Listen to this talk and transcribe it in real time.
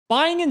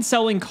Buying and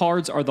selling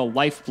cards are the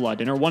lifeblood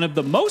and are one of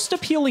the most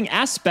appealing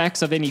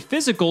aspects of any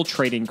physical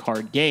trading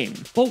card game.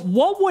 But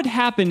what would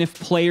happen if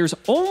players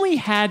only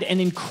had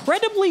an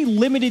incredibly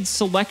limited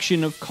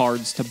selection of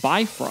cards to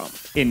buy from?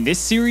 In this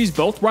series,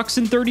 both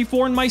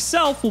Ruxin34 and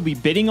myself will be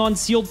bidding on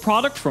sealed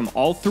product from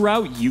all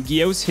throughout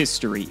Yu-Gi-Oh's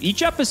history.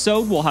 Each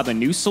episode will have a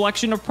new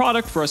selection of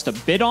product for us to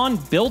bid on,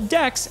 build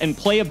decks, and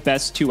play a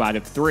best 2 out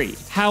of 3.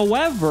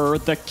 However,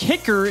 the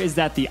kicker is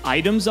that the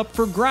items up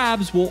for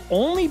grabs will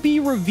only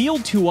be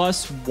revealed to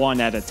us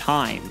one at a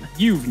time.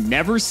 You've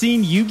never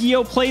seen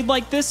Yu-Gi-Oh played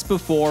like this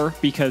before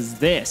because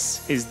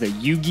this is the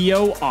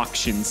Yu-Gi-Oh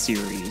Auction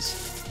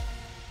Series.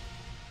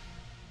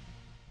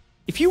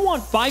 If you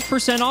want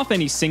 5% off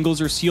any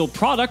singles or sealed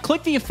product,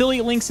 click the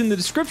affiliate links in the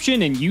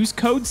description and use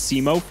code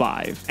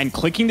Cimoooooooo5. And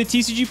clicking the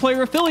TCG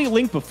Player affiliate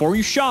link before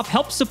you shop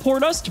helps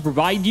support us to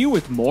provide you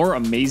with more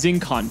amazing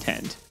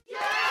content.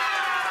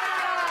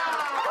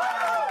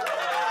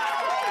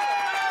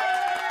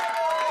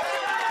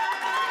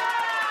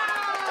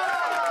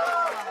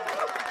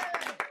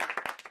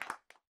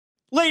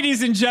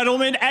 Ladies and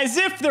gentlemen, as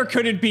if there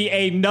couldn't be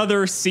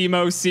another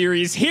Cimoooooooo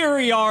series, here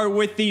we are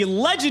with the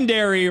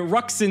legendary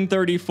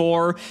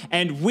Ruxin34,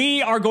 and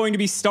we are going to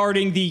be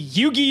starting the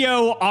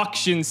Yu-Gi-Oh!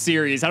 Auction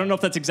series. I don't know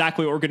if that's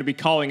exactly what we're going to be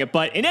calling it,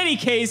 but in any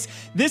case,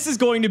 this is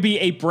going to be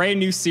a brand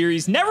new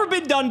series, never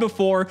been done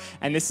before,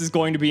 and this is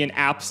going to be an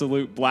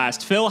absolute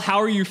blast. Phil, how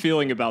are you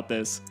feeling about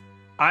this?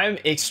 I'm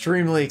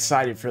extremely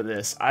excited for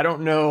this. I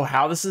don't know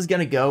how this is going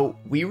to go.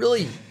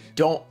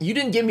 You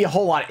didn't give me a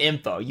whole lot of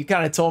info. You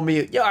kind of told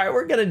me, yeah, all right,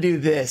 we're going to do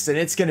this and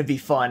it's going to be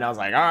fun. I was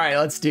like, all right,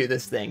 let's do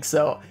this thing.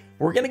 So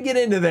we're going to get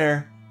into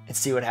there and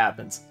see what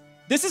happens.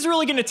 This is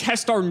really going to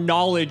test our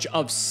knowledge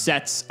of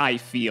sets, I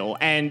feel.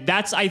 And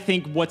that's, I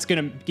think, what's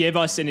going to give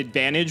us an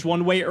advantage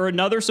one way or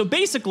another. So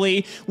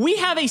basically, we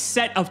have a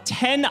set of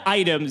 10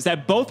 items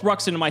that both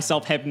Ruxin and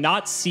myself have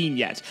not seen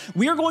yet.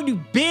 We are going to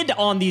bid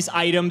on these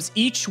items,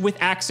 each with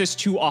access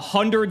to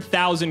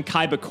 100,000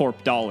 Kaiba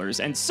Corp dollars.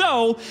 And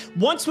so,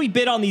 once we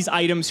bid on these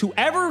items,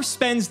 whoever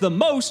spends the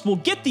most will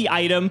get the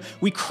item.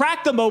 We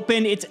crack them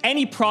open. It's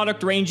any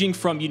product ranging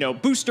from,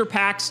 booster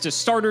packs to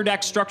starter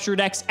decks, structure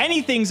decks,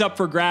 anything's up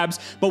for grabs.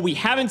 But we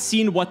haven't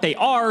seen what they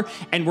are,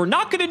 and we're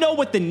not going to know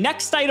what the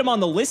next item on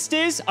the list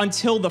is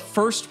until the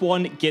first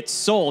one gets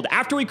sold.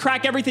 After we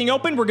crack everything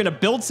open, we're going to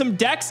build some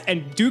decks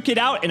and duke it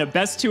out in a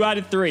best 2 out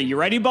of 3. You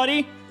ready,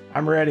 buddy?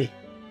 I'm ready.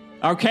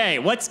 Okay,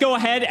 let's go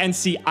ahead and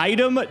see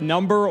item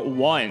number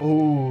 1.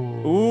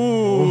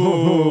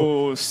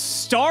 Ooh.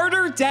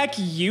 Starter deck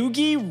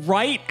Yugi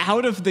right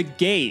out of the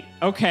gate.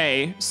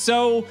 Okay,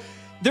 so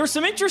there's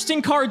some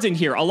interesting cards in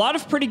here. A lot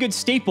of pretty good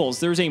staples.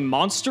 There's a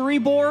Monster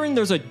Reborn.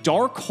 There's a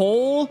Dark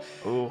Hole.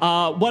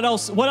 What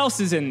else? What else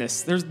is in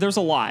this? There's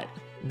a lot.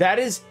 That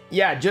is,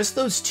 yeah, just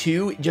those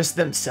two just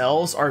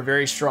themselves are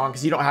very strong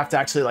because you don't have to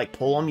actually like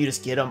pull them. You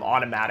just get them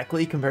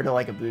automatically compared to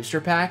like a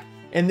booster pack.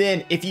 And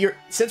then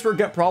since we're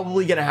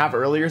probably going to have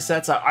earlier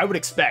sets, I would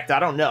expect, I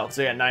don't know, because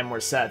we got 9 more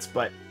sets,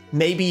 but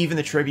maybe even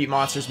the tribute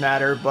monsters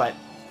matter, but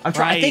I'm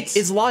trying. I think,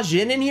 is La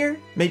Jin in here?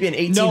 Maybe an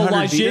 1800 No,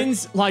 La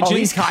Jin's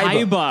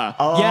Kaiba.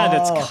 Oh. Yeah,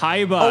 that's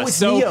Kaiba. Oh, it's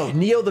Neo.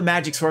 Neo the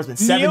Magic Swordsman.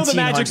 Neo the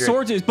Magic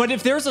Swordsman. But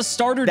if there's a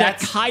starter deck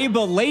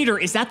Kaiba later,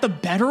 is that the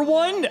better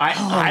one?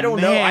 I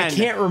don't know. I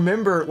can't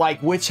remember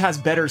like which has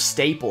better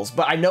staples,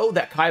 but I know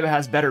that Kaiba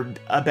has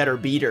a better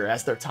beater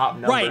as their top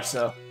number. Right.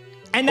 So.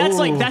 And that's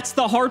that's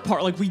the hard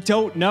part. Like, we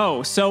don't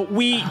know. So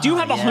we do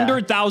have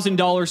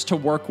 $100,000 to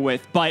work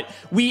with, but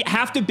we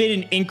have to bid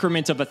an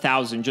increment of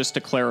 1,000 just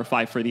to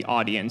clarify for the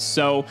audience.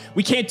 So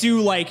we can't do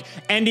like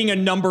ending a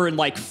number in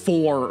like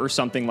 4 or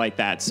something like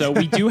that. So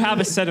we do have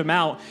a set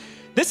amount.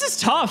 This is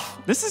tough.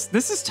 This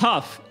is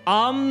tough.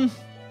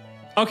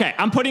 Okay,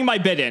 I'm putting my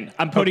bid in.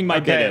 Bid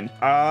in.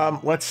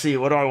 Let's see.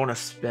 What do I want to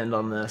spend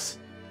on this?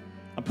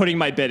 I'm putting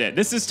my bid in.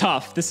 This is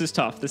tough.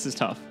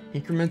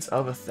 Increments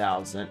of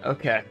 1,000.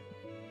 Okay.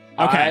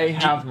 I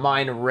have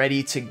mine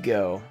ready to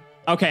go.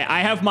 Okay,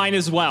 I have mine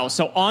as well.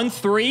 So on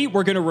 3,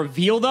 we're going to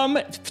reveal them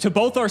to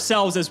both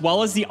ourselves as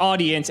well as the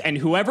audience, and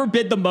whoever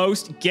bid the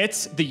most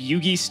gets the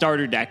Yugi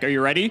starter deck. Are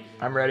you ready?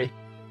 I'm ready.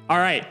 All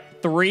right,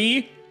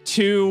 3,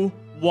 2,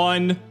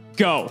 1,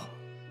 go.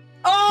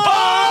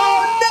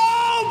 Oh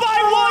no!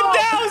 By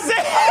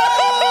 1,000!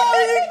 Oh,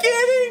 are you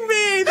kidding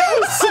me? That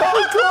was so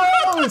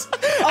close!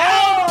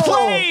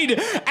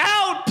 Outplayed!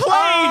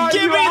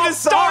 Give me the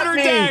starter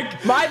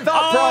deck! My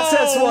thought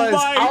process was,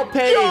 I'll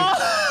pay.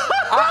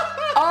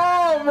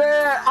 Oh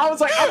man, I was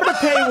like, I'm gonna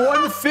pay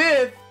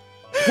 1/5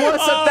 plus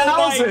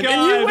 1,000,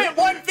 and you went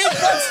 1/5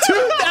 plus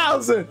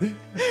 2,000.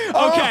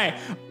 Okay.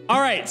 All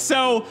right,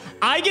 so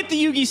I get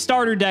the Yugi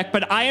starter deck,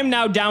 but I am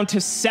now down to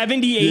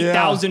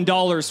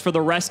 $78,000 for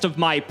the rest of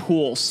my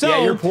pool. So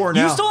yeah, you're poor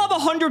now. You still have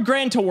 100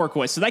 grand to work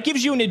with, so that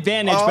gives you an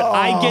advantage, but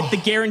I get the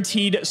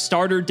guaranteed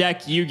starter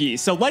deck Yugi.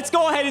 So let's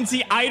go ahead and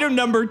see item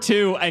number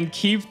 2 and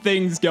keep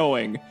things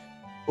going.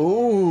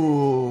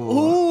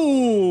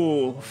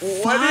 Ooh.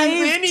 What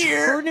is in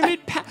here?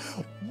 Tournament pack.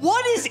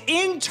 What is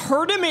in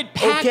tournament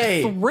pack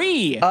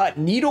 3?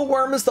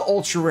 Needleworm is the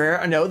ultra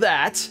rare. I know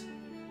that.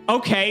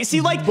 Okay,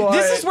 see, like, But-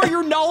 this is where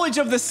your knowledge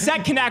of the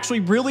set can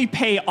actually really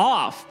pay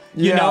off,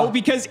 you Yeah. know?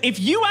 Because if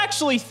you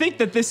actually think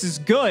that this is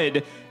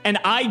good and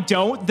I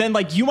don't, then,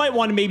 like, you might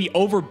want to maybe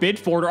overbid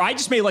for it, or I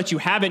just may let you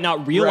have it,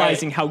 not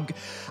realizing how...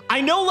 I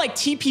know, like,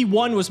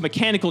 TP1 was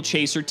Mechanical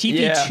Chaser,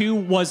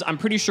 TP2 was, I'm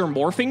pretty sure,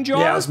 Morphing Jar.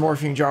 Yeah, it was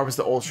Morphing Jar was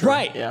the Ultra.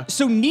 Right. Yeah.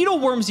 So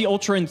Needleworm's the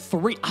Ultra in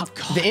 3. Oh,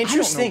 God, The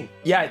interesting,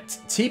 yeah,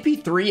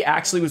 TP3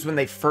 actually was when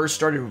they first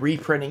started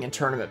reprinting in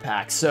tournament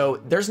packs. So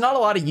there's not a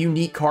lot of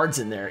unique cards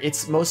in there.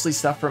 It's mostly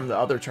stuff from the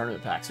other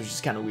tournament packs, which is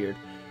kind of weird.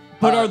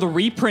 But are the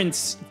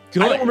reprints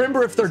good? I don't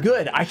remember if they're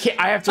good. I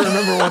have to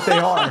remember what they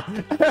are.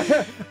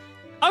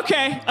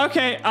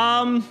 Okay.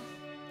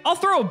 I'll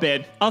throw a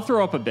bid. I'll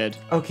throw up a bid.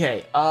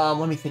 Okay.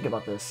 Let me think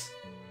about this.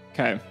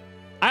 Okay.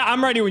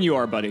 I'm ready when you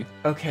are, buddy.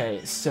 Okay,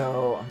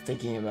 so I'm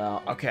thinking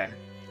about... Okay.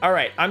 All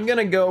right, I'm going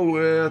to go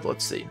with...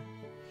 Let's see.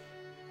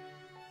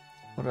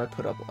 What did I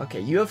put up?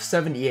 Okay, you have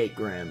 78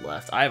 grand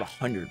left. I have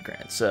 100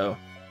 grand, so...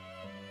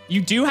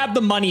 You do have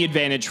the money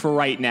advantage for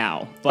right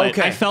now, but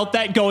Okay. I felt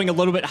that going a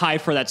little bit high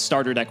for that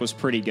starter deck was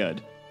pretty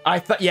good. I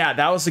thought, yeah,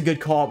 that was a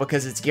good call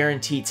because it's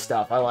guaranteed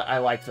stuff. I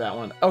liked that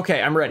one.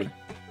 Okay, I'm ready.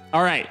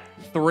 All right.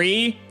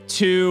 3,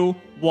 2,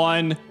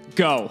 1,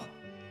 go.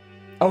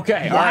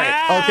 Okay, all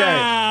right, okay.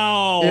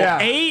 Wow. Yeah.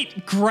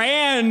 8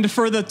 grand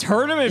for the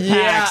tournament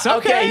Yeah, packs.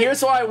 okay,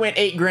 here's why I went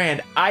 8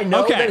 grand. I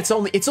know Okay. that it's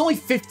only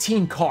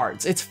 15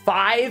 cards. It's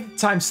 5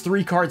 times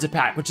 3 cards a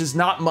pack, which is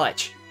not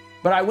much.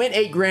 But I went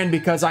 8 grand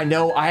because I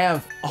know I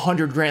have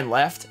 100 grand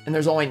left and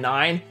there's only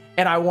 9,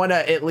 and I want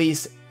to at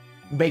least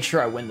make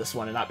sure I win this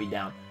one and not be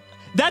down.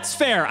 That's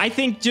fair. I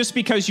think just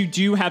because you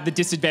do have the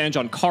disadvantage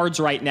on cards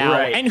right now,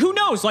 Right. and who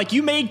knows, like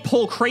you may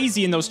pull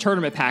crazy in those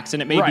tournament packs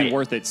and it may be Right.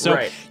 worth it. So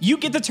Right. you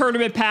get the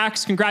tournament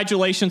packs.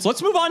 Congratulations.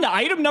 Let's move on to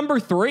item number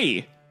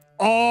 3.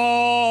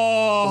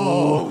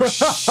 Oh,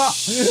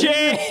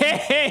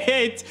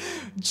 shit.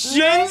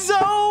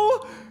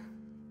 Jinzo?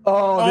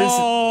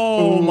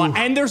 Oh, my,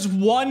 and there's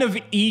one of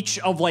each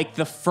of like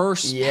the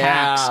first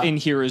packs in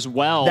here as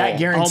well. that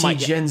guaranteed my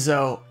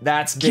Jinzo,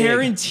 that's big.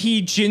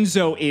 Guaranteed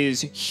Jinzo is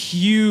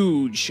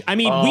huge. I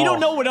mean, we don't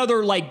know what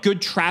other like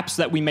good traps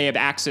that we may have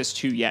access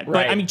to yet, but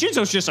Right. I mean,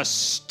 Jinzo's just a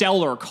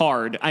stellar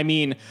card. I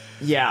mean,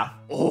 Yeah.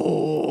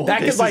 this That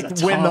could is like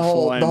a win the tough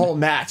whole one.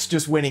 match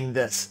just winning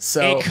this.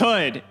 So it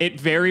could.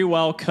 It very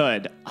well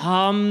could.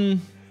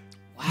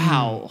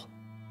 Wow.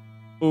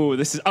 Ooh,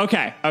 this is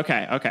okay.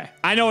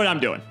 I know what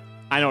I'm doing.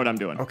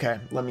 Okay,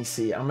 let me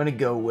see. I'm gonna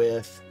go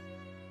with.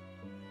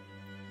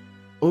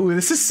 Ooh,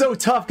 this is so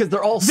tough because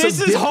they're all so This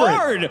is different.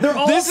 hard. They're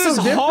all This so is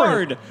different.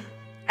 hard.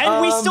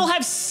 And we still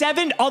have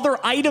 7 other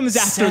items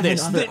after 7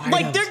 this. other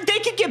Like items. they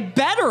could get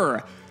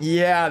better.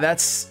 Yeah,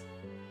 that's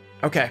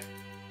okay.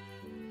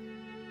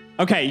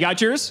 Okay, you got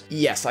yours?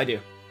 Yes, I do.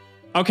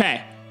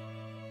 Okay.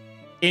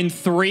 In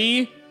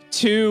 3,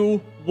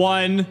 2,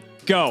 1,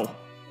 go.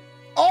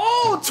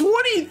 Oh,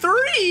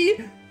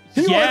 23!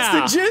 He Yeah.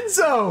 wants the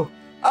Jinzo!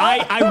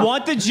 I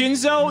want the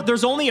Jinzo.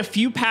 There's only a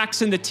few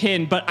packs in the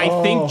tin, but I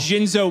think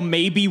Jinzo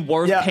may be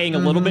worth Yeah, paying a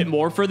little bit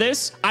more for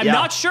this. I'm Yeah.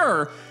 not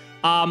sure.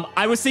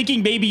 I was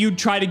thinking maybe you'd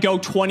try to go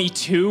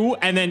 22,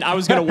 and then I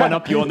was going to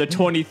one-up you on the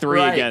 23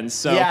 Right. again.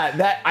 So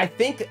Yeah,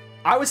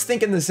 I was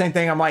thinking the same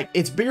thing. I'm like,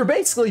 you're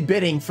basically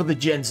bidding for the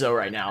Jinzo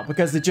right now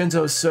because the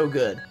Jinzo is so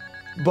good.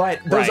 But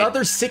those Right.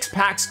 other 6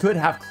 packs could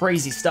have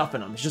crazy stuff in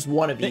them. It's just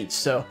one of each,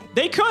 so...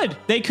 They could.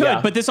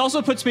 Yeah. But this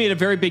also puts me at a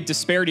very big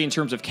disparity in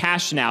terms of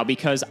cash now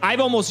because I've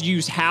almost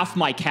used half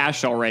my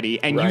cash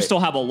already and you Right. still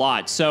have a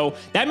lot. So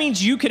that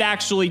means you could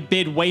actually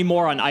bid way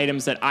more on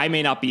items that I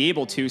may not be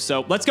able to.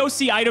 So let's go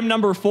see item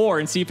number 4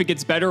 and see if it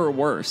gets better or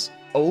worse.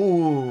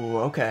 Oh,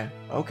 okay.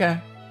 Okay.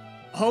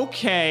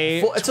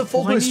 It's a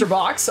full 20 booster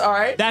box, all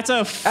right. That's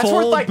a That's full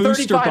worth like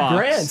booster 35 box.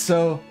 grand,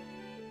 so...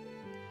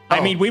 I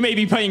mean, we may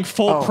be paying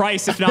full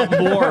price, if not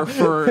more,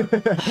 for...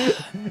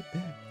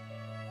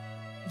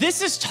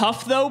 This is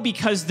tough, though,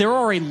 because there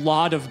are a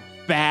lot of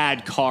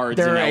bad cards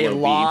There in are a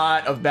LOB.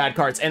 lot of bad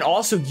cards. And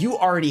also, you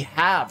already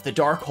have the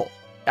Dark Hole,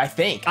 I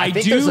think. I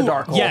think do. there's a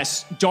Dark Hole.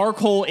 Yes, Dark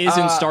Hole is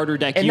in starter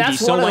deck and UD. that's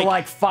So one like, of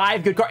like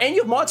 5 good cards. And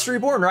you have Monster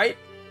Reborn, right?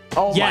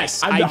 Oh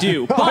yes, my, I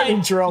do. I'm in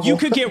But trouble. you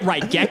could get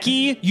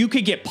Raigeki, you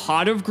could get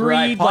Pot of Greed.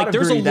 Right, Pot like of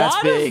there's Greed, a that's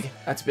lot big. of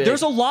That's big.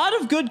 There's a lot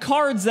of good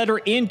cards that are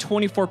in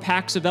 24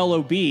 packs of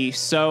LOB.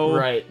 So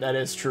Right, that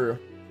is true.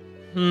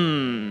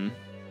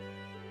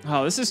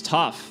 Oh, this is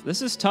tough.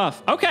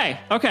 Okay.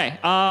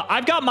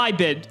 I've got my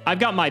bid.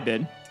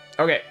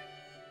 Okay.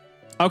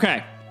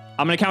 Okay.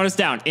 I'm gonna count us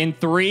down. In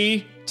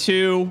 3,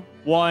 2,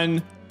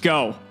 1,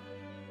 go.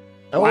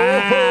 Oh,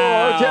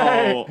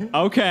 Wow. okay.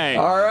 Okay.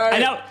 All right.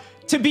 And now,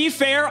 to be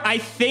fair, I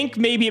think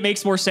maybe it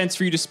makes more sense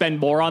for you to spend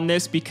more on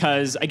this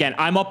because, again,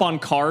 I'm up on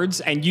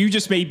cards, and you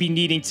just may be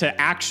needing to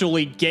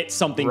actually get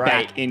something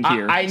back in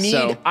here. I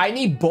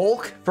need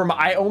bulk from.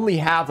 I only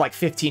have like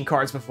 15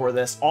 cards before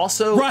this.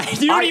 Also,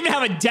 Right. You don't even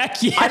have a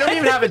deck yet. I don't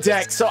even have a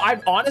deck. So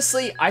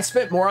I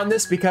spent more on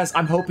this because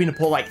I'm hoping to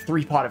pull like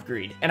 3 Pot of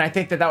Greed, and I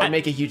think that would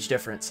make a huge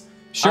difference.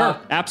 Sure,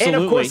 absolutely.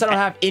 And of course, I don't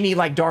have any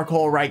like Dark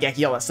Hole,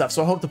 Raigeki, all that stuff.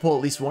 So I hope to pull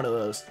at least one of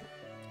those.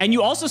 And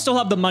you also still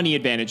have the money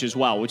advantage as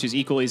well, which is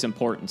equally as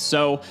important.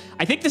 So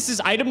I think this is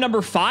item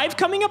number 5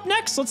 coming up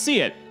next. Let's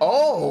see it.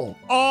 Oh.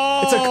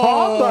 Oh. It's a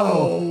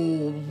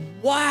combo.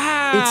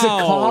 Wow. It's a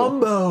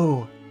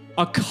combo.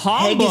 A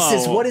combo.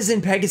 Pegasus. What is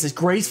in Pegasus?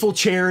 Graceful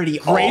Charity.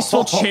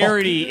 Graceful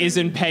Charity is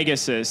in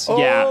Pegasus.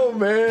 Yeah. Oh,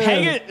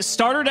 man.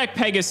 Starter Deck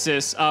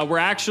Pegasus. We're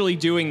actually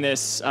doing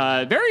this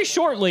very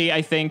shortly,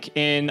 I think,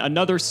 in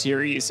another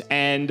series.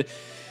 And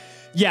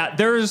yeah,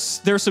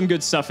 there's some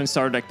good stuff in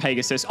Starter Deck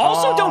Pegasus.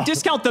 Also, don't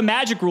discount the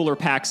Magic Ruler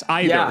packs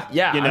either.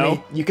 Yeah. You know? I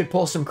mean, you could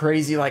pull some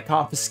crazy like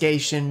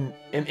confiscation,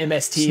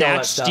 MST, Snatch all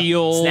that stuff.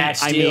 Steal. Snatch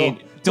Steal. I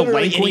mean,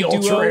 Delinquent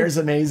Ultra Duo. Rare is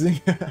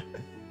amazing.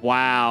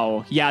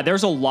 Wow. Yeah,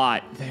 there's a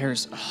lot.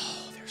 There's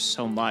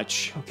so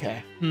much.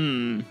 Okay.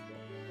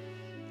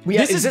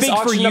 This is big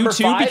for you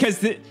too 5? because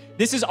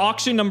this is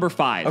auction number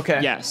 5. Okay.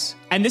 Yes.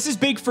 And this is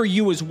big for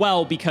you as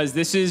well because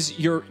this is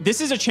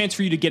a chance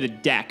for you to get a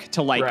deck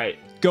to like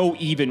go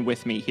even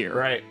with me here.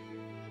 Right.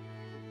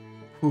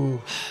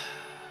 Ooh.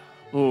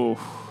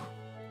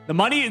 The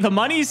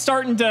money's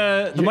starting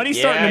to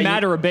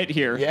matter a bit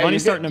here. Yeah,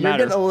 money's starting to matter.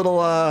 You're getting a little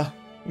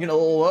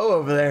low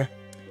over there.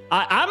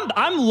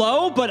 I'm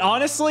low, but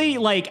honestly,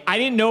 like I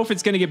didn't know if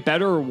it's gonna get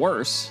better or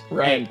worse.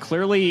 Right. And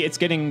clearly it's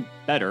getting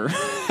better,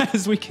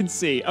 as we can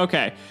see.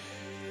 Okay.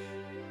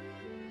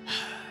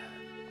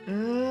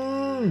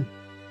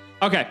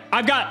 Okay,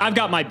 I've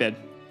got my bid.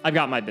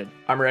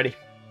 I'm ready.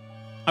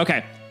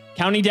 Okay.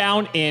 Counting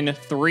down in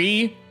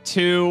 3,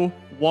 2,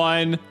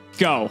 1,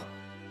 go.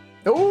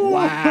 Ooh.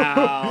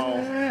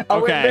 Wow. I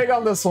went big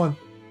on this one.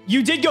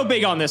 You did go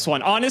big on this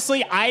one.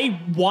 Honestly, I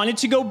wanted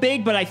to go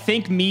big, but I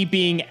think me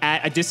being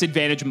at a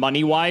disadvantage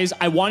money-wise,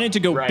 I wanted to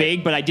go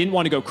big, but I didn't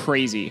want to go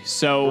crazy.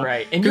 So,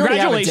 and congratulations. You already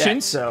have a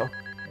deck, so.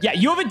 Yeah,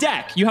 you have a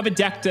deck. You have a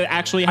deck that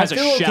actually has a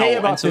shell, okay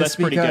about and so this that's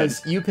pretty good.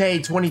 Because you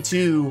paid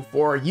 22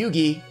 for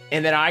Yugi,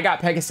 and then I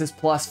got Pegasus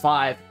plus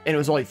 5, and it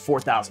was only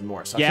 4,000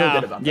 more. So I feel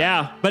good about that.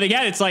 Yeah, but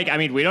again, it's like, I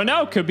mean, we don't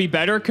know. Could be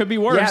better, could be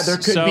worse. Yeah, there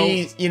could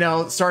be,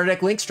 Starter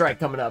Deck Link Strike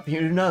coming up.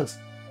 Who knows?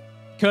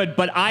 Could,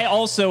 but I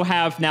also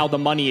have now the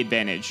money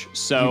advantage.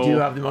 So you do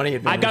have the money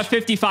advantage. I've got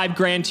 55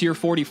 grand to your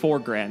 44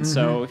 grand.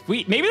 So if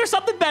maybe there's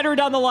something better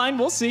down the line.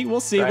 We'll see. We'll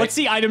see. Let's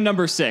see item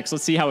number 6.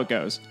 Let's see how it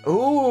goes.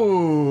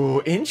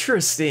 Ooh,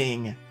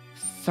 interesting.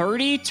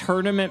 30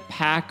 tournament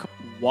pack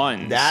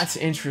 1s. That's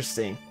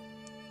interesting.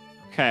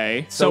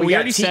 Okay. So we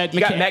already said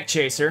you got Mech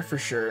Chaser for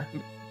sure.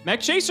 Mech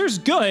Chaser's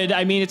good.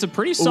 I mean, it's a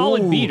pretty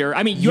solid beater.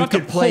 I mean, you have to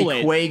play pull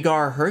it.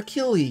 Quagar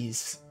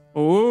Hercules.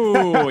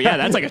 Ooh, yeah,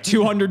 that's like a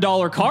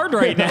 $200 card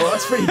right now. Well,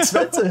 that's pretty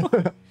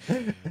expensive.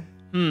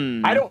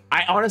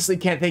 I honestly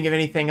can't think of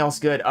anything else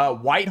good.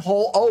 White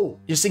Hole. Oh,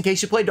 just in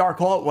case you play Dark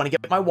Hole, I want to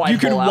get my White Hole. You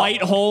could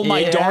White Hole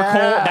my Dark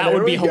Hole. That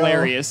would be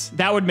hilarious. Go.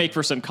 That would make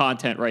for some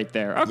content right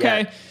there.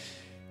 Okay. Yeah.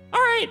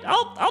 All right.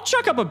 I'll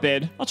chuck up a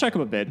bid.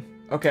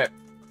 Okay.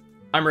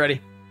 I'm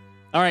ready.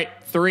 All right.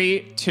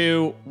 3,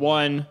 2,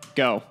 1,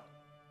 go.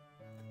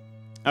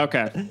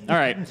 Okay. All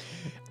right.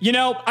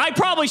 I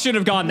probably should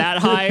have gone that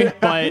high,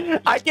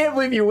 but I can't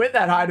believe you went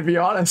that high, to be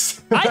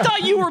honest. I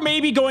thought you were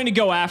maybe going to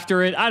go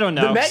after it. I don't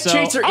know. The Mech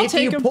Chaser, if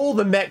you pull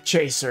the Mech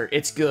Chaser,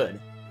 it's good.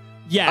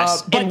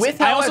 Yes, but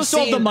I also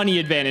still have the money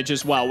advantage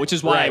as well, which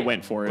is why I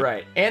went for it.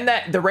 Right, and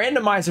that the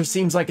randomizer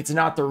seems like it's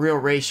not the real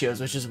ratios,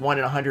 which is 1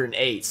 in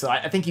 108. So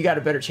I think you got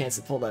a better chance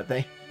to pull that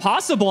thing.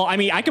 Possible. I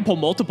mean, I could pull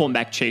multiple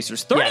Mech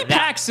Chasers. 30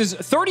 packs is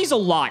 30's a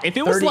lot. If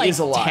it was like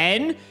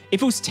 10,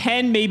 if it was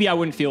 10, maybe I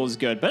wouldn't feel as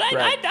good. But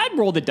I'd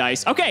roll the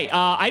dice. Okay,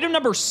 item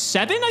number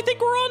 7. I think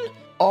we're on.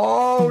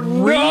 Oh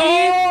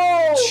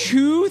no!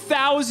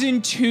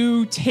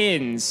 2002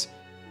 tins.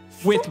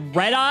 With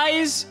Red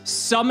Eyes,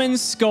 Summon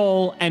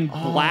Skull, and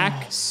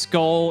Black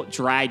Skull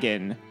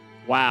Dragon.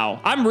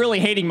 Wow. I'm really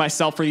hating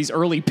myself for these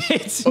early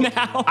pits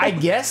now. I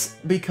guess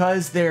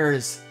because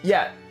there's...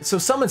 Yeah, so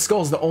Summon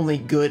Skull is the only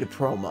good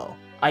promo,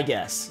 I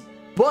guess.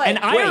 And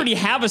I already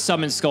have a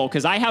Summon Skull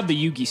because I have the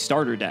Yugi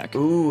starter deck.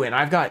 Ooh, and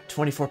I've got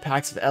 24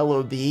 packs of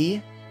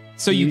LOB.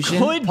 So you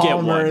could get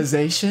one.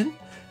 Polymerization.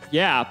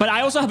 Yeah, but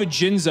I also have a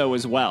Jinzo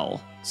as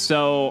well.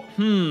 So,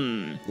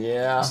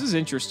 yeah. This is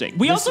interesting.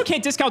 We also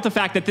can't discount the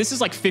fact that this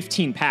is like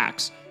 15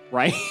 packs,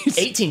 right?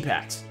 18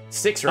 packs.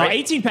 6, right?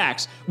 18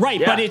 packs. Right,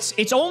 yeah. But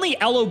it's only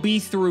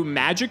LOB through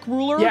Magic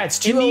Ruler. Yeah, it's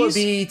 2 LOB,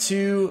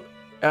 2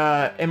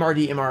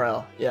 MRD,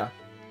 MRL. Yeah.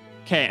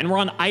 Okay, and we're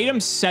on item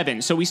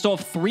 7. So we still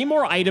have 3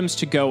 more items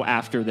to go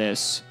after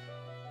this.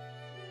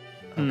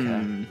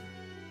 Okay.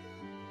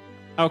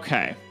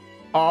 Okay.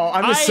 Oh,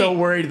 I'm just so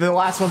worried. The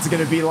last one's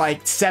going to be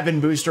like 7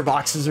 booster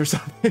boxes or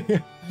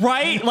something.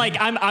 Right? Like,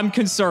 I'm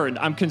concerned.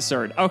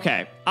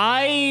 Okay.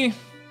 That's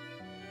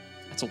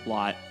a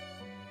lot.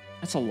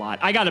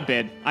 I got a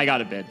bid.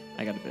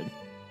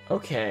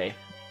 Okay.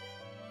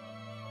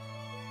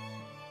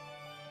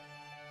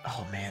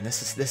 Oh man,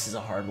 this is a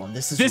hard one.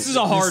 This is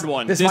a hard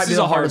one. This might be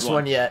the hardest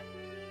one yet.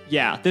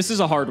 Yeah, this is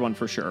a hard one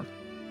for sure.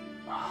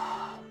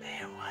 Oh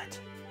man, what?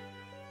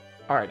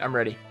 All right, I'm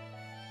ready.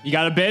 You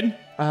got a bid?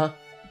 Uh-huh.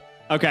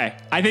 Okay,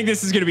 I think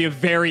this is going to be a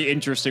very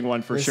interesting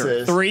one for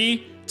sure.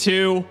 3,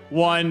 2,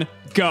 1,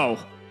 go.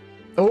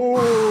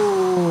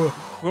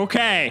 Oh.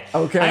 Okay.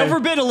 Okay. I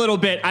overbid a little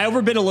bit.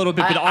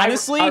 But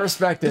honestly, I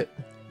respect it.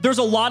 There's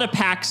a lot of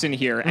packs in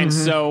here, and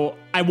so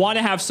I want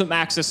to have some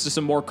access to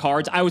some more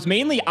cards. I was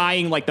mainly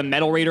eyeing like the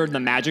Metal Raider and the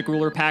Magic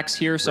Ruler packs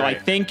here, so I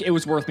think it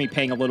was worth me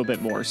paying a little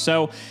bit more.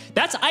 So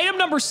that's item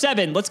number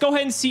 7. Let's go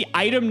ahead and see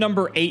item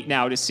number 8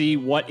 now to see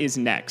what is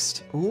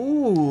next.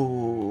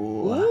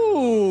 Ooh.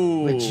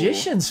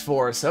 Magician's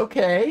Force.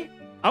 Okay.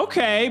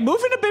 Okay,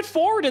 moving a bit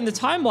forward in the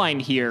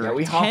timeline here. Yeah,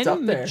 we hopped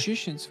up there.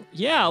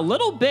 Yeah, a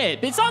little bit.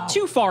 It's not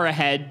too far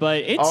ahead,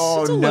 but it's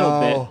a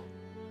little bit.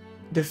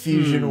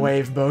 Diffusion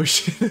wave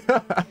motion.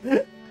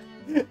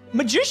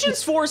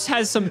 Magician's Force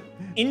has some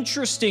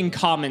interesting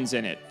commons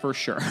in it, for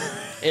sure.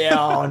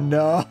 Oh,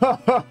 no.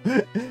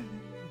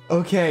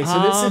 Okay, so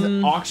this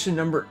is auction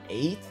number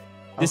 8?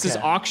 This is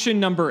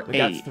auction number 8, we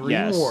got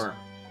 3 more.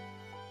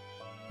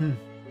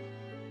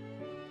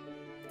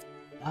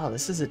 Wow,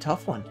 this is a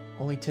tough one.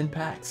 Only 10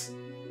 packs.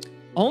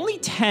 Only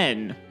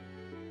 10?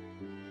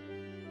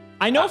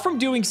 I know from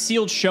doing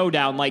Sealed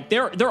Showdown, like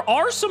there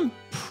are some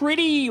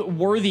pretty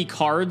worthy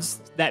cards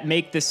that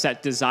make this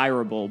set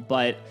desirable,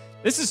 but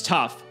this is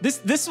tough. This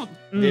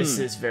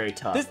is very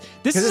tough.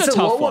 This is a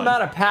tough low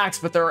amount of packs,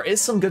 but there is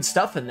some good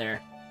stuff in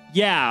there.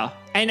 Yeah,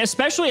 and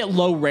especially at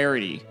low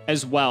rarity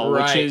as well,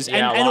 which is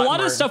and a lot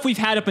of the stuff we've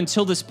had up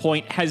until this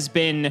point has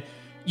been,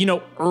 you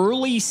know,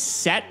 early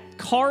set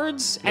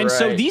cards, and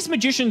so these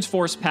Magician's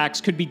Force packs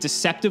could be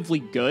deceptively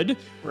good.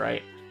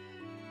 Right.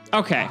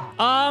 Okay.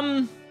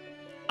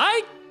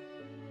 I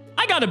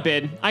got a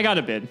bid.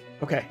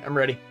 Okay, I'm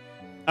ready.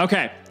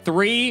 Okay,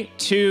 3,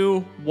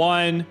 2,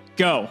 1,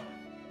 go.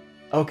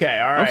 Okay,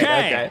 all right.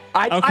 Okay.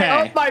 I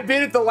upped my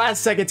bid at the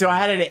last second, so I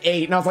had it at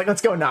 8, and I was like,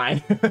 let's go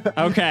 9.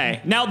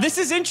 Okay. Now, this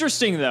is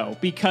interesting, though,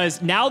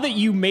 because now that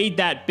you made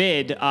that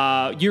bid,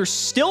 you're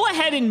still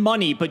ahead in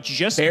money, but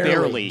just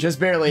barely. Just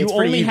barely. It's you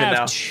only even have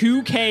now.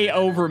 2K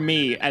over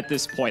me at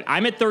this point.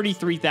 I'm at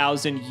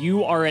 33,000.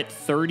 You are at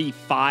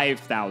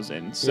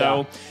 35,000.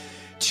 So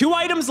 2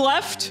 items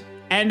left.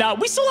 And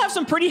we still have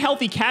some pretty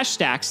healthy cash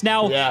stacks.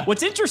 Now,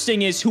 what's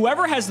interesting is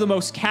whoever has the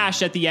most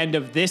cash at the end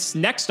of this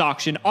next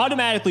auction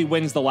automatically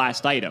wins the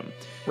last item.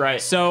 Right.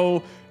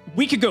 So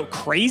we could go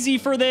crazy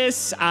for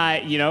this.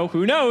 You know,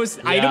 who knows?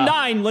 Yeah. Item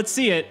 9, let's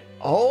see it.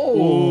 Oh.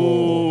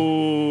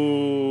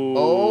 Ooh.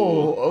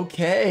 Oh,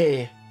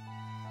 okay.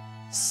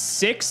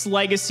 6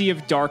 Legacy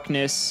of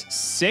Darkness,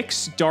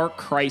 6 Dark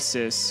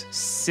Crisis,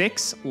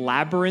 6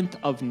 Labyrinth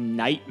of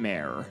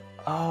Nightmare.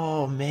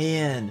 Oh,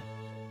 man.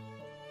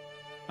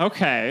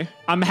 Okay.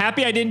 I'm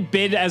happy I didn't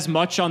bid as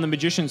much on the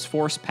Magician's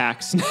Force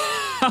packs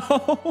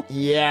now.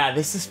 Yeah,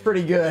 this is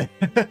pretty good.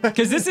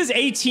 Because this is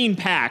 18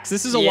 packs.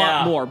 This is a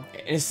lot more.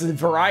 It's a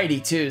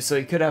variety, too, so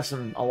you could have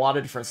a lot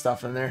of different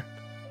stuff in there.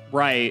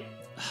 Right.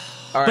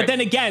 But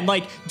then again,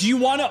 like, do you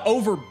want to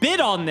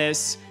overbid on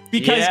this?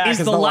 Because is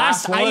the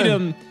last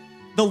item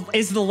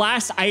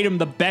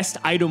the best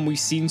item we've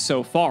seen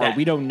so far?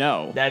 We don't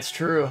know. That's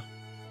true.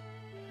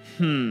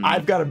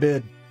 I've got a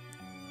bid.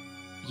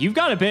 You've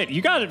got a bid.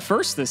 You got it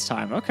first this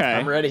time. Okay.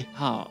 I'm ready.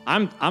 Oh,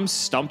 I'm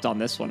stumped on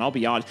this one. I'll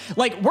be honest.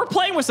 Like, we're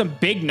playing with some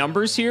big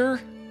numbers here.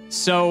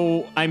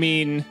 So, I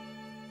mean,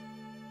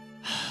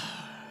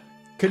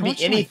 could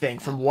be anything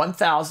from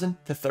 1,000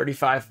 to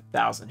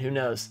 35,000. Who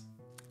knows?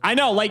 I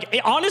know,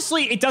 like,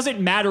 honestly, it doesn't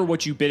matter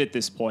what you bid at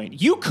this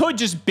point. You could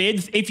just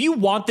bid, if you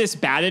want this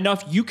bad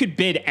enough, you could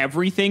bid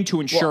everything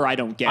to ensure I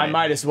don't get it. I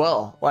might as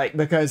well, like,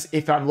 because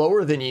if I'm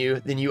lower than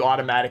you, then you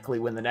automatically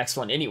win the next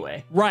one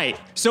anyway. Right.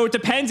 So it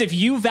depends if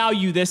you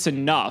value this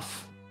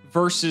enough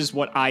versus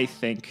what I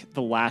think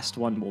the last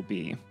one will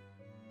be.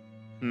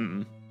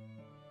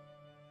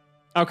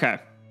 Okay.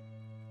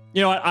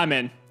 You know what? I'm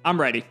in. I'm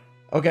ready.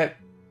 Okay.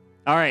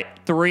 All right.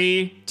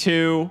 3,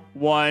 2,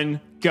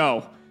 1,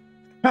 go.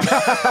 You're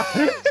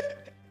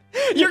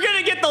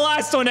gonna get the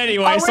last one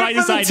anyway, so I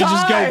decided to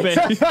just go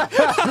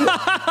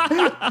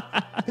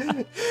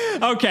big.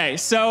 Okay,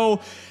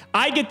 so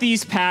I get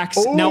these packs.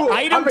 Now,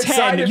 item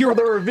 10, you're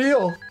the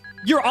reveal.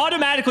 You're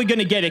automatically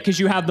gonna get it because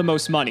you have the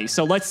most money.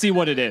 So let's see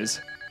what it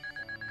is.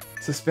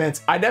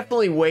 Suspense. I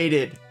definitely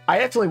wasted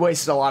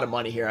a lot of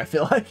money here, I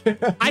feel like.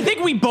 I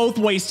think we both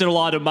wasted a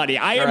lot of money.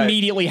 I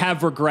immediately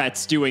have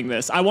regrets doing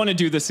this. I want to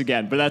do this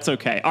again, but that's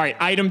okay. All right,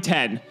 item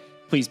 10.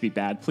 Please be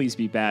bad. Please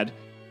be bad.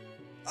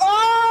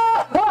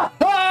 Oh!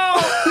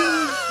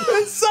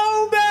 It's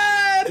so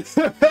bad!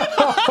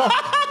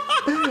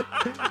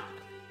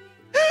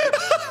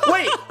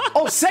 Wait.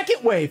 Oh,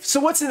 second wave. So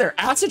what's in there?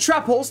 Acid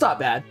Trap Hole's not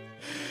bad.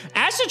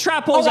 Acid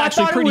Trap Hole's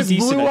actually pretty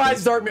decent. Blue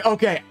Eyes Dark.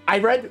 Okay, I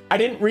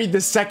didn't read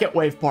the second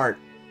wave part.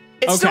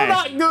 It's still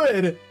not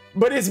good,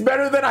 but it's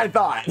better than I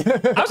thought. I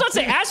was about to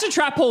say Acid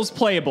Trap Hole's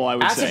playable, I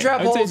would say. Acid Trap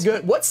Hole's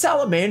good. What's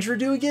Salamandra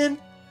do again?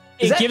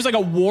 It gives like a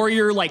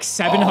warrior like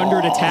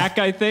 700 attack,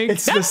 I think.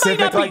 It's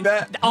specific like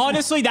that?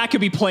 Honestly, that could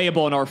be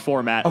playable in our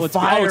format.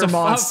 Fire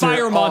monster.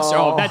 Fire monster.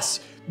 Oh,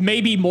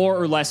 maybe more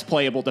or less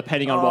playable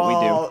depending on what we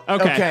do.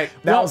 Okay.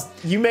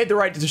 You made the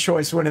right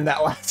choice winning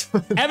that last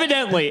one.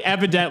 Evidently.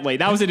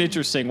 That was an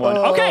interesting one.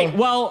 Okay,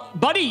 well,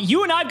 buddy,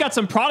 you and I've got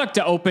some product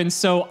to open,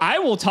 so I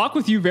will talk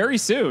with you very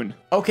soon.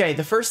 Okay,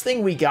 the first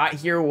thing we got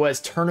here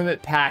was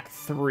Tournament Pack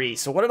 3.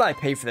 So what did I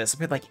pay for this? I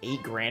paid like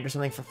 8 grand or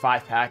something for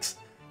 5 packs.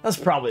 That's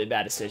probably a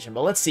bad decision,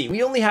 but let's see.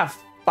 We only have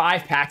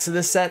 5 packs of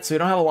this set, so we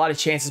don't have a lot of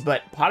chances,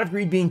 but Pot of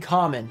Greed being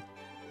common,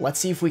 let's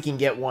see if we can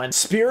get one.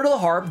 Spirit of the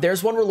Harp,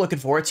 there's one we're looking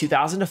for,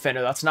 2000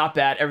 Defender. That's not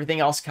bad. Everything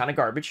else kind of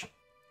garbage.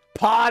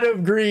 Pot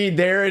of Greed,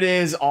 there it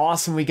is.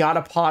 Awesome, we got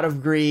a Pot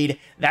of Greed.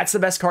 That's the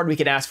best card we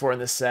can ask for in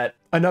this set.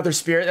 Another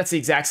Spirit, that's the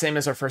exact same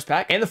as our first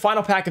pack. And the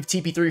final pack of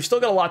TP3, we've still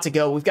got a lot to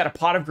go. We've got a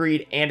Pot of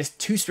Greed and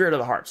 2 Spirit of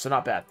the Harp, so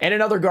not bad. And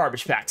another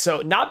garbage pack,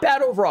 so not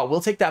bad overall. We'll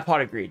take that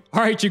Pot of Greed.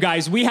 All right, you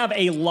guys, we have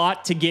a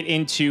lot to get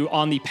into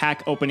on the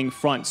pack opening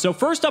front. So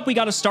first up, we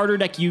got a starter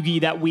deck Yugi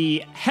that we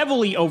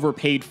heavily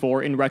overpaid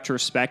for in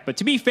retrospect. But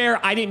to be fair,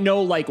 I didn't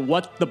know like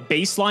what the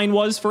baseline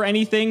was for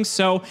anything,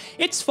 so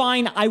it's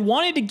fine. I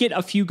wanted to get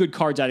a few good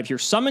cards out of here.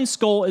 Summon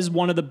Skull is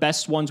one of the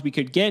best ones we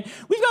could get.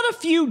 We've got a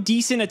few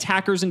decent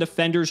attackers and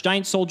defenders.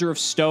 Giant Soldier of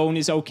Stone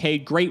is okay.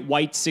 Great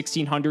White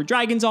 1600.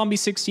 Dragon Zombie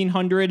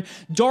 1600.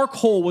 Dark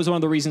Hole was one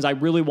of the reasons I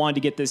really wanted to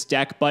get this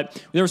deck,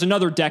 but there was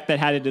another deck that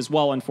had it as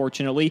well,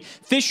 unfortunately.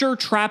 Fisher,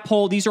 Trap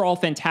Hole, these are all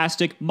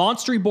fantastic.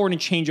 Monster Reborn and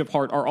Change of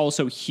Heart are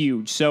also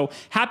huge, so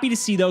happy to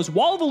see those.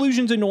 Wall of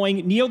Illusion's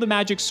annoying. Neo the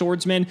Magic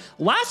Swordsman.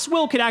 Last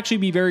Will could actually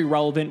be very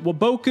relevant.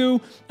 Waboku.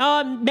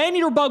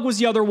 Man-Eater Bug was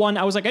the other one.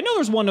 I was like, I know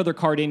there's one other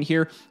card in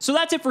here, so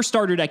that's it for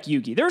starter deck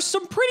Yugi. There's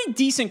some pretty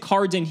decent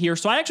cards in here,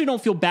 so I actually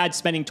don't feel bad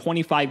spending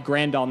 25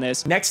 grand on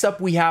this. Next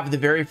up, we have the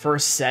very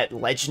first set,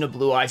 Legend of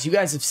Blue Eyes. You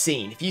guys have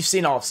seen, if you've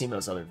seen all of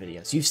Cimoooooooo's other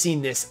videos, you've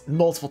seen this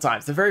multiple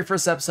times. The very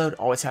first episode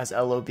always has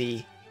LOB.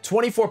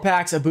 24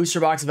 packs, a booster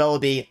box of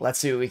LOB. Let's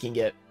see what we can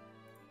get.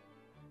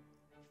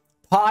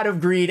 Pot of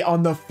Greed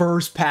on the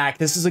first pack.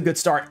 This is a good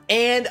start.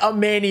 And a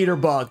Man-Eater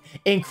Bug.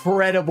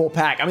 Incredible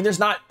pack. I mean, there's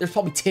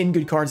probably 10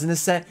 good cards in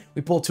this set.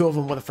 We pulled 2 of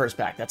them with the first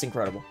pack. That's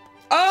incredible.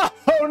 Oh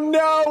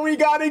no, we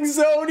got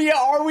Exodia.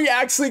 Are we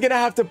actually gonna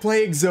have to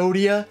play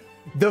Exodia?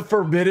 The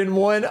forbidden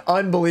one?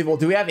 Unbelievable.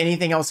 Do we have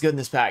anything else good in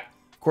this pack?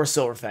 Of course,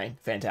 Silver Fang.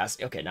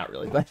 Fantastic. Okay, not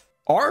really, but...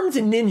 Armed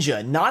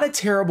Ninja. Not a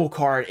terrible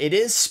card. It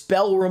is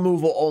spell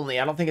removal only.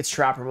 I don't think it's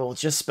trap removal.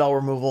 It's just spell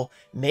removal.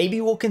 Maybe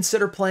we'll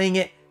consider playing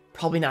it.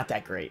 Probably not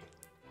that great.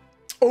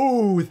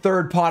 Oh,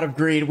 third Pot of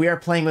Greed. We are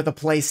playing with a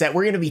playset.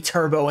 We're going to be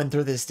turboing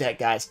through this deck,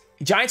 guys.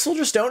 Giant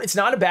Soldier Stone. It's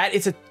not a bad...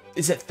 Is it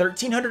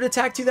 1300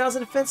 attack,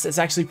 2000 defense? That's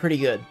actually pretty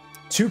good.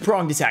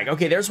 2-pronged attack.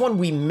 Okay, there's one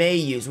we may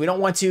use. We don't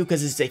want to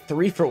because it's a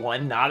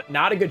 3-for-1.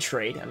 Not a good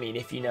trade. I mean,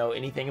 if you know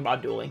anything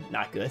about dueling,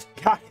 not good.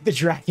 Got the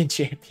Dragon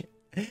Champion.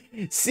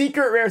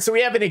 Secret rare. So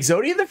we have an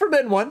Exodia the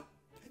Forbidden one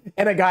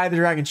and a Guy the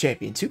Dragon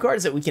Champion. 2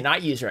 cards that we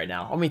cannot use right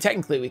now. I mean,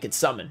 technically we could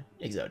summon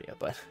Exodia,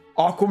 but...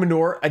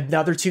 Aquamanor,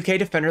 another 2K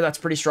defender. That's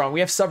pretty strong.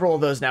 We have several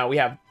of those now. We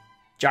have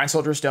Giant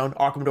Soldier Stone,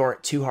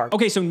 Aquamador, 2 Heart.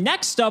 Okay, so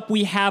next up,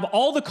 we have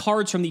all the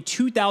cards from the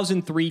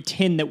 2003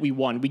 tin that we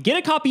won. We get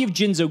a copy of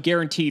Jinzo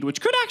guaranteed, which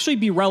could actually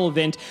be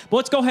relevant, but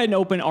let's go ahead and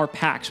open our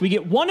packs. We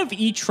get one of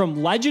each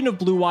from Legend of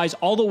Blue Eyes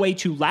all the way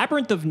to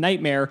Labyrinth of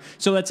Nightmare.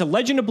 So that's a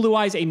Legend of Blue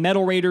Eyes, a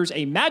Metal Raiders,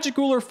 a Magic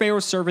Ruler,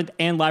 Pharaoh's Servant,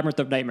 and Labyrinth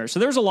of Nightmare. So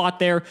there's a lot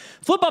there.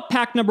 Flip up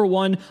pack number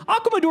 1.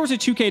 Aquamador's a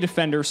 2K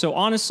defender, so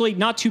honestly,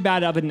 not too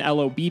bad of an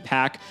LOB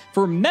pack.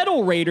 For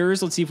Metal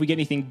Raiders, let's see if we get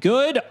anything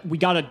good. We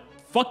got a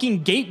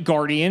fucking Gate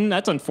Guardian.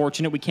 That's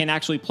unfortunate. We can't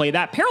actually play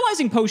that.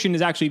 Paralyzing Potion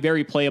is actually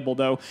very playable,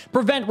 though.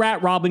 Prevent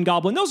Rat, Robin,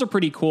 Goblin. Those are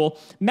pretty cool.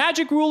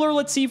 Magic Ruler.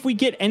 Let's see if we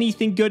get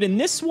anything good in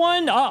this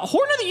one.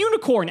 Horn of the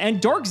Unicorn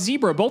and Dark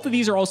Zebra. Both of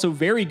these are also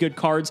very good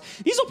cards.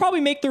 These will probably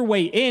make their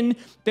way in.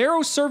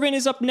 Pharaoh's Servant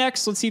is up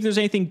next. Let's see if there's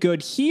anything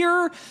good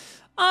here.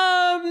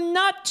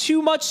 Not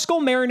too much. Skull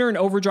Mariner and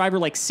Overdrive are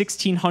like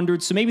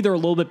 1600, so maybe they're a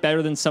little bit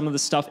better than some of the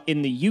stuff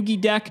in the Yugi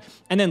deck.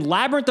 And then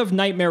Labyrinth of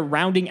Nightmare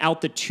rounding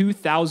out the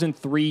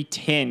 2003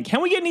 tin.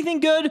 Can we get anything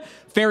good?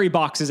 Fairy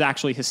Box is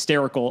actually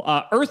hysterical.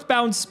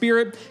 Earthbound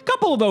Spirit,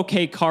 couple of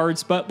okay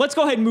cards, but let's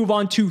go ahead and move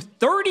on to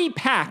 30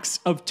 packs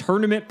of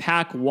Tournament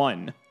Pack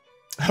 1.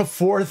 A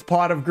 4th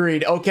Pot of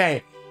Greed.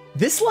 Okay.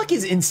 This luck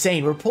is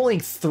insane. We've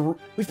pulled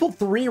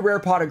 3 rare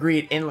Pot of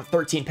Greed in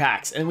 13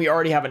 packs, and we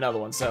already have another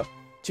one, so...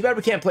 Too bad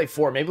we can't play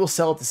 4. Maybe we'll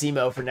sell it to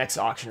Cimoooooooo for next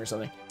auction or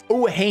something.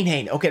 Oh, a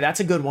Hane. Okay,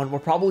 that's a good one. We're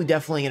probably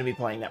definitely going to be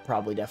playing that.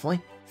 Probably,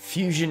 definitely.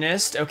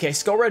 Fusionist. Okay,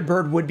 Skull Red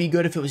Bird would be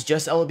good if it was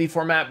just LOB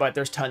format, but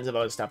there's tons of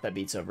other stuff that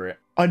beats over it.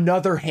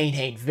 Another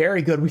Hane.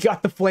 Very good. We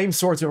got the Flame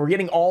Swordsman. We're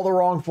getting all the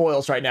wrong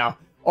foils right now.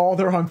 All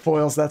the wrong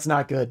foils. That's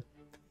not good.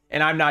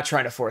 And I'm not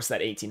trying to force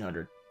that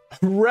 1800.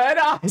 Red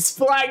Eyes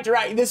Flag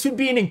Dragon. This would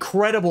be an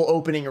incredible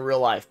opening in real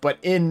life, but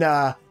in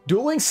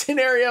dueling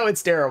scenario,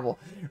 it's terrible.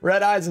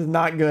 Red Eyes is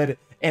not good.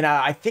 And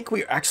I think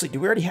we actually, do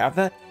we already have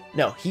that?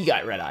 No, he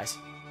got Red Eyes.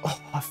 Oh,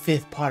 a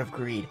 5th Pot of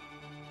Greed.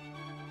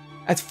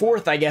 That's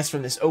 4th, I guess,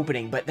 from this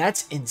opening, but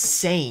that's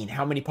insane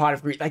how many Pot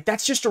of Greed. Like,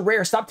 that's just a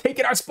rare. Stop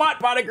taking our spot,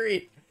 Pot of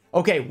Greed.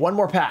 Okay, one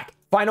more pack.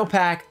 Final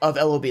pack of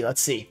LOB. Let's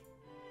see.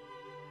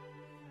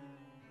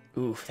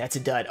 Oof, that's a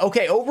dud.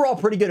 Okay, overall,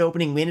 pretty good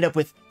opening. We ended up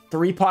with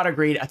 3 Pot of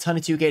Greed, a ton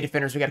of 2K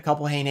defenders. We got a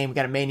couple Hay, we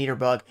got a Man-Eater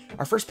Bug.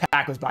 Our first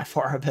pack was by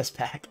far our best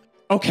pack.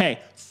 Okay,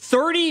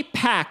 30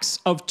 packs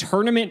of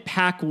Tournament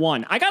Pack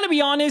 1. I gotta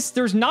be honest,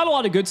 there's not a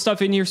lot of good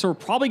stuff in here, so we're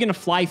probably gonna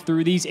fly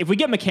through these. If we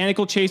get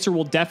Mechanical Chaser,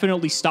 we'll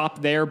definitely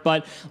stop there,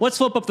 but let's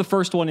flip up the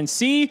first one and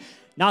see.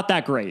 Not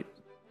that great.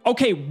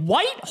 Okay,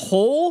 White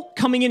Hole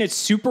coming in at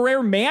Super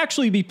Rare may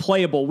actually be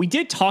playable. We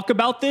did talk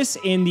about this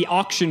in the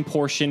auction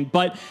portion,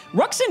 but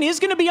Ruxin is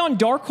going to be on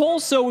Dark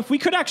Hole, so if we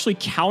could actually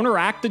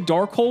counteract the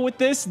Dark Hole with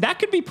this, that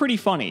could be pretty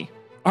funny.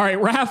 All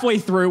right, we're halfway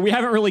through. We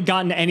haven't really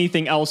gotten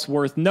anything else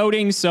worth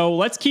noting, so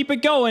let's keep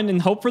it going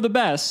and hope for the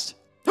best.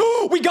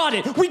 We got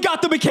it! We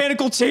got the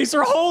Mechanical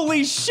Chaser!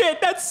 Holy shit,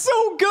 that's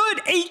so good!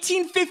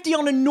 1850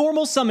 on a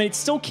normal summon. It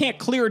still can't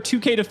clear a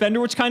 2K defender,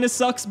 which kind of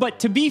sucks, but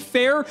to be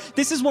fair,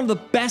 this is one of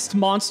the best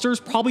monsters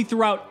probably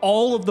throughout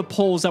all of the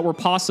pulls that were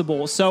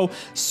possible, so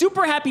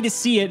super happy to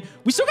see it.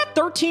 We still got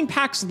 13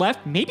 packs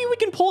left. Maybe we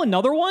can pull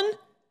another one?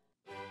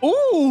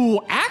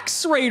 Ooh,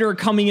 Axe Raider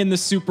coming in the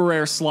super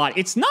rare slot.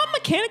 It's not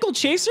Mechanical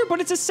Chaser,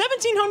 but it's a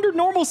 1700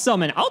 normal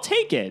summon. I'll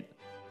take it.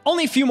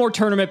 Only a few more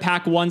Tournament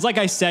Pack 1s. Like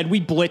I said, we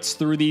blitz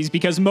through these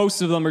because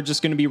most of them are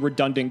just going to be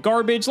redundant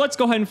garbage. Let's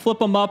go ahead and flip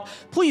them up.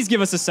 Please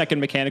give us a second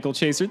Mechanical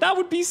Chaser. That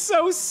would be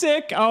so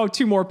sick. Oh,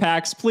 2 more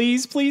packs.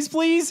 Please, please,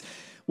 please.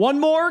 1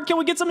 more. Can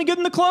we get something good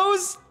in the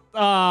close?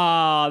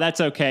 That's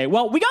okay.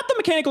 Well, we got the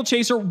Mechanical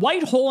Chaser,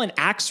 White Hole, and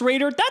Axe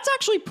Raider. That's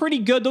actually pretty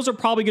good. Those are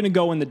probably going to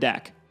go in the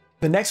deck.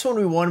 The next one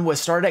we won was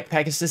Starter Deck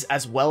Pegasus,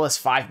 as well as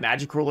 5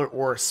 Magic Ruler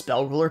or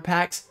Spell Ruler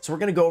packs. So we're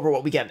going to go over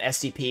what we get in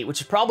SDP, which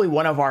is probably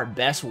one of our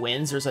best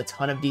wins. There's a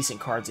ton of decent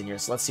cards in here,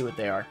 so let's see what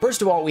they are.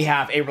 First of all, we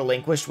have a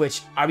Relinquished,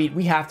 which, I mean,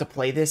 we have to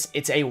play this.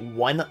 It's a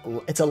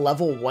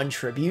level 1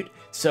 tribute.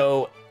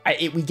 So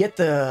we get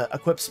the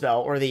Equip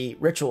spell or the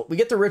Ritual. We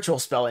get the Ritual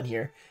spell in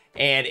here,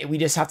 and we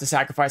just have to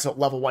sacrifice a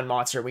level 1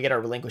 monster. We get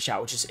our Relinquish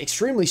out, which is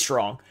extremely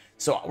strong.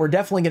 So we're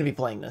definitely going to be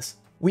playing this.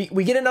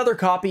 We get another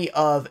copy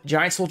of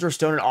Giant Soldier of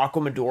Stone and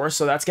Aqua Medora,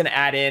 so that's going to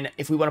add in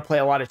if we want to play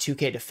a lot of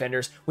 2K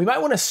defenders. We might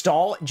want to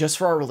stall just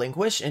for our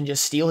Relinquish and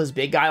just steal his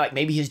big guy, like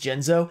maybe his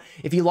Genzo.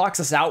 If he locks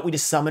us out, we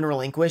just summon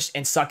Relinquish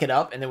and suck it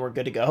up, and then we're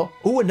good to go.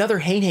 Ooh, another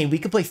Hain. We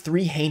could play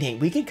 3 Hain.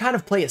 We can kind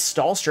of play a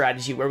stall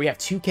strategy where we have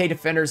 2K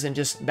defenders and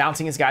just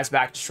bouncing his guys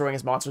back, destroying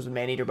his monsters with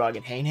Man-Eater Bug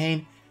and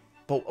Hain.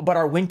 But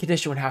our win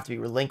condition would have to be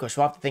Relinquished.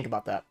 We'll have to think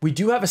about that. We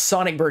do have a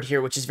Sonic Bird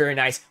here, which is very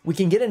nice. We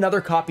can get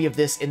another copy of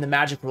this in the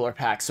Magic Ruler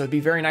pack, so it'd be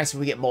very nice if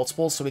we get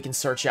multiples so we can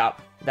search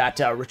out that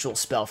Ritual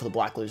spell for the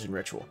Black Illusion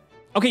Ritual.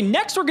 Okay,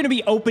 next we're going to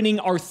be opening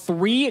our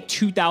 3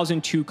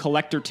 2002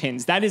 collector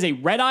tins. That is a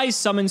Red Eyes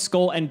Summon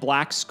Skull and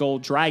Black Skull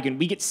Dragon.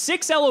 We get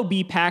 6 LOB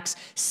packs,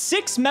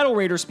 6 Metal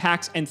Raiders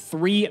packs, and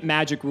 3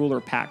 Magic Ruler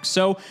packs.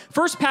 So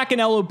first pack in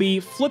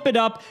LOB, flip it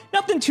up.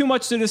 Nothing too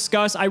much to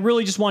discuss. I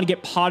really just want to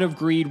get Pot of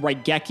Greed,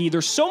 Raigeki.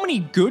 There's so many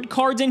good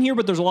cards in here,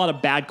 but there's a lot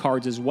of bad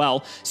cards as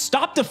well.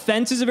 Stop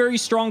Defense is a very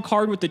strong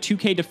card with the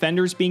 2K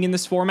defenders being in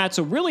this format,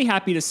 so really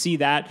happy to see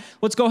that.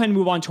 Let's go ahead and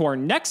move on to our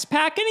next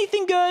pack.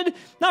 Anything good?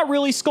 Not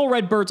really. Skull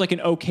Red Bird's like an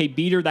okay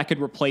beater that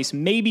could replace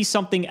maybe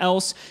something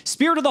else.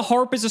 Spirit of the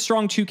Harp is a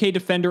strong 2K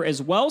defender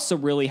as well, so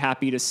really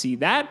happy to see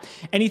that.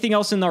 Anything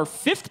else in our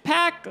 5th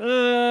pack?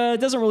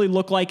 Doesn't really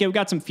look like it. We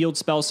got some field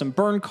spells, some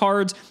burn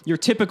cards, your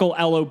typical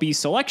LOB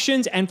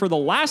selections, and for the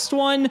last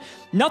one,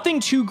 nothing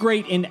too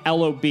great in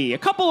LOB. A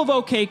couple of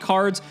okay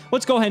cards.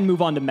 Let's go ahead and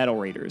move on to Metal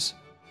Raiders.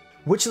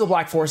 Witch of the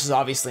Black Forest is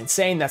obviously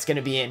insane. That's going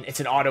to be in. It's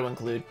an auto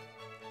include.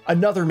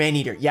 Another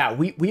Man-Eater. Yeah,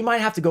 we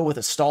might have to go with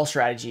a stall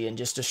strategy and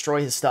just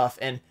destroy his stuff.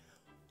 And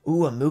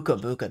ooh, a Muka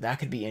Buka. That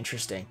could be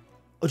interesting.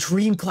 Oh,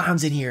 Dream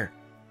Clown's in here.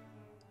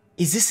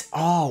 Is this...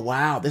 Oh,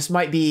 wow. This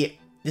might be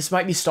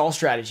stall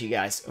strategy,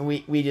 guys.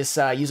 We just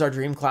use our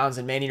Dream Clowns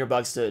and Man-Eater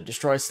Bugs to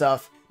destroy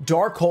stuff.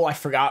 Dark Hole, I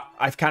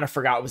kind of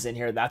forgot was in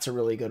here. That's a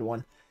really good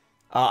one.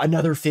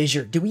 Another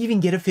Fissure. Did we even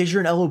get a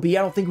Fissure in LOB? I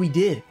don't think we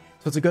did.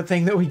 So it's a good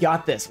thing that we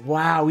got this.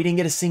 Wow, we didn't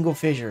get a single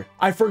Fissure.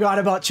 I forgot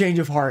about Change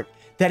of Heart.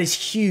 That is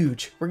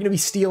huge. We're going to be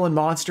stealing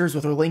monsters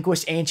with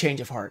Relinquished and Change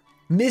of Heart.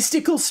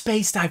 Mystical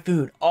Space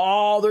Typhoon.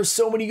 Oh, there's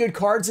so many good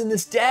cards in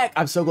this deck.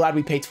 I'm so glad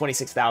we paid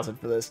 $26,000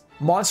 for this.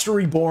 Monster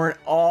Reborn.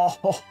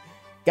 Oh,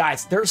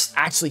 guys, there's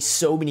actually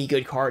so many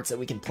good cards that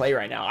we can play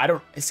right now.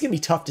 It's going to be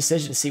a tough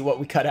decision to see what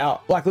we cut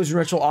out. Black Illusion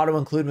Ritual auto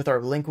include with our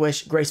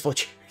Relinquish, Graceful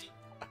Charity.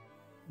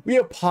 We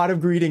have Pot of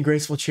Greed and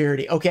Graceful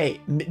Charity. Okay,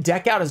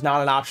 deck out is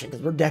not an option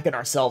because we're decking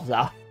ourselves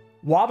out.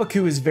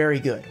 Wabaku is very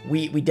good.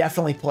 We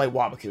definitely play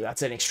Wabaku.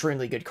 That's an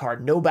extremely good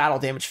card. No battle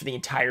damage for the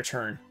entire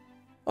turn.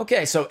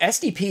 Okay, so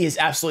SDP is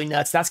absolutely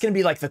nuts. That's going to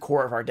be like the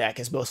core of our deck,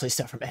 is mostly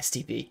stuff from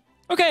SDP.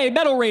 Okay,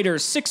 Metal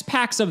Raiders, 6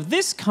 packs of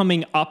this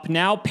coming up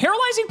now.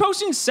 Paralyzing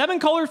Potion, 7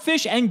 Colored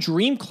Fish, and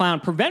Dream Clown.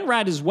 Prevent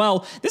Rat as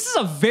well. This is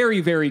a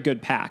very, very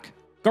good pack.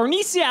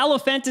 Garnecia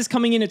Elephant is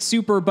coming in at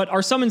Super, but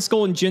our Summon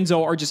Skull and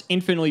Jinzo are just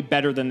infinitely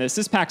better than this.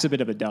 This pack's a bit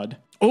of a dud.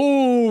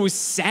 Oh,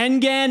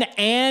 Sangan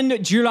and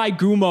Jirai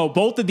Gumo.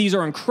 Both of these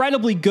are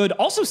incredibly good.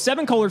 Also,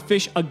 7 Colored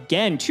Fish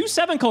again. 2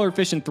 7 Colored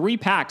Fish in 3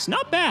 packs.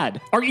 Not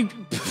bad. Are you...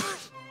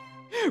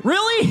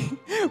 Really?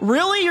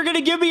 Really? You're going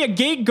to give me a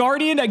Gate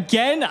Guardian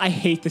again? I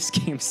hate this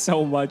game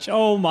so much.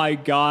 Oh my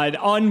God.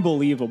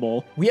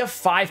 Unbelievable. We have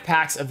 5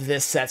 packs of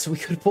this set, so we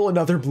could pull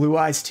another Blue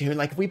Eyes Toon.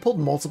 Like, if we pulled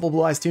multiple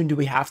Blue Eyes Toon, do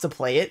we have to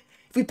play it?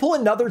 If we pull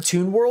another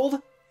Toon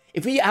World,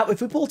 if we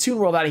pull Toon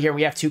World out of here and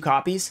we have 2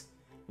 copies,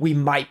 we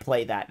might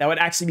play that. That would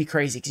actually be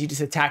crazy because you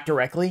just attack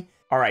directly.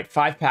 All right,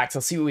 5 packs.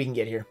 Let's see what we can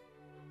get here.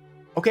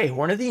 Okay,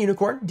 Horn of the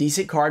Unicorn.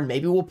 Decent card.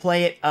 Maybe we'll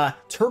play it.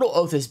 Turtle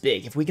Oath is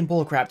big. If we can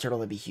pull a Crab Turtle,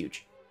 that'd be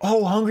huge.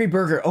 Oh, Hungry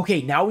Burger.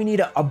 Okay, now we need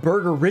a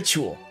Burger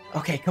Ritual.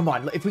 Okay, come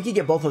on. If we could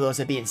get both of those,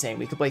 that'd be insane.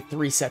 We could play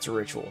 3 sets of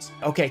rituals.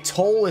 Okay,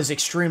 Toll is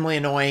extremely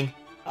annoying.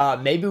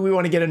 Maybe we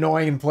want to get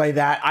annoying and play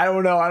that. I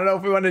don't know. I don't know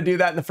if we want to do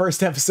that in the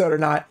first episode or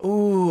not.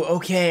 Ooh,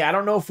 okay. I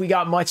don't know if we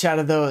got much out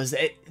of those.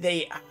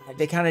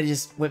 They kind of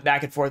just went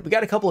back and forth. We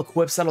got a couple of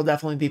quips that'll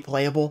definitely be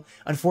playable.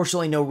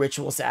 Unfortunately, no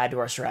rituals to add to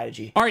our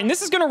strategy. All right, and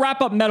this is going to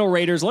wrap up Metal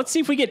Raiders. Let's see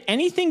if we get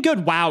anything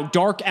good. Wow,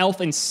 Dark Elf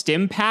and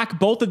Stim Pack.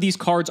 Both of these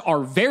cards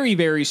are very,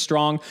 very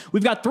strong.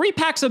 We've got 3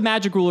 packs of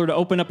Magic Ruler to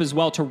open up as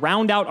well to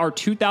round out our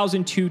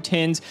 2002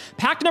 tins.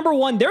 Pack number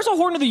 1, there's a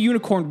Horn of the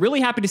Unicorn.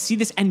 Really happy to see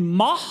this. And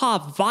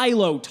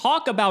Mahavilo,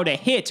 talk about a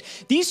hit.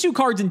 These 2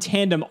 cards in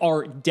tandem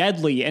are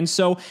deadly. And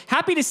so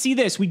happy to see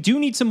this. We do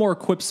need some more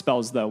equip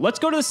spells though. Let's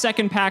go to the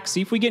second pack,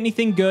 see if we get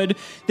anything good.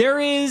 There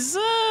is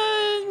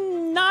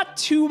not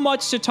too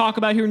much to talk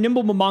about here.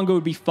 Nimble Momongo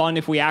would be fun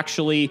if we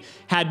actually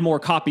had more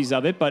copies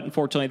of it, but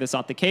unfortunately that's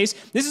not the case.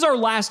 This is our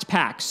last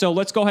pack, so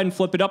let's go ahead and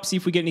flip it up, see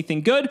if we get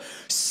anything good.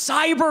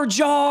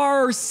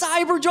 Cyberjar!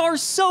 Cyberjar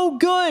is so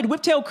good!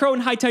 Whiptail Crow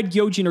and High Tide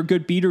Gyojin are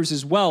good beaters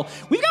as well.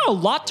 We've got a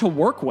lot to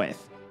work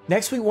with.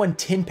 Next, we won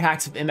 10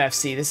 packs of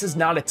MFC. This is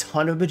not a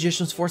ton of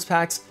Magician's Force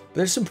packs, but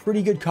there's some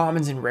pretty good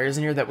commons and rares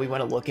in here that we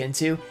want to look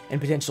into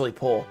and potentially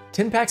pull.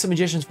 10 packs of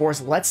Magician's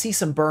Force. Let's see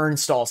some burn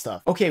stall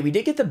stuff. Okay, we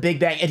did get the Big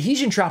Bang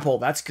Adhesion Trap Hole.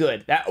 That's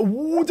good.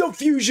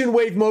 Diffusion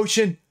Wave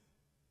Motion.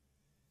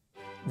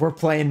 We're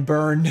playing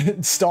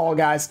burn stall,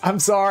 guys. I'm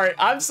sorry.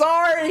 I'm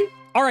sorry.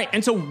 All right,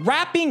 and so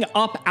wrapping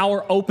up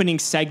our opening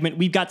segment,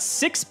 we've got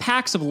 6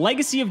 packs of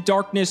Legacy of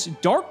Darkness,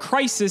 Dark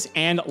Crisis,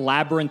 and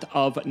Labyrinth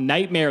of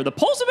Nightmare. The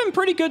polls have been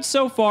pretty good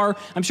so far.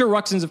 I'm sure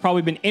Ruxin's have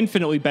probably been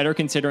infinitely better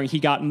considering he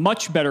got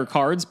much better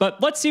cards,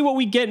 but let's see what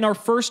we get in our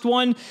first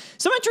one.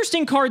 Some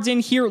interesting cards in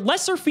here.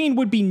 Lesser Fiend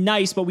would be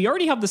nice, but we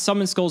already have the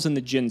Summon Skulls and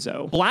the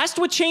Jinzo. Blast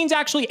with Chain's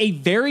actually a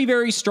very,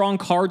 very strong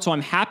card, so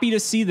I'm happy to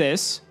see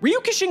this.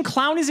 Ryukishin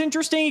Clown is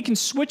interesting. It can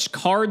switch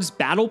cards,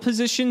 battle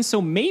positions,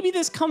 so maybe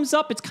this comes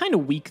up. It's kind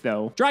of weak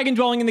though. Dragon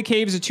Dwelling in the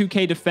Cave is a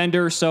 2K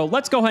defender, so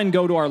let's go ahead and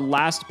go to our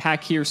last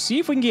pack here, see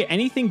if we can get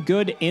anything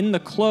good in the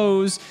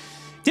close.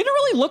 Didn't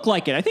really look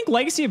like it. I think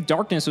Legacy of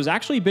Darkness was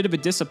actually a bit of a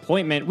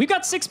disappointment. We've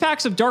got 6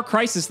 packs of Dark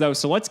Crisis though,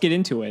 so let's get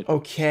into it.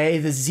 Okay,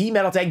 the Z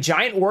Metal Tag,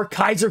 Giant Orc,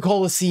 Kaiser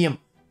Coliseum.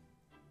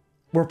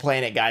 We're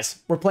playing it,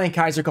 guys. We're playing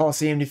Kaiser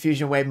Coliseum,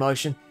 Diffusion Wave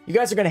Motion. You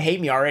guys are gonna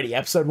hate me already,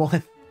 episode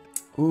 1.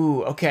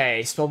 Ooh, okay,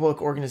 Spellbook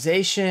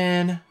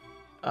Organization.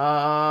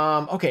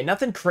 Okay,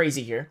 nothing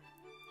crazy here.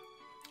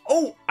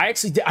 Oh, I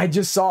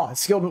just saw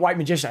Skilled White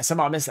Magician. I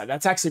somehow missed that.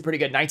 That's actually pretty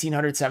good.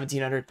 1900,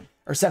 1700, or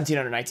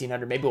 1700,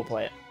 1900. Maybe we'll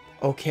play it.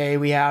 Okay,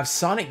 we have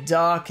Sonic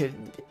Duck,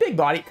 big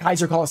body,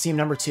 Kaiser Coliseum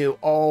number 2.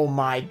 Oh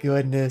my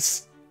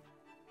goodness.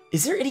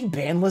 Is there any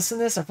ban lists in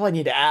this? I probably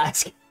need to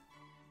ask. I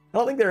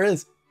don't think there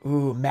is.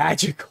 Ooh,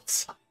 Magical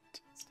Scientist.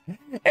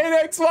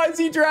 And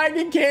XYZ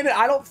Dragon Cannon.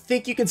 I don't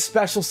think you can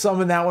special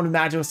summon that one with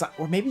Magical Scientist.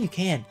 Or maybe you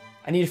can.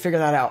 I need to figure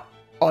that out.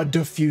 A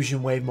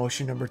Diffusion Wave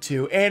Motion number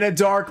 2. And a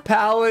Dark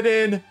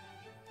Paladin.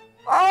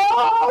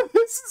 Oh,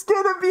 this is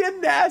gonna be a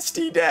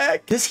nasty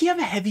deck. Does he have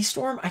a Heavy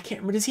Storm? I can't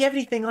remember. Does he have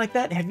anything like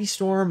that? Heavy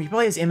Storm? He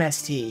probably has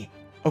MST.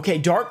 Okay,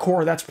 Dark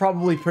Core. That's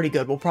probably pretty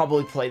good. We'll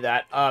probably play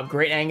that.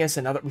 Great Angus.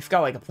 Another. We've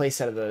got like a play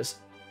set of those.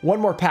 One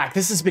more pack.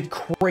 This has been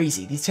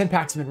crazy. These 10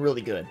 packs have been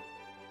really good.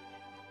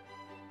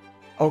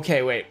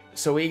 Okay, wait.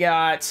 So we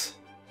got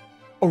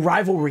a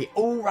Rivalry.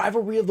 Oh,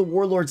 Rivalry of the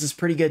Warlords is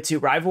pretty good too.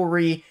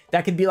 Rivalry.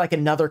 That could be like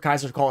another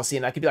Kaiser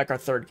Coliseum. That could be like our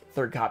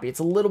third copy. It's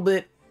a little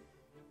bit.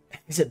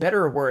 Is it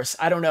better or worse?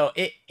 I don't know.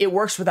 It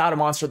works without a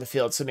monster of the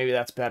field, so maybe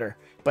that's better.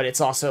 But it's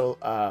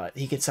also,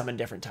 he can summon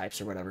different types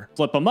or whatever.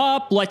 Flip them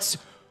up. Let's...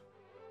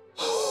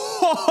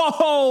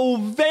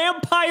 Oh,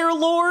 Vampire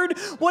Lord!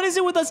 What is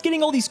it with us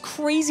getting all these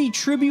crazy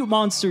tribute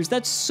monsters?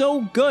 That's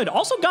so good.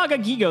 Also, Gaga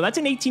Gigo. That's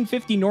an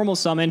 1850 normal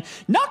summon.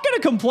 Not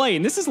gonna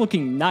complain. This is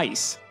looking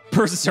nice.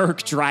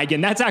 Berserk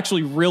Dragon. That's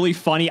actually really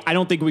funny. I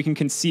don't think we can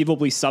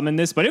conceivably summon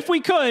this, but if we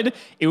could,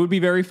 it would be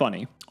very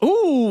funny.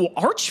 Ooh,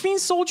 Archfiend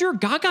Soldier,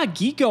 Gaga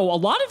Gigo. A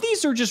lot of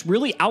these are just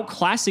really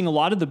outclassing a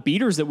lot of the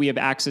beaters that we have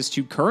access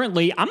to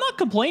currently. I'm not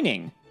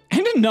complaining.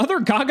 And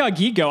another Gaga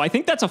Gigo. I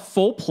think that's a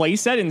full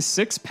playset in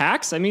 6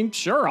 packs. I mean,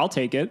 sure, I'll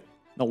take it.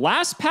 The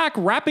last pack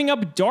wrapping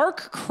up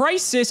Dark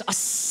Crisis, a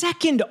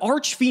second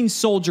Archfiend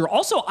Soldier.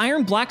 Also,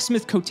 Iron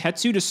Blacksmith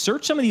Kotetsu to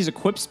search some of these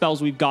equip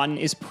spells we've gotten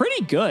is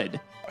pretty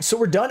good. So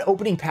we're done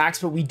opening packs,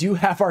 but we do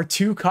have our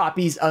 2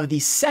 copies of the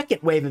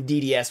second wave of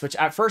DDS, which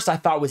at first I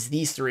thought was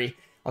these 3.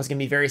 I was going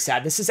to be very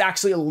sad. This is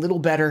actually a little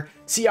better.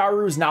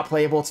 Ciaru is not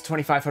playable. It's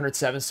 2500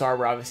 7-star.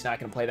 We're obviously not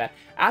going to play that.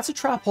 Adds a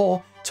trap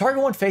hole.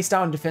 Target one face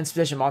down in defense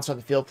position monster on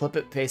the field. Flip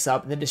it face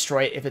up and then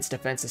destroy it if its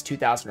defense is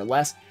 2000 or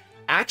less.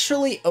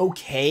 Actually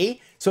okay.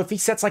 So if he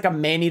sets like a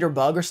man-eater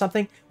bug or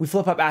something, we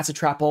flip up acid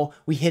trap hole,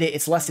 we hit it,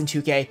 it's less than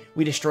 2k,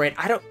 we destroy it.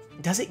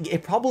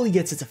 It probably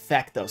gets its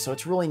effect though, so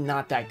it's really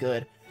not that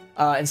good.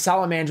 And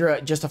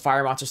Salamandra, just a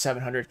fire monster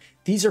 700.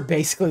 These are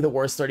basically the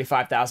worst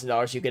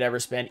 $35,000 you could ever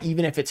spend,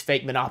 even if it's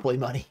fake Monopoly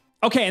money.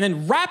 Okay, and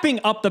then wrapping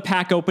up the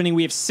pack opening,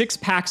 we have 6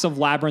 packs of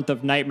Labyrinth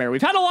of Nightmare.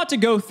 We've had a lot to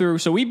go through,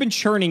 so we've been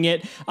churning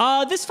it.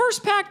 This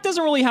first pack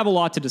doesn't really have a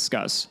lot to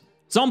discuss.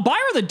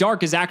 Zombire the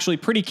Dark is actually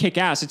pretty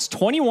kick-ass. It's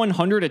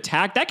 2100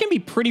 attack. That can be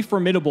pretty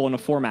formidable in a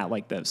format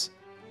like this.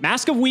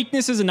 Mask of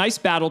Weakness is a nice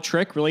battle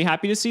trick. Really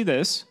happy to see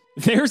this.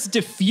 There's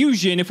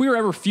Diffusion. If we were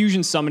ever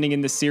fusion summoning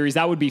in this series,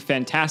 that would be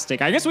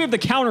fantastic. I guess we have the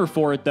counter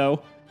for it,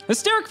 though.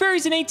 Hysteric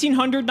Fairy's in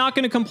 1800. Not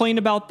going to complain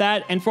about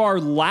that. And for our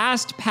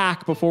last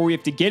pack before we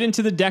have to get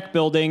into the deck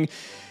building,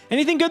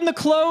 anything good in the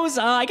close?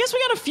 I guess we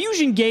got a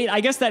Fusion Gate.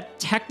 I guess that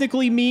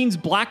technically means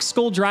Black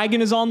Skull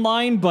Dragon is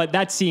online, but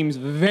that seems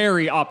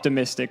very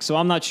optimistic, so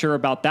I'm not sure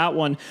about that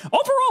one.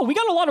 Overall, we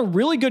got a lot of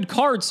really good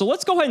cards, so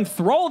let's go ahead and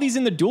throw all these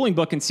in the dueling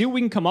book and see what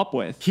we can come up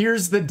with.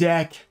 Here's the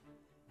deck.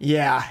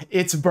 Yeah,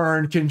 it's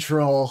burn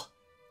control.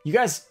 You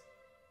guys,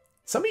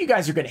 some of you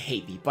guys are going to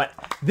hate me, but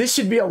this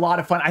should be a lot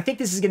of fun. I think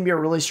this is going to be a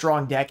really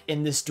strong deck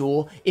in this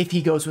duel if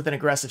he goes with an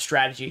aggressive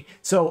strategy.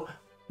 So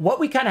what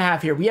we kind of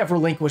have here, we have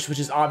Relinquish, which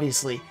is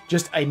obviously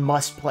just a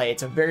must play.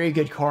 It's a very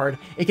good card.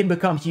 It can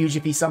become huge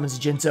if he summons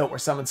Jinzo or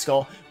summons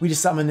Skull. We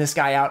just summon this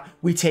guy out.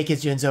 We take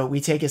his Jinzo. We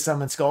take his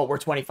summon Skull. We're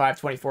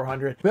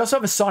 2400. We also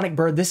have a Sonic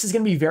Bird. This is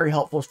going to be very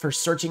helpful for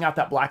searching out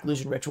that Black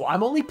Illusion Ritual.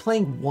 I'm only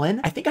playing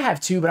one. I think I have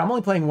 2, but I'm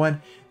only playing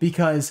one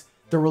because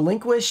the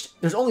Relinquished,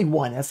 there's only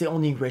one. That's the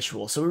only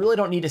ritual. So we really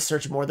don't need to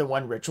search more than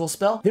one ritual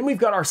spell. Then we've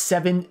got our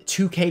 7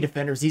 2k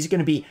defenders. These are going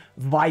to be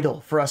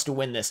vital for us to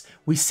win this.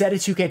 We set a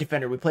 2k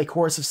defender. We play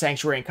Chorus of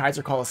Sanctuary and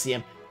Kaiser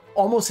Coliseum.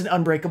 Almost an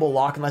unbreakable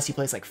lock unless he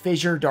plays like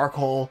Fissure, Dark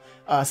Hole,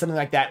 something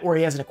like that, or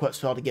he has an equipped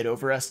spell to get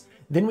over us.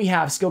 Then we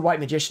have Skilled White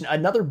Magician,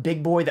 another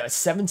big boy that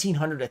was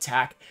 1700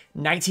 attack,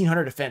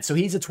 1900 defense. So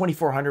he's a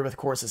 2400 with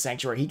Chorus of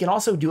Sanctuary. He can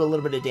also do a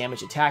little bit of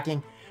damage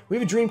attacking. We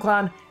have a Dream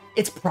Clown.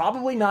 It's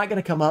probably not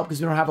going to come up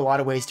because we don't have a lot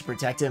of ways to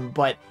protect him,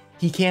 but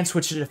he can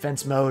switch to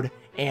defense mode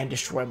and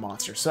destroy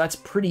monsters. So that's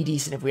pretty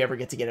decent if we ever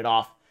get to get it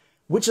off.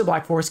 Witch of the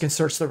Black Forest can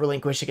search the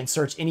Relinquish. It can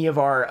search any of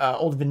our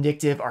Old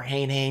Vindictive, our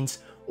Hanes,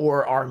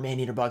 or our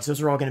Man-Eater Bugs. Those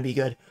are all going to be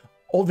good.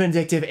 Old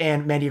Vindictive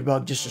and Man-Eater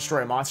Bug just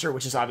destroy a monster,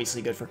 which is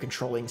obviously good for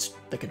controlling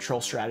the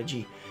control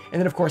strategy. And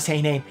then, of course,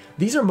 Hane.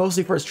 These are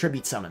mostly for his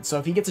tribute summon. So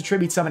if he gets a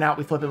tribute summon out,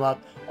 we flip him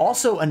up.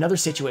 Also, another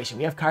situation.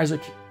 We have Kaiser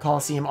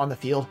Coliseum on the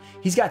field.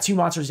 He's got 2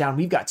 monsters down.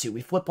 We've got 2.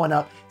 We flip one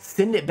up,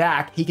 send it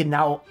back. He can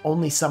now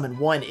only summon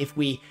 1 if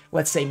we,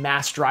 let's say,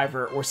 Mass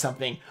Driver or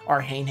something,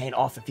 our Hane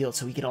off the field,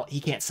 so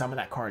he can't summon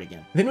that card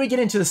again. Then we get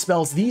into the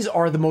spells. These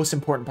are the most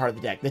important part of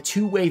the deck. The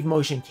 2-wave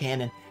motion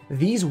cannon.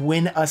 These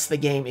win us the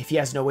game if he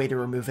has no way to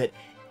remove it.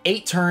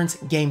 8 turns,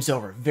 game's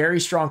over. Very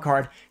strong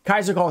card.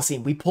 Kaiser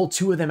Coliseum, we pulled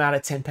 2 of them out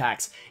of 10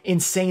 packs.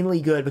 Insanely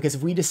good, because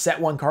if we just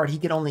set 1 card, he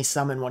can only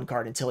summon 1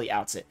 card until he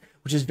outs it,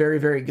 which is very,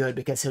 very good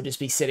because he'll just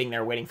be sitting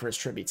there waiting for his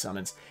tribute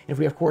summons. And if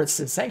we have Chorus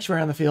of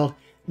Sanctuary on the field,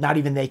 not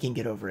even they can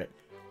get over it.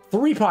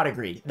 3-Pot of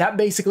Greed. That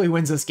basically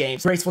wins this game.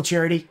 Graceful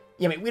Charity.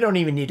 I mean, we don't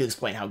even need to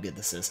explain how good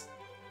this is.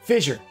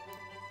 Fissure.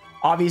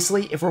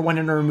 Obviously, if we're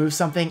wanting to remove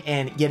something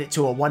and get it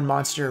to a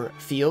 1-monster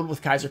field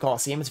with Kaiser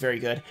Coliseum, it's very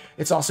good.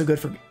 It's also good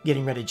for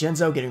getting rid of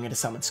Jinzo, getting rid of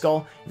Summon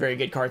Skull. Very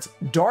good cards.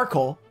 Dark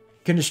Hole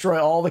can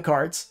destroy all the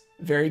cards.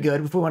 Very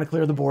good if we want to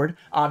clear the board.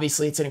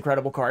 Obviously, it's an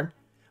incredible card.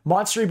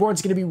 Monster Reborn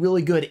is going to be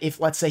really good if,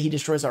 let's say, he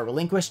destroys our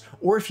Relinquish,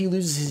 or if he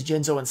loses his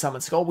Jinzo and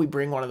Summon Skull, we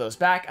bring one of those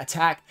back,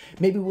 attack.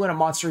 Maybe we want a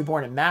Monster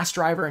Reborn and Mass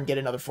Driver and get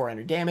another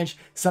 400 damage,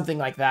 something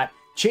like that.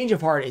 Change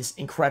of Heart is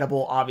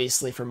incredible,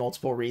 obviously, for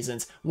multiple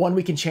reasons. One,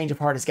 we can Change of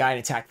Heart his guy and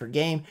attack for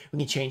game. We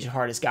can Change of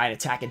Heart his guy and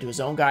attack into his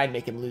own guy and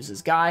make him lose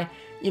his guy.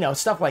 You know,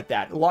 stuff like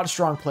that. A lot of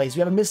strong plays. We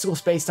have a Mystical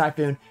Space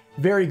Typhoon.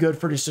 Very good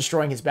for just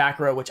destroying his back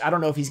row, which I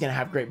don't know if he's going to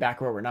have great back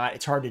row or not.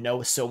 It's hard to know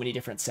with so many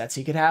different sets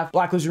he could have.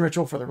 Black Illusion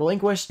Ritual for the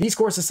Relinquish. These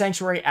Course of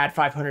Sanctuary add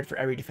 500 for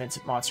every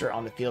defensive monster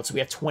on the field, so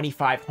we have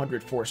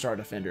 2,500 4-star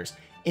defenders.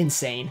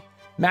 Insane.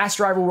 Mass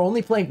Driver, we're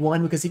only playing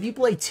 1 because if you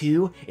play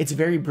 2, it's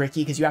very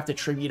bricky because you have to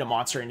tribute a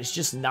monster and it's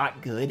just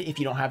not good if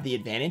you don't have the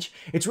advantage.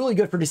 It's really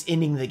good for just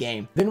ending the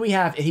game. Then we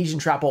have Adhesion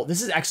Trap Hole.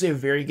 This is actually a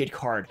very good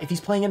card. If he's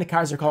playing into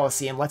Kaiser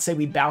Coliseum, let's say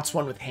we bounce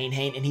one with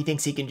Hane and he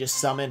thinks he can just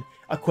summon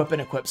equip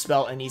an equip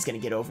spell and he's going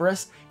to get over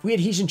us. If we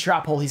Adhesion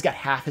Trap Hole, he's got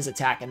half his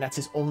attack and that's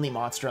his only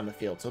monster on the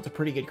field, so it's a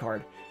pretty good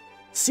card.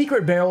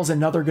 Secret Barrel is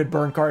another good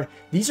burn card.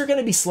 These are going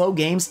to be slow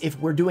games if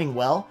we're doing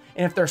well,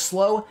 and if they're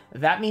slow,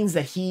 that means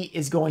that he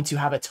is going to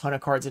have a ton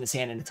of cards in his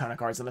hand and a ton of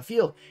cards on the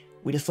field.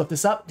 We just flip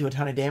this up, do a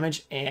ton of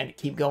damage, and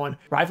keep going.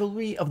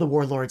 Rivalry of the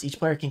Warlords. Each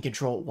player can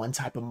control 1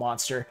 type of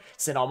monster,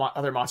 send all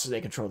other monsters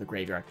they control the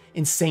graveyard.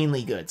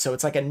 Insanely good. So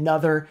it's like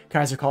another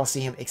Kaiser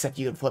Coliseum, except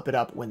you can flip it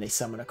up when they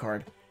summon a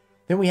card.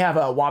 Then we have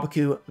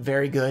Wabakoo,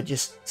 very good,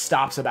 just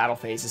stops a battle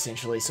phase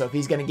essentially. So if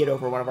he's going to get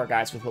over one of our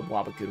guys with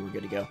Wabakoo, we're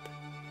good to go.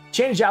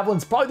 Chain of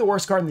Javelin's probably the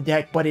worst card in the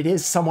deck, but it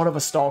is somewhat of a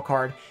stall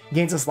card.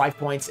 Gains us life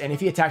points, and if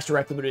he attacks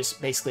directly, we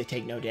just basically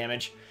take no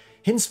damage.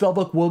 Hidden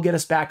Spellbook will get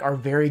us back our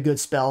very good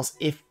spells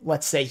if,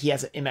 let's say, he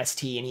has an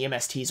MST, and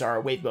MSTs are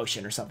Wave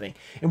Motion or something,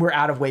 and we're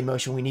out of Wave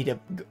Motion, we need to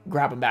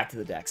grab him back to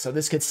the deck. So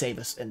this could save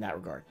us in that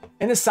regard.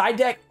 In the side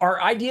deck,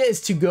 our idea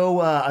is to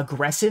go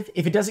aggressive.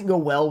 If it doesn't go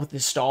well with the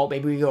stall,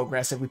 maybe we go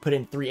aggressive. We put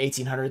in 3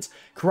 1800s.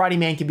 Karate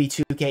Man can be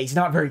 2k. He's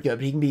not very good,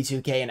 but he can be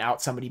 2k and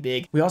out somebody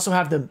big. We also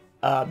have the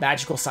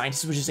Magical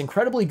Scientist, which is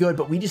incredibly good,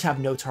 but we just have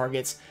no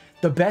targets.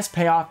 The best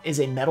payoff is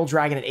a Metal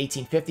Dragon at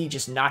 1850,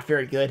 just not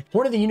very good.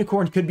 Horn of the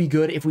Unicorn could be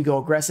good if we go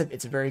aggressive.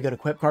 It's a very good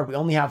equip card. We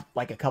only have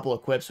like a couple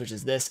equips, which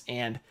is this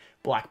and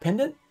Black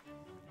Pendant.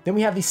 Then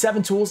we have these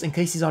 7 tools in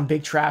case he's on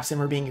big traps and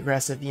we're being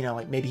aggressive. You know,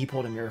 like maybe he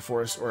pulled a Mirror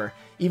Force or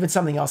even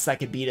something else that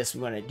could beat us. We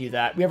want to do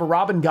that. We have a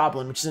Robin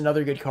Goblin, which is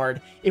another good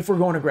card if we're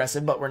going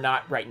aggressive, but we're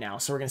not right now.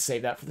 So we're going to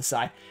save that for the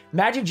side.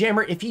 Magic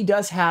Jammer, if he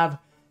does have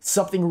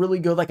something really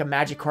good like a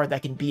magic card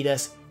that can beat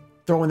us,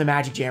 throw in the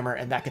Magic Jammer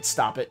and that could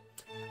stop it.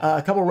 A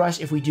couple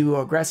rush if we do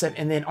aggressive,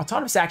 and then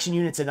Autonomous Action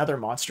Unit's another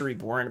Monster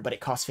Reborn, but it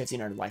costs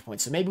 1500 life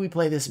points. So maybe we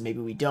play this, maybe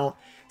we don't.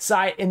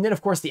 Side, and then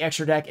of course the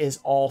extra deck is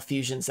all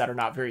fusions that are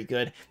not very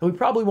good, but we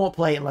probably won't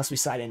play unless we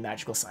side in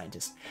Magical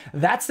Scientist.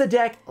 That's the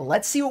deck.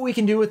 Let's see what we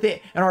can do with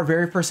it in our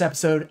very first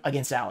episode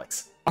against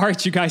Alex. All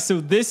right, you guys,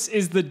 so this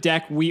is the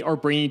deck we are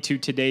bringing to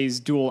today's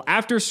duel.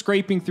 After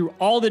scraping through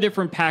all the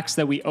different packs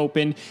that we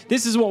opened,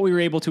 this is what we were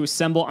able to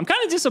assemble. I'm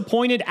kind of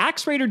disappointed.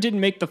 Axe Raider didn't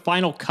make the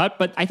final cut,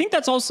 but I think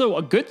that's also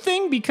a good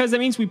thing because that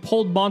means we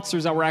pulled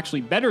monsters that were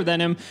actually better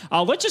than him.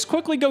 Let's just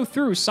quickly go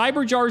through.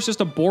 Cyberjar is just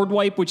a board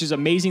wipe, which is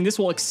amazing. This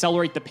will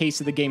accelerate the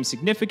pace of the game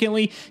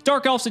significantly.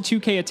 Dark Elf's a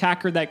 2k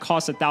attacker that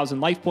costs 1,000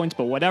 life points,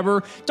 but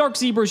whatever. Dark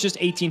Zebra is just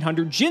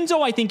 1,800.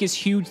 Jinzo, I think, is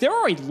huge. There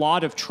are a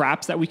lot of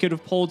traps that we could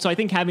have pulled, so I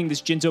think having this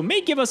Jinzo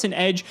may give us an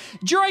edge.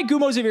 Jirai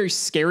Gumo is a very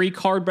scary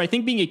card, but I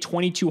think being a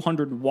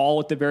 2,200 wall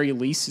at the very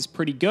least is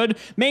pretty good.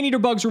 Maneater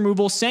Bugs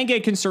removal.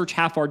 Sangay can search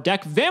half our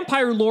deck.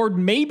 Vampire Lord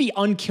may be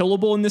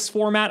unkillable in this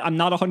format. I'm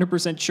not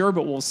 100% sure,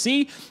 but we'll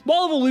see.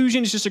 Wall of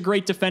Illusion is just a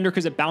great defender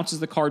because it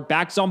bounces the card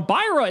back.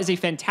 Zombira is a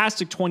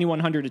fantastic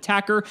 2,100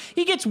 attacker.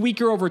 He gets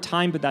weaker over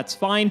time, but that's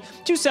fine.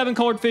 2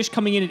 7-colored fish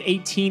coming in at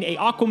 18. A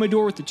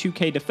Aquamador with the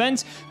 2k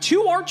defense.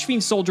 2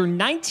 Archfiend Soldier,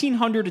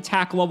 1,900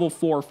 attack level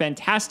 4.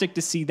 Fantastic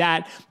to see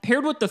that.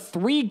 Paired with the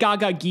 3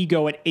 Gaga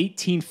Gigo at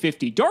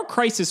 1850. Dark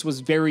Crisis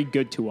was very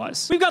good to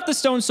us. We've got the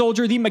Stone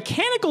Soldier, the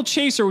Mechanical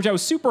Chaser, which I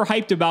was super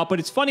hyped about, but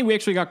it's funny we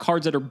actually got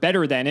cards that are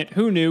better than it.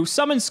 Who knew?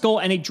 Summon Skull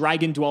and a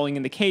Dragon Dwelling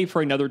in the Cave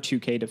for another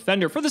 2k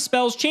defender. For the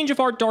spells, Change of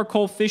Heart, Dark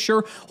Hole,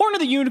 Fisher, Horn of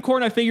the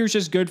Unicorn, I figure is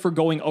just good for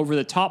going over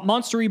the top.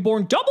 Monster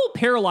Reborn, double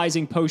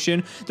Paralyzing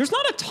Potion. There's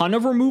not a ton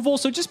of removal,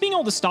 so just being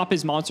able to stop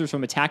his monsters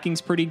from attacking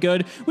is pretty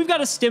good. We've got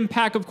a Stim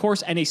Pack, of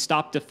course, and a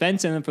Stop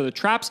Defense, and then for the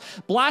traps,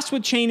 Blast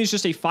with Chain is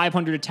just a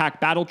 500 attack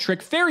battle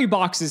trick. Fairy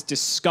Box is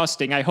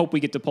disgusting. I hope we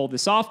get to pull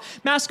this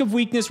off. Mask of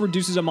Weakness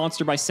reduces a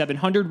monster by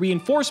 700.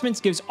 Reinforcements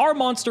gives our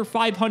monster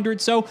 500.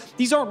 So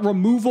these aren't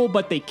removal,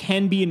 but they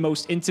can be in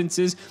most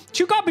instances.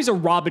 2 copies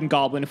of Robin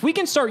Goblin. If we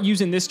can start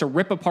using this to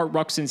rip apart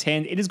Ruxin's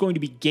hand, it is going to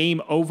be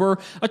game over.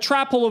 A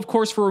Trap Hole, of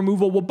course, for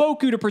removal.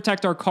 Waboku to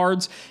protect our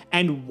cards.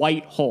 And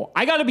White Hole.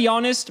 I gotta be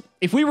honest,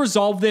 if we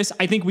resolve this,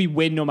 I think we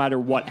win no matter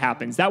what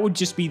happens. That would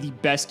just be the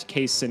best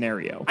case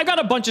scenario. I got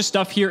a bunch of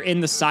stuff here in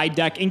the side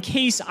deck in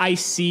case I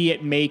see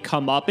it may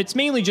come up. It's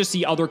mainly just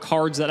the other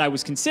cards that I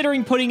was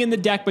considering putting in the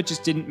deck, but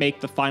just didn't make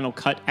the final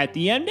cut at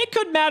the end. It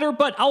could matter,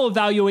 but I'll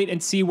evaluate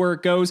and see where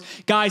it goes.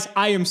 Guys,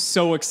 I am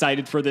so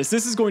excited for this.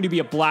 This is going to be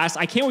a blast.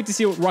 I can't wait to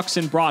see what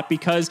Ruxin brought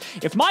because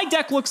if my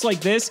deck looks like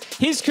this,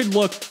 his could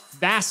look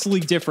vastly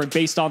different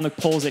based on the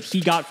pulls that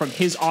he got from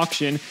his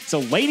auction. So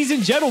ladies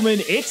and gentlemen,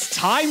 it's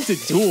time to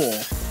duel.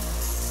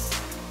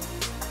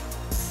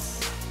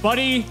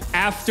 Buddy,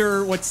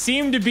 after what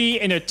seemed to be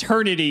an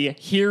eternity,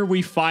 here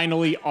we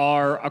finally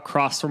are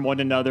across from one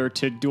another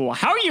to duel.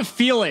 How are you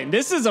feeling?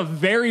 This is a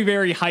very,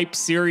 very hyped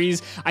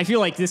series. I feel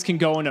like this can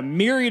go in a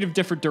myriad of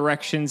different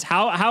directions.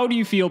 How do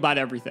you feel about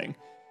everything?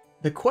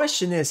 The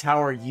question is,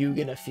 how are you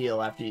going to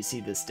feel after you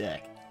see this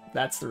deck?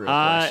 That's the real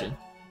question.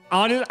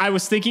 I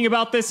was thinking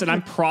about this, and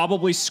I'm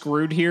probably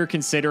screwed here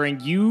considering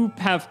you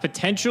have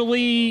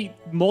potentially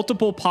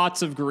multiple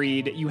Pots of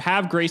Greed. You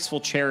have Graceful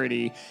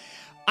Charity.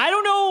 I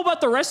don't know about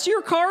the rest of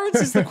your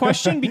cards is the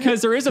question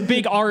because there is a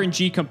big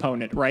RNG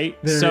component, right?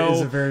 There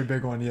is a very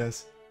big one,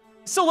 yes.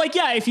 So like,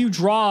 yeah, if you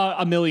draw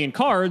a million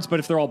cards, but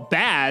if they're all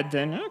bad,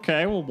 then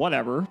okay, well,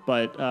 whatever.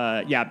 But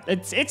yeah,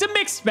 it's a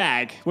mixed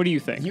bag. What do you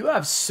think? You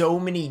have so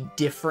many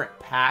different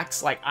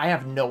packs. Like, I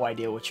have no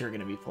idea what you're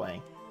going to be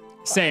playing.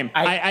 Same.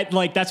 I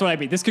like, that's what I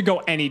mean. This could go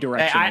any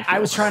direction. I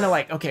was trying to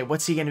like, okay,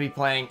 what's he going to be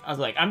playing? I was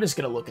like, I'm just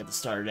going to look at the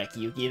starter deck,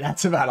 Yuki.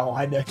 That's about all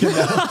I know.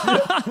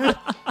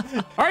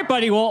 All right,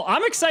 buddy. Well,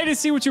 I'm excited to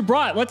see what you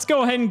brought. Let's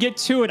go ahead and get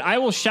to it. I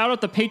will shout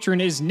out the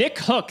patron is Nick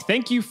Hook.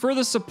 Thank you for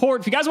the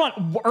support. If you guys want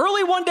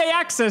early one-day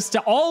access to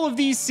all of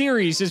these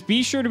series, just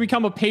be sure to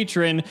become a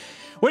patron.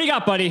 What do you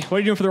got, buddy? What are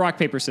you doing for the rock,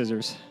 paper,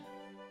 scissors?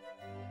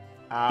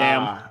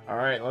 Damn. All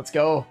right, let's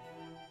go.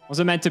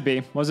 Wasn't meant to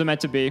be. Wasn't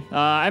meant to be.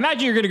 I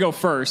imagine you're going to go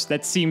first.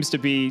 That seems to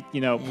be, you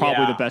know,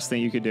 probably the best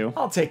thing you could do.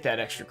 I'll take that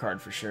extra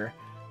card for sure.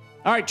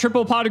 All right,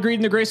 triple pot of greed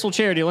in the graceful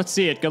charity. Let's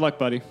see it. Good luck,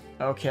 buddy.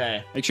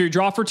 Okay. Make sure you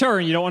draw for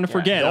turn. You don't want to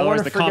forget,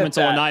 otherwise the comments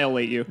will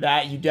annihilate you.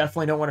 That you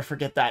definitely don't want to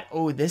forget that.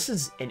 Oh, this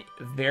is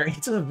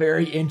it's a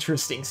very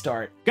interesting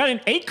start. Got an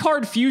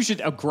 8-card fusion.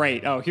 Oh,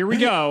 great. Oh, here we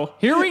go.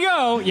 Here we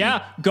go.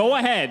 Yeah, go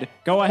ahead.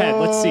 Go ahead.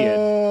 Let's see it.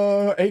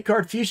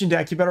 8-card fusion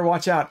deck. You better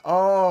watch out.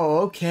 Oh,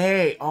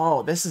 okay.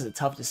 Oh, this is a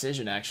tough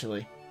decision,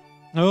 actually.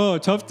 Oh,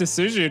 tough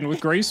decision with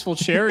graceful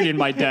charity in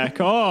my deck.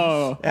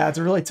 Oh. Yeah, it's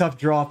a really tough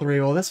draw 3.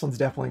 Well, this one's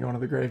definitely going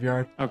to the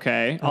graveyard.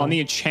 Okay. On the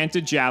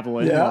enchanted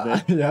javelin. Yeah,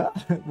 Love it. yeah.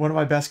 One of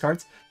my best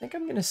cards. I think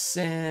I'm going to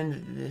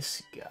send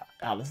this guy.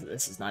 Oh,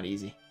 this is not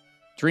easy.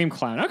 Dream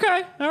Clown.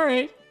 Okay. All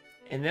right.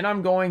 And then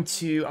I'm going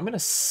to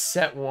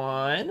set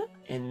 1.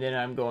 And then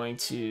I'm going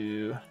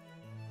to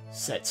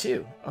set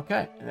 2.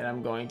 Okay. And then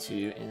I'm going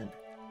to end.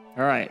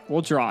 All right.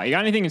 We'll draw. You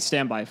got anything in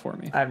standby for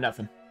me? I have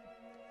nothing.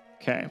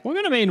 Okay, we're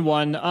gonna main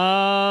one.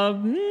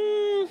 What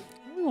do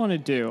we want to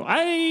do?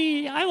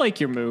 I like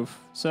your move,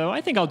 so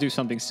I think I'll do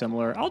something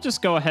similar. I'll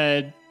just go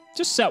ahead,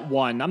 just set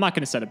 1. I'm not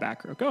gonna set a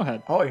back row. Go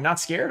ahead. Oh, you're not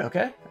scared?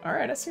 Okay. All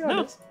right, I see how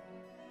it is.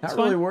 Not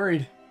really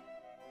worried.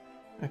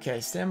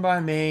 Okay, standby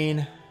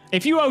main.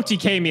 If you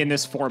OTK me in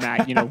this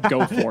format, you know,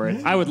 go for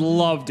it. I would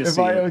love to see it. If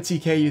I it.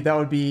 OTK you, that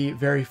would be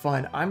very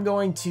fun. I'm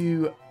gonna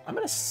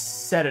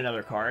set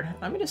another card.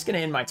 I'm just gonna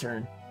end my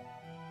turn.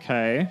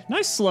 Okay,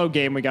 nice slow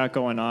game we got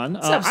going on.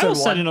 I will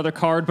set another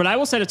card, but I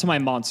will set it to my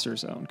monster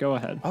zone. Go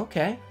ahead.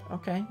 Okay,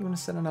 okay. You want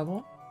to set another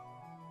one?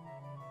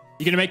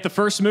 You gonna make the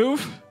first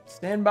move?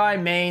 Standby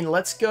main.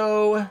 Let's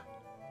go.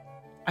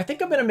 I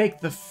think I'm gonna make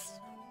the.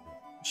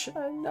 Should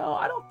I? No,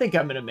 I don't think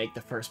I'm gonna make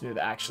the first move.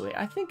 Actually,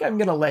 I think I'm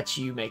gonna let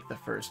you make the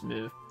first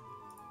move.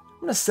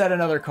 I'm gonna set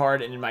another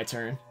card and end my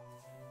turn.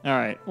 All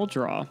right, we'll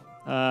draw.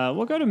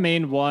 We'll go to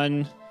main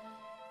 1.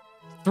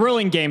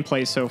 Thrilling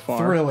gameplay so far.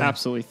 Thrilling.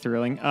 Absolutely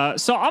thrilling.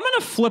 So I'm going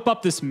to flip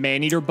up this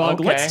Man-Eater bug.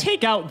 Okay. Let's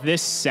take out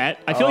this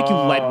set. I feel like you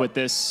led with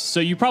this, so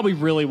you probably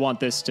really want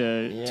this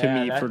to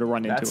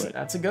run into it.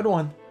 That's a good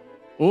one.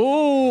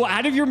 Oh,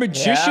 out of your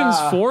Magician's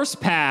Force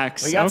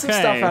packs. We got some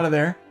stuff out of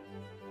there.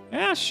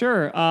 Yeah,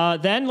 sure.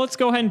 Then let's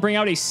go ahead and bring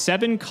out a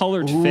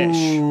 7-colored fish.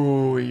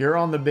 Ooh, you're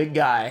on the big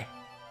guy.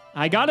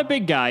 I got a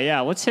big guy,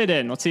 yeah. Let's hit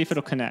in. Let's see if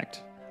it'll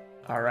connect.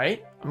 All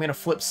right. I'm going to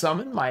flip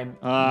summon my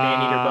Man-Eater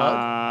bug.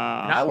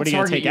 And I will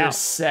target your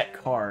set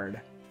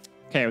card.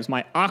 Okay, it was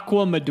my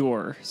Aqua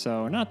Madoor,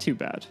 so not too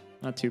bad.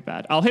 Not too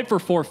bad. I'll hit for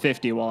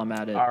 450 while I'm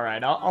at it. All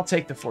right, I'll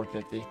take the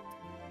 450.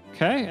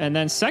 Okay, and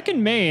then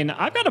second main,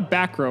 I've got a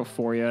back row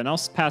for you, and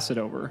I'll pass it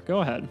over.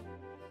 Go ahead.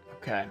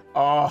 Okay.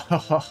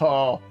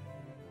 Oh,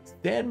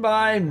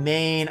 standby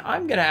main.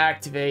 I'm going to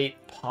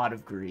activate Pot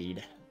of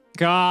Greed.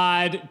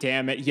 God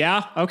damn it.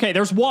 Yeah. Okay,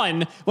 there's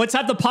one. Let's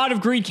have the Pot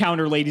of Greed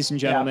counter, ladies and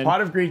gentlemen. Yeah,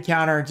 Pot of Greed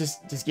counter.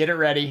 Just get it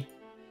ready.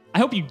 I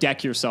hope you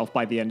deck yourself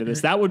by the end of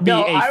this. That would be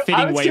a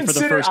fitting way for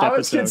the first episode. I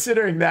was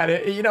considering that.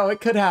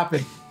 It could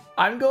happen.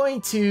 I'm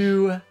going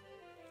to...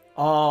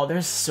 Oh,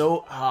 there's a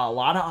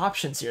lot of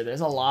options here.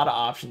 There's a lot of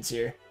options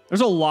here.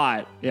 There's a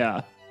lot,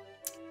 yeah.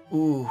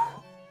 Ooh.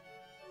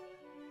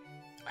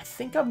 I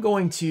think I'm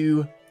going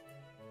to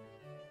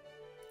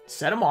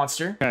set a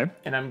monster. Okay.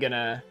 And I'm going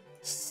to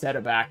set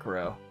a back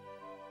row.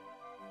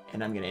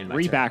 And I'm going to end my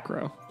turn. 3 back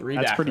row.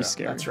 That's pretty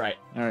scary. That's right.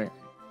 All right.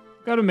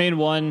 Go to main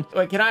 1.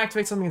 Wait, can I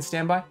activate something in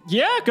standby?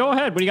 Yeah, go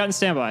ahead. What do you got in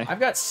standby? I've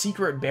got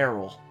Secret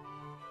Barrel.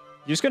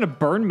 You're just going to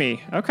burn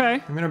me. Okay.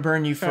 I'm going to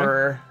burn you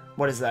for,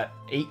 what is that,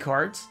 8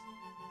 cards?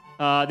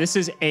 This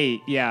is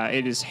 8. Yeah,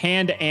 it is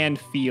hand and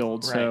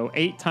field. Right. So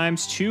 8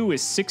 times 2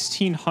 is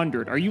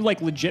 1,600. Are you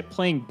like legit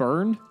playing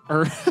burn?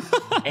 Or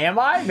am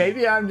I?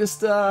 Maybe I'm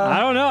just I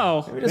don't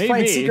know. Maybe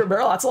playing Secret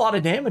Barrel. That's a lot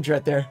of damage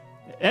right there.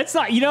 It's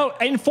not,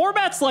 in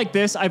formats like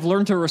this, I've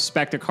learned to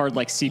respect a card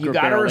like Secret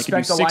Barrel. Like, if you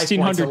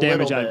 1,600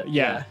 damage on it.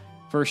 Yeah,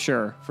 for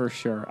sure.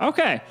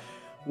 Okay.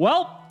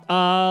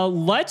 Well,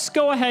 let's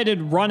go ahead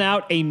and run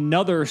out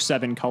another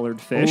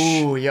 7-colored fish.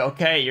 Ooh, yeah,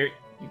 okay. You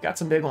got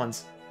some big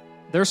ones.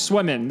 They're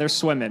swimming. Let's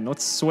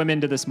swim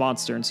into this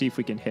monster and see if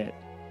we can hit.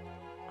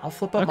 I'll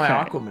flip up my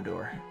Aqua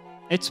Madoor.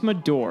 It's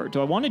Madoor. Do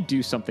I want to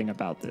do something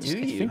about this?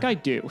 I think I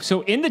do.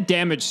 So in the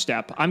damage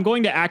step, I'm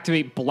going to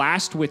activate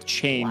Blast with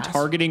Chain,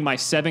 targeting my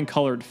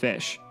 7-colored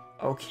fish.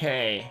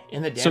 Okay.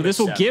 In the damage So this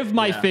will give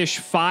my fish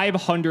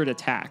 500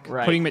 attack,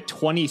 putting him at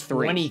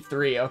 23.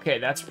 23. Okay,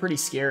 that's pretty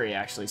scary,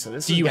 actually. So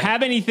this. Do you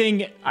have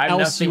anything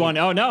else you want?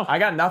 Oh, no. I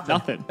got nothing.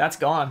 Nothing. That's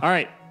gone. All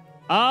right.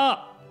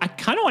 I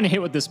kind of want to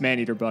hit with this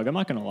Man-Eater bug. I'm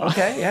not going to lie.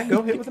 Okay, yeah,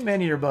 go hit with the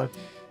Man-Eater bug.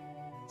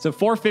 So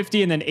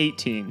 450 and then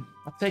 18.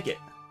 I'll take it.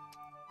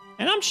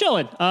 And I'm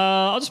chilling.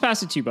 I'll just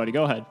pass it to you, buddy.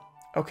 Go ahead.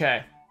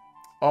 Okay.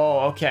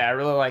 Oh, okay. I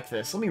really like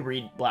this. Let me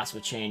read Blast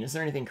with Chain. Is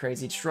there anything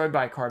crazy? Destroyed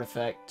by a card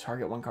effect.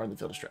 Target 1 card in the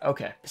field. Destroy.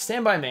 Okay.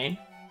 Standby main.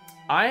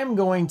 I've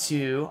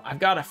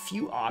got a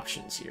few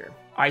options here.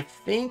 I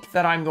think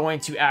that I'm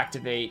going to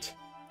activate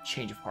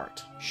change of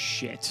heart.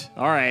 Shit.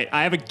 All right.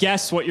 I have a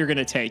guess what you're going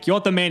to take. You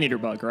want the man-eater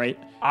bug, right?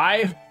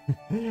 I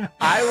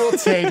will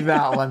take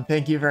that one.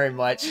 Thank you very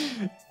much.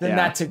 Send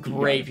that to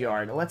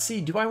graveyard. Let's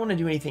see. Do I want to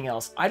do anything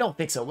else? I don't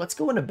think so. Let's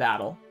go into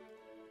battle.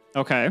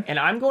 Okay. And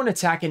I'm going to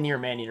attack a near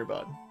man-eater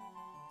bug.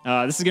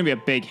 This is going to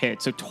be a big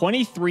hit. So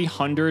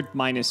 2,300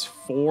 minus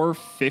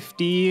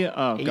 450. Oh,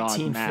 God.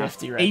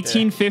 1850 right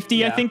 1850,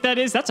 there. I think that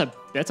is. That's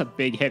a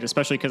big hit,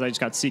 especially because I just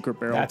got secret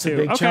barrel, That's too. a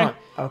big chunk.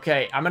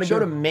 Okay. I'm going to go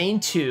to main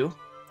 2. You're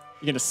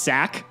going to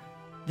sack?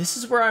 This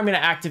is where I'm going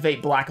to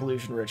activate Black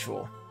Illusion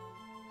Ritual.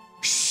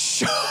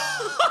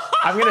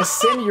 I'm going to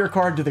send your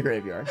card to the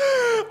graveyard.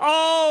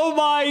 Oh,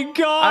 my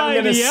God.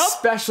 I'm going to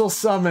special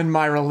summon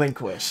my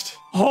Relinquished.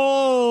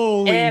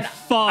 Holy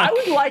fuck. I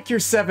would like your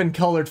 7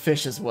 colored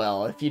fish as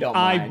well, if you don't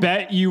mind. I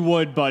bet you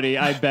would, buddy.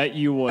 I bet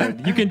you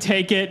would. You can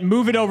take it,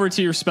 move it over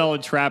to your spell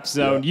and trap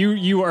zone.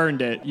 You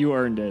earned it. You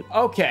earned it.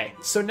 Okay,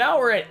 so now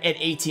we're at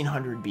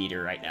 1800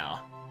 beater right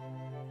now.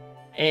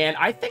 And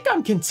I think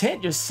I'm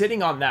content just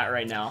sitting on that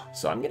right now.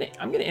 So I'm gonna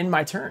end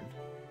my turn.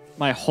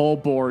 My whole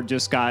board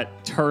just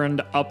got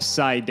turned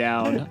upside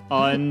down.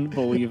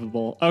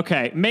 Unbelievable.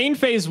 Okay, main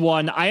phase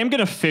 1. I am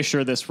gonna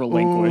Fisher this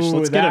Relinquish.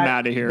 Let's get him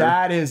out of here.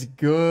 That is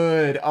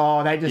good.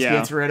 Oh, that just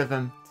gets rid of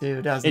him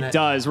too, doesn't it? It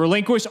does.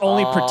 Relinquish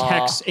only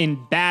protects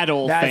in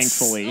battle,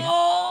 thankfully.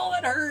 Oh,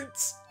 it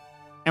hurts.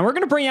 And we're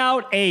gonna bring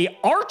out a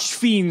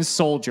Archfiend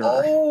Soldier.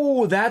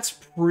 Oh, that's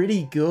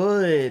pretty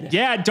good.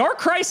 Yeah, Dark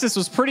Crisis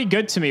was pretty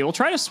good to me. We'll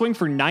try to swing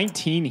for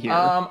 19 here.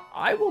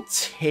 I will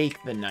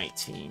take the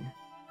 19.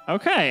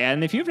 Okay,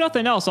 and if you have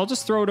nothing else, I'll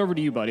just throw it over to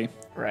you, buddy.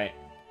 Right.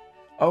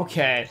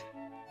 Okay.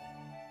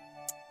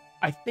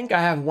 I think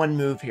I have one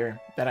move here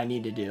that I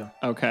need to do.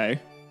 Okay.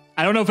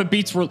 I don't know if it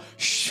beats...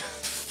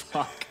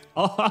 Fuck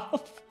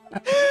off.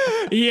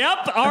 Yep,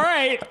 all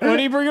right. What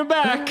do you bring it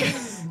back?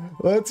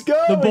 Let's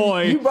go. The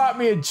boy. You bought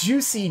me a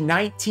juicy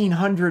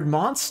 1900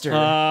 monster.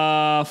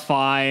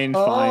 Fine.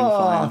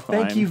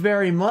 Thank you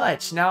very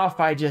much. Now if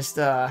I just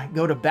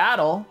go to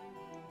battle,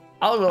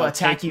 I'll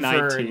attack you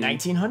for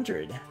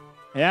 1900.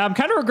 Yeah, I'm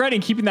kind of regretting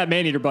keeping that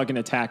man-eater bug in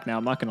attack now.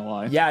 I'm not going to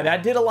lie. Yeah,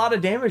 that did a lot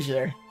of damage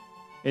there.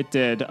 It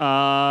did.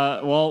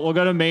 Well, we'll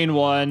go to main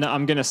 1.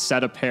 I'm going to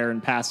set a pair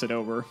and pass it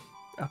over.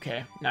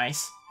 Okay,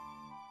 nice.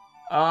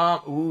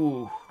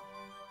 Ooh.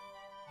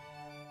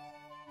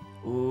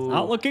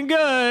 Not looking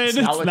good.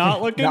 It's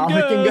not looking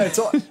good.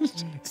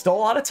 Still a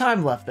lot of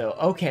time left, though.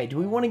 Okay, do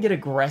we want to get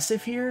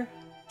aggressive here?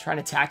 Try and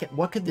attack it?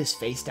 What could this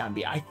face down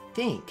be? I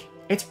think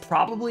it's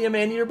probably a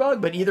man-eater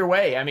bug, but either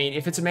way, I mean,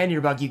 if it's a man-eater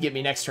bug, you get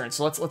me next turn.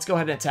 So let's go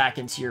ahead and attack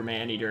into your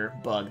man-eater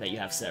bug that you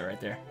have set right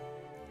there.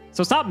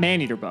 So it's not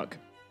man-eater bug.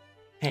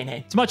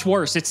 Hey. It's much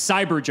worse. It's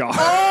Cyberjar. Oh,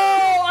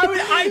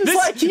 I was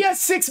like, he has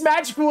 6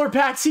 magic ruler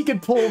packs. He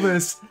could pull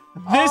this.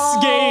 This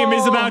game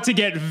is about to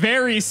get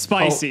very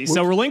spicy.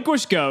 So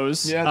Relinquish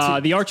goes. Yeah,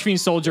 the Archfiend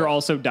Soldier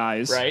also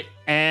dies. Right.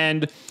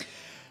 And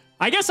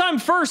I guess I'm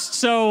first,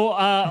 so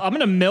I'm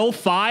going to mill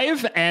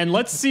 5, and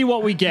let's see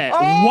what we get.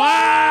 Oh!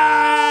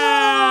 Wow!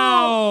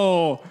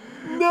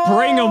 No!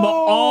 Bring them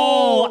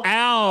all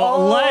out.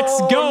 Let's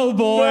go,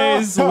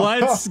 boys. No!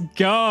 Let's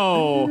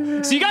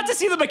go. So you got to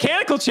see the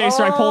mechanical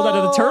chaser I pulled out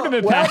of the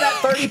tournament pack.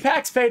 Well, that 30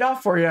 packs paid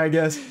off for you, I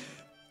guess.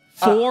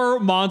 4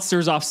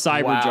 monsters off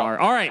Cyberjar.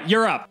 All right,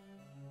 you're up.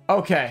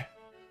 Okay.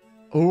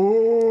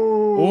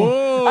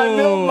 Ooh. I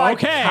built my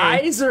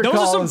Kaiser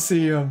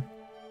Coliseum.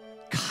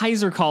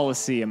 Kaiser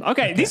Coliseum.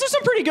 Okay, these are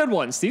some pretty good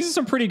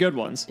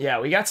ones. Yeah,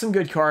 we got some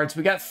good cards.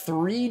 We got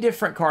 3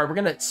 different cards. We're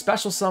going to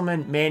special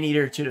summon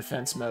Man-Eater to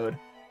defense mode.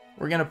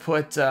 We're going to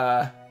put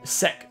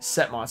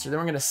set monster. Then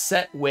we're going to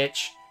set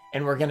Witch,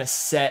 and we're going to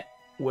set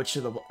Witch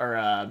of the...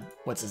 Or,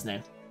 what's his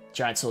name?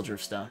 Giant Soldier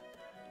of Stone.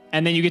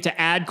 And then you get to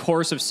add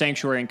Chorus of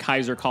Sanctuary and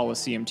Kaiser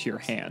Coliseum to your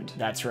hand.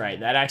 That's right.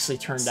 That actually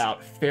turned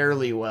out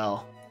fairly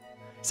well.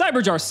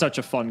 Cyberjar's such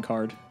a fun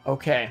card.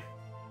 Okay.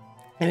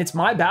 And it's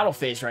my battle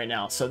phase right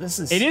now, so this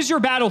is... It is your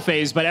battle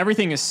phase, but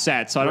everything is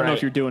set, so I don't know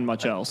if you're doing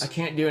much else. I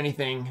can't do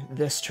anything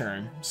this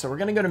turn. So we're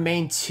going to go to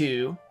main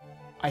 2.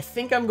 I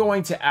think I'm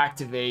going to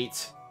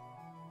activate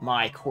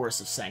my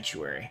Chorus of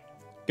Sanctuary.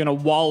 Gonna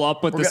wall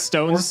up with the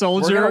Stone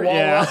Soldier? We're gonna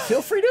wall up.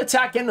 Feel free to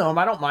attack into him.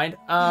 I don't mind.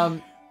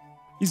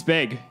 He's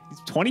big. He's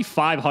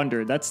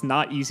 2,500. That's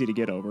not easy to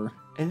get over.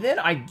 And then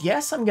I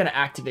guess I'm going to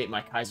activate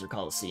my Kaiser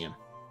Coliseum.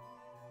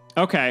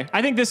 Okay.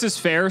 I think this is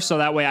fair, so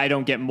that way I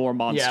don't get more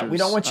monsters. Yeah, we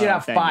don't want you to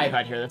have 5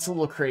 out here. That's a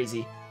little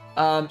crazy.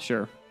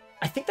 Sure.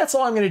 I think that's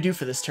all I'm going to do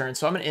for this turn,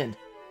 so I'm going to end.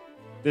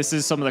 This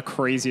is some of the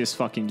craziest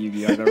fucking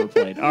Yu-Gi-Oh! I've ever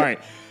played. All right.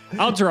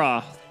 I'll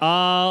draw.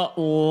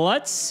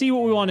 Let's see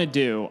what we want to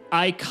do.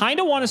 I kind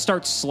of want to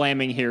start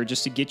slamming here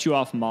just to get you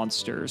off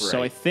monsters.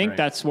 So I think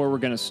that's where we're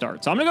going to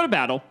start. So I'm going to go to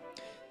battle.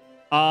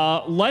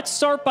 Let's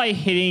start by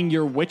hitting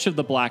your Witch of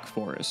the Black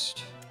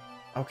Forest.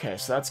 Okay,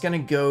 so that's going to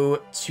go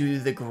to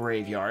the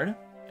graveyard.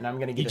 And I'm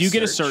going to get You do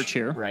get a search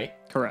here. Right.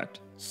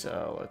 Correct.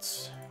 So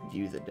let's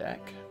view the deck.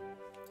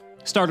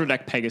 Starter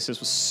deck Pegasus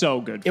was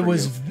so good for It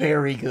was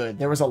very good.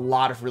 There was a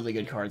lot of really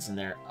good cards in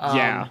there.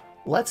 Yeah.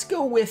 Let's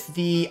go with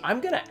the... I'm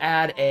going to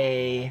add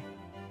a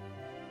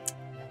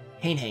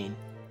Hane.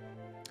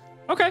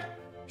 Okay,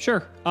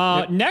 sure.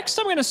 Next,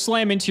 I'm going to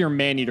slam into your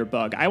Man-Eater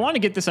Bug. I want to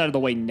get this out of the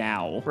way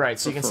now. Right,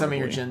 so you can summon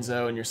your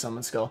Jinzo and your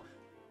Summon Skull.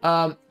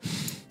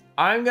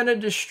 I'm going to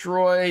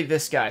destroy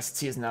this guy since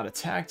he is not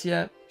attacked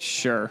yet.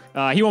 Sure.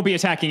 He won't be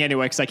attacking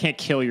anyway because I can't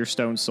kill your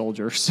Stone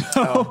Soldier.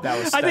 So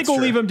I think we'll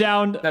true. leave him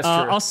down. That's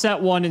true. I'll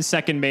set one in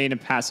second main and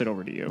pass it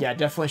over to you. Yeah,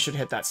 definitely should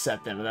hit that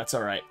set then, but that's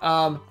all right.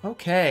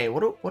 Okay, what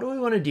do we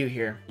want to do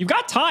here? You've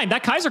got time.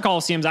 That Kaiser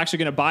Coliseum is actually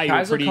going to buy you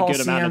a pretty good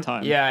amount of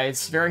time. Yeah,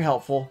 it's very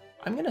helpful.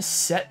 I'm going to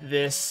set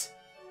this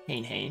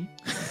Hane.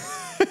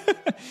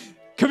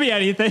 Could be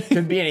anything.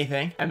 Could be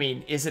anything. I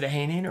mean, is it a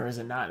Hane or is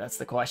it not? That's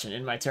the question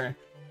in my turn.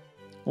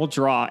 We'll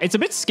draw. It's a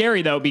bit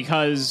scary, though,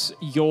 because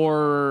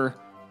your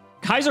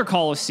Kaiser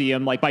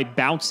Coliseum, like, by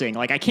bouncing,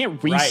 like, I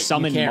can't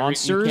resummon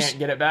monsters. You can't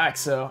get it back,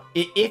 so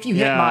if you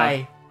hit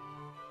my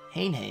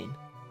Hane...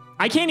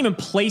 I can't even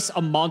place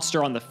a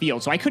monster on the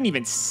field, so I couldn't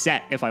even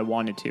set if I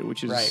wanted to,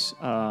 which is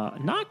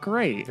not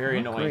great. Very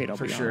annoying, I'll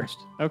for be sure. honest.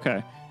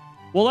 Okay.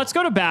 Well, let's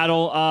go to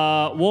battle.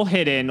 We'll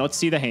hit in. Let's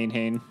see the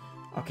Hane.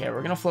 Okay,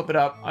 we're going to flip it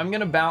up. I'm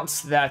going to bounce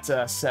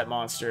that set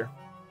monster.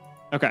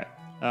 Okay.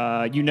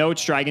 You know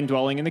it's Dragon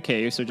Dwelling in the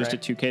cave, so just a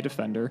 2k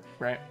defender.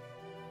 Right.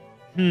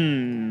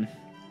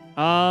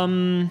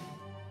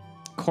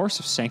 Course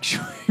of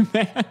Sanctuary,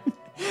 man.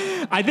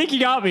 I think you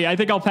got me. I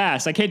think I'll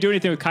pass. I can't do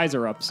anything with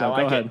Kaiser up, so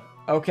go ahead.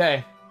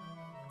 Okay.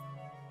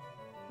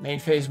 Main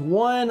phase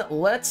 1.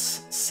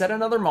 Let's set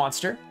another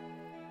monster.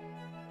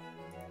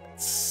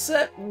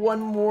 Set one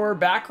more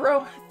back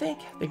row, I think.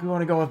 I think we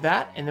want to go with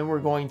that, and then we're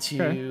going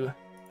to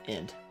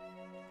end.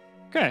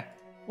 Okay.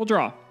 We'll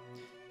draw.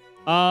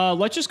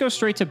 Let's just go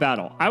straight to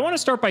battle. I want to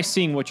start by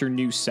seeing what your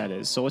new set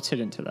is, so let's hit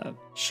into that.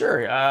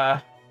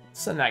 Sure.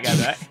 Send that guy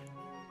back.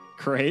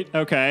 Great.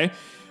 Okay.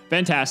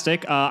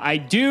 Fantastic. I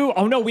do.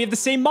 Oh no, we have the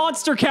same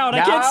monster count.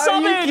 I can't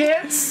summon. You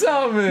can't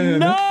summon.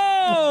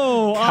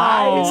 No.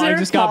 I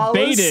just got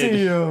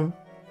baited.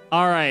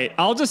 All right.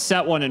 I'll just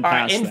set one and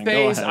pass. In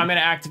phase, I'm going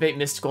to activate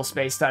Mystical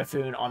Space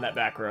Typhoon on that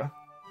back row.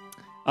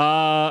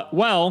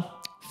 Well.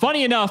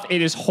 Funny enough,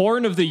 it is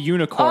Horn of the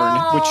Unicorn,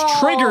 which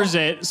triggers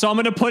it, so I'm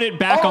going to put it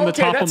back on the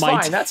top of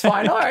my... That's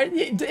fine. All right,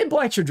 it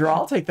blanks your draw.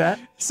 I'll take that.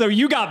 So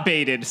you got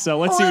baited, so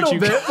let's see what you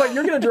got. But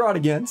you're going to draw it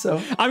again,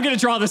 so... I'm going to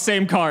draw the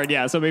same card,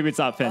 yeah, so maybe it's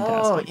not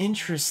fantastic. Oh,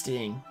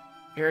 interesting.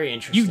 Very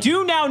interesting. You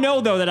do now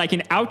know, though, that I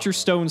can out your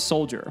Stone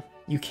Soldier.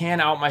 You can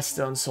out my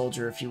Stone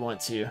Soldier if you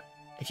want to.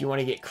 If you want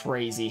to get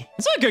crazy.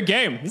 It's a good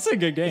game. It's a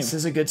good game. This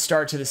is a good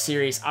start to the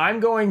series. I'm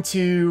going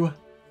to...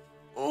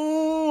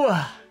 Ooh...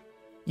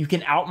 You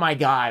can out my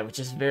guy, which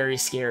is very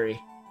scary.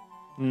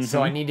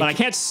 So I need to... But I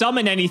can't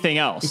summon anything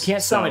else. You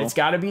can't summon. It's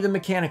got to be the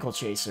Mechanical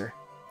Chaser.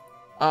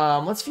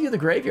 Let's view the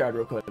graveyard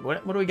real quick.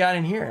 What do we got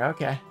in here?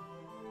 Okay.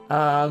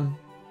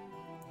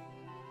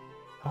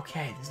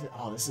 Okay.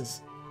 This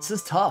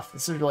is tough.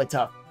 This is really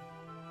tough.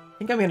 I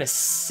think I'm going to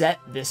set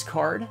this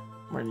card.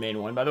 We're in main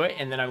 1, by the way.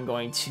 And then I'm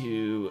going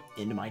to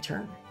end my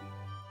turn.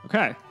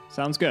 Okay.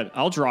 Sounds good.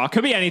 I'll draw.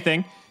 Could be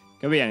anything.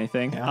 Could be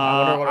anything. Yeah,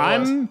 I wonder what it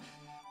was.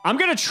 I'm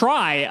going to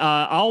try.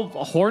 I'll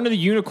Horn of the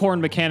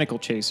Unicorn Mechanical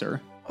Chaser.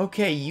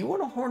 Okay, you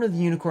want a Horn of the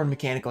Unicorn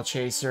Mechanical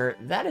Chaser.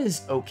 That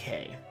is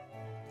okay.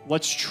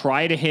 Let's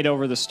try to hit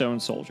over the Stone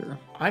Soldier.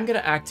 I'm going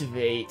to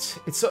activate...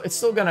 It's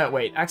still going to...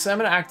 Wait, actually, I'm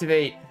going to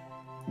activate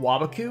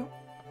Wabaku.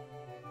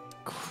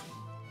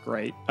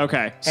 Great.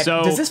 Okay, and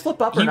so... Does this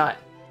flip up or not?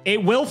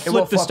 It will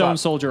flip the Stone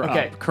Soldier up.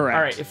 Correct.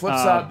 All right, it flips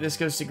up. This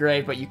goes to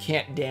gray, but you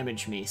can't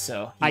damage me,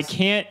 so... I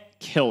can't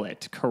kill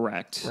it.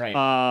 Correct. Right.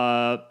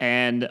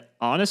 And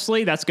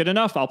honestly, that's good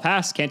enough. I'll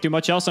pass. Can't do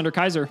much else under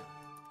Kaiser.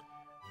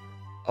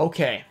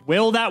 Okay.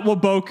 Will that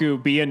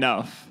Waboku be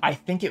enough? I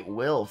think it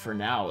will for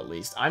now, at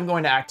least. I'm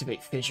going to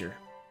activate Fissure.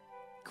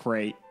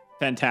 Great.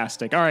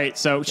 Fantastic. All right,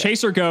 so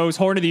Chaser goes,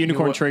 Horn of the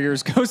Unicorn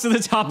triggers, goes to the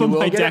top of my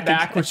deck. You will get it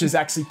back, which is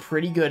actually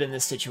pretty good in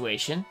this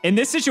situation. In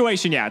this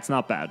situation, yeah, it's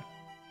not bad.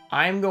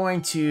 I'm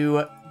going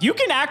to... You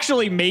can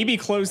actually maybe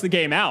close the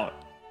game out.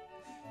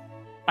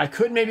 I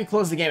could maybe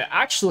close the game.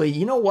 Actually,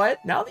 you know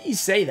what? Now that you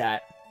say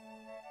that,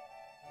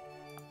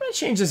 I'm going to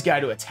change this guy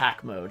to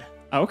attack mode.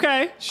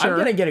 Okay, sure. I'm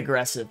going to get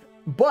aggressive.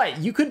 But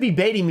you could be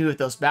baiting me with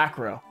those back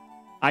row.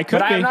 I could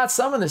be. But I am not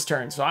summoned this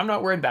turn, so I'm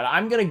not worried about it.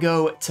 I'm going to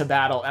go to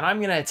battle, and I'm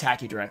going to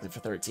attack you directly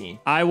for 13.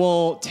 I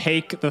will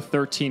take the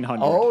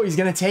 1300. Oh, he's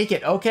going to take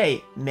it.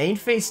 Okay, main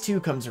phase 2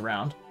 comes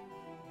around.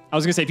 I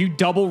was going to say, if you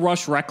double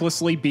rush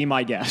recklessly, be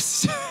my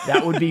guest.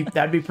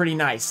 That'd be pretty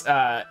nice.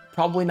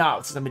 Probably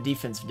not, since I'm a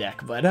defensive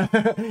deck, but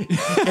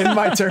in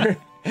my turn.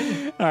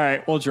 All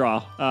right, we'll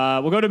draw.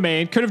 We'll go to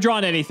main. Could have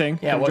drawn anything.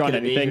 Yeah, what could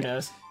it be? Who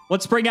knows?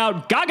 Let's bring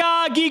out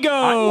Gaga Gigo.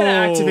 I'm going to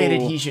activate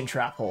Adhesion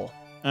Trap Hole.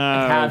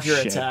 And have your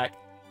attack.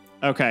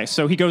 Okay,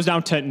 so he goes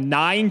down to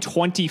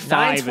 925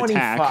 attack.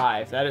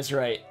 925, that is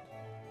right.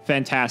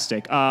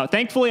 Fantastic.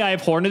 Thankfully, I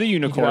have Horn of the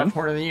Unicorn. You have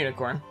Horn of the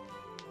Unicorn.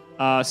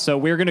 So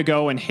we're going to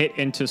go and hit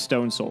into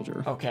Stone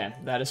Soldier. Okay,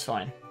 that is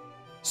fine.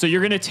 So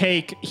you're going to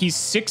take... He's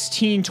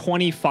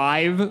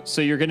 1625, so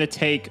you're going to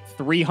take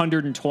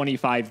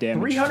 325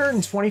 damage.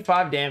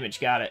 325 damage,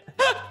 got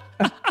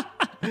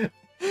it.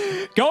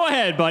 Go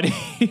ahead, buddy.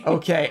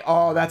 Okay.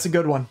 Oh, that's a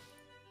good one.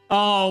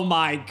 Oh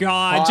my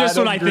God. Just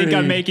when I think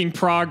I'm making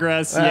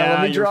progress. Yeah,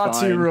 let me draw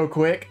 2 real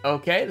quick.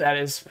 Okay, that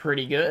is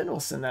pretty good. We'll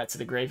send that to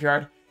the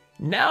graveyard.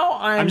 Now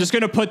I'm just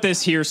going to put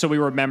this here so we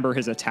remember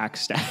his attack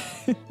stat.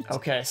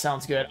 Okay,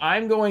 sounds good. I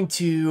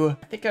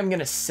think I'm going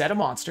to set a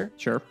monster.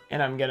 Sure.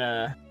 And I'm going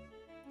to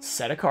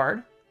set a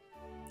card.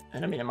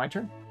 And in my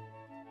turn.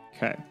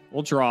 Okay,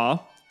 we'll draw.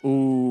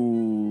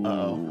 Ooh.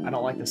 Uh-oh, I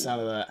don't like the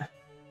sound of that.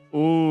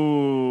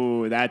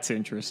 Ooh, that's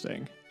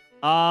interesting.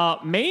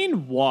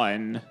 Main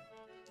 1.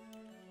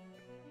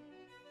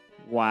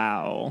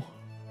 Wow.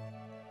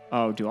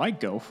 Oh, do I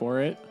go for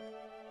it?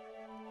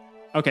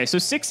 Okay, so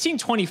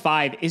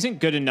 1625 isn't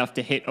good enough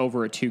to hit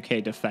over a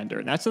 2K defender.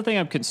 And that's the thing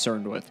I'm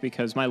concerned with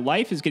because my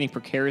life is getting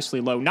precariously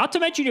low. Not to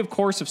mention you have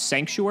Chorus of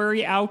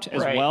Sanctuary out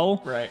as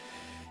well. Right.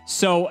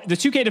 So the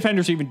 2K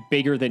defenders are even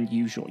bigger than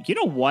usual. You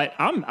know what?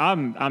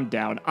 I'm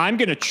down. I'm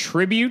gonna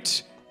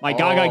tribute my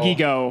Gaga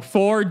Gigo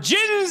for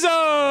Jinzo.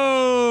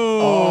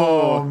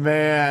 Oh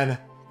man.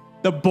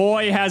 The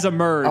boy has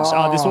emerged.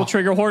 This will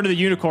trigger Horn of the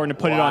Unicorn to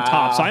put it on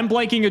top. So I'm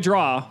blanking a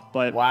draw,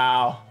 but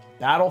wow.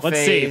 Battle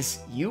phase.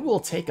 See. You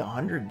will take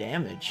 100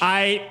 damage.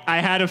 I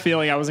had a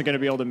feeling I wasn't going to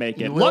be able to make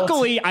it.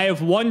 Luckily, I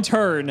have 1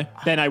 turn,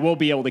 then I will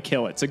be able to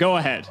kill it. So go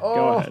ahead.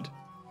 Go ahead.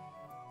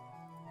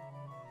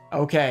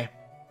 Okay.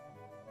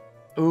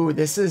 Ooh,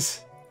 this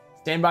is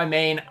standby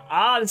main.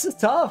 This is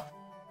tough.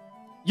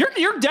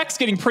 Your deck's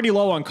getting pretty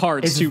low on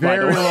cards too, by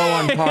the way. It's very low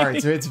on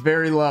cards. It's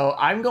very low.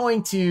 I'm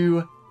going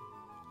to...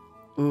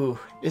 Ooh,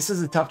 this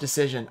is a tough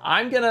decision.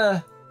 I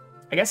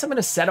guess I'm going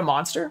to set a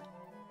monster.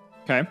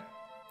 Okay.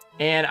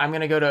 And I'm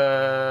going to go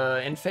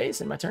to end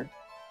phase in my turn.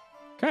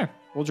 Okay.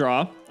 We'll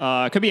draw.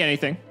 Could be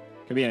anything.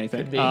 Could be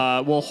anything. Could be.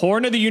 We'll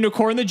Horn of the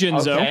Unicorn the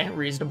Jinzo. Okay,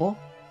 reasonable.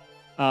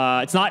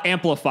 It's not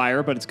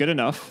Amplifier, but it's good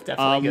enough.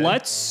 Definitely good.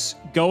 Let's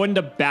go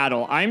into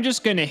battle. I'm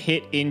just going to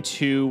hit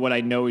into what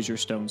I know is your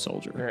Stone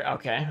Soldier.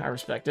 Okay, I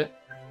respect it.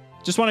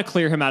 Just want to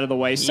clear him out of the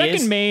way.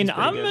 Second main,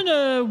 I'm going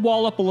to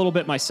wall up a little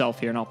bit myself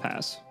here, and I'll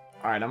pass.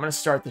 All right, I'm going to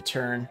start the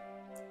turn.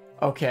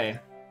 Okay.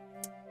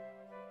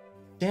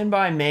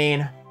 Standby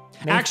main.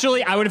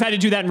 Actually, I would have had to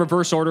do that in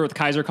reverse order with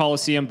Kaiser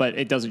Coliseum, but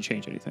it doesn't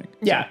change anything.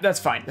 Yeah, that's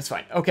fine. That's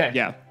fine. Okay.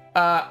 Yeah.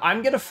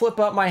 I'm going to flip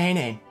up my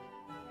Hane.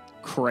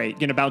 Great.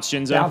 Gonna bounce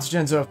Jinzo? Bounce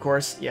Jinzo, of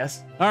course.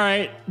 Yes. All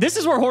right. This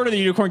is where Horn of the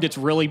Unicorn gets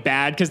really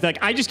bad because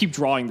I just keep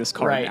drawing this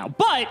card now.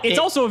 But it's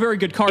also a very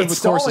good card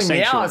with Chorus of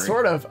Sanctuary. Yeah,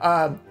 sort of.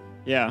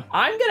 Yeah.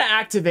 I'm going to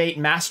activate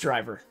Mass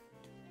Driver.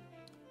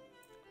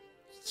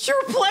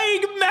 You're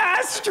playing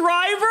Mass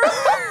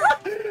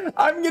Driver?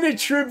 I'm going to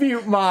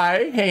tribute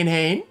my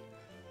Hane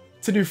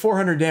to do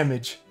 400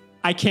 damage.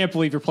 I can't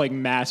believe you're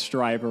playing Mass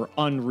Driver.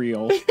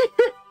 Unreal.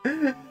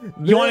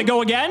 You want to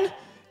go again?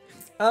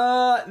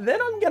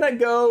 Then I'm going to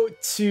go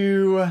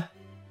to...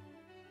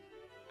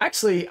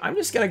 Actually, I'm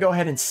just going to go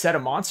ahead and set a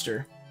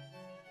monster.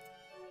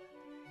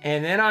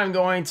 And then I'm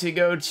going to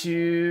go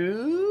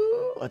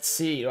to... Let's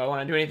see. Do I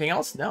want to do anything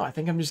else? No, I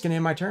think I'm just going to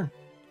end my turn.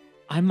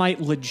 I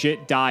might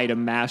legit die to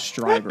Mass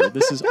Driver.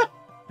 This is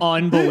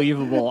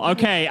unbelievable.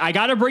 Okay, I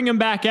got to bring him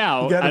back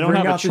out. I don't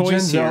have a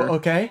choice here.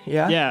 Okay,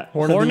 yeah. Yeah,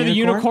 Horn of the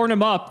Unicorn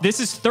him up.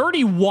 This is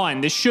 31.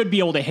 This should be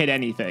able to hit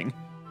anything.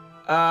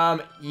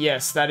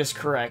 Yes, that is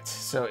correct.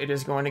 So it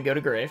is going to go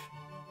to grave.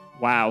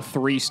 Wow,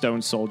 3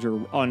 Stone Soldier.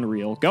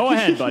 Unreal. Go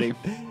ahead, buddy.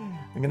 I'm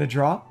going to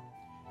draw.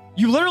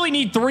 You literally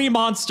need 3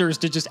 monsters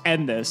to just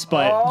end this,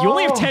 but you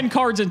only have 10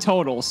 cards in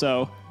total,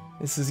 so...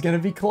 This is going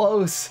to be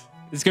close.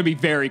 It's going to be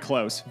very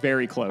close.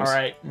 Very close. All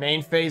right,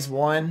 main phase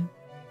 1.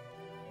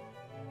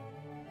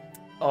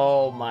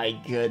 Oh my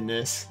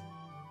goodness.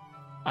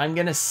 I'm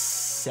going to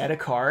set a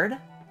card.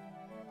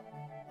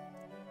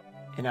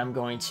 And I'm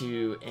going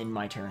to end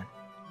my turn.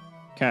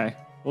 Okay,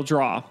 we'll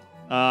draw.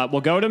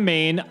 We'll go to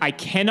main. I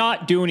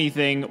cannot do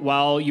anything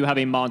while you have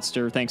a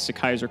monster thanks to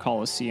Kaiser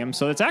Coliseum.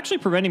 So that's actually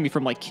preventing me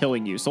from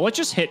killing you. So let's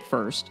just hit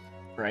first.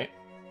 Right.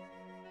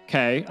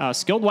 Okay,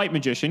 Skilled White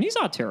Magician. He's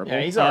not terrible. Yeah,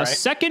 he's all right.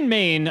 Second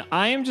main,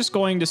 I am just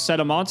going to set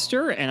a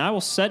monster, and I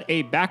will set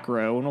a back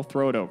row, and we'll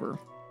throw it over.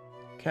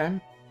 Okay.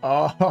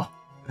 Oh,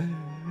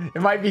 it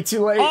might be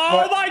too late.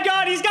 Oh my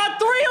God, he's got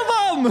 3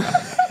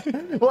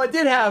 of them! Well, it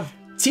did have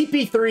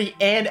TP3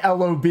 and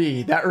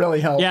LOB. That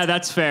really helped. Yeah,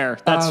 that's fair.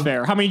 That's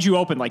fair. How many did you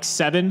open? Like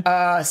 7?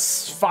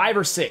 5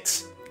 or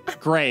 6.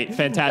 Great,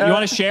 fantastic. You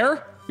want to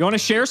share? You want to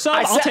share some?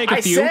 I'll take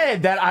a few. I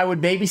said that I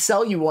would maybe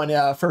sell you one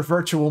for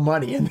virtual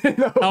money. And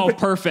then oh,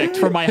 perfect.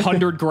 For my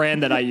 100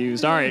 grand that I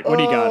used. All right, what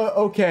do you got?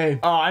 Okay.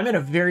 Oh, I'm in a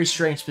very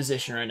strange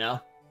position right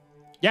now.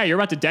 Yeah, you're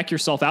about to deck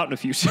yourself out in a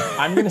few seconds.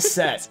 I'm going to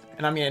set,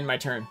 and I'm going to end my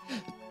turn.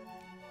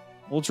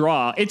 We'll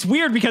draw. It's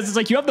weird because it's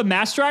like you have the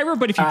Mass Driver,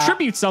 but if you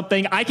tribute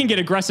something, I can get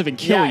aggressive and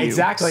kill you. Yeah,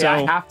 exactly. So,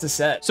 I have to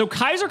set. So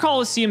Kaiser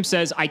Coliseum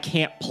says I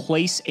can't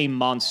place a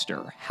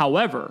monster.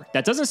 However,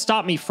 that doesn't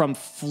stop me from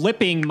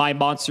flipping my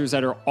monsters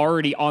that are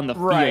already on the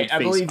field. Right, I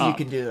believe you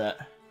can do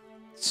that.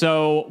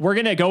 So we're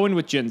going to go in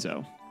with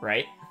Jinzo.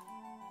 Right.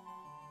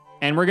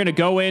 And we're going to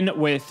go in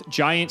with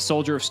Giant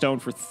Soldier of Stone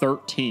for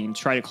 13 to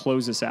try to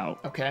close this out.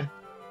 Okay.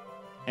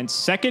 And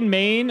second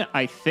main,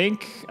 I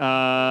think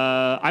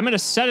I'm going to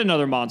set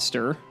another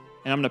monster,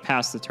 and I'm going to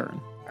pass the turn.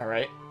 All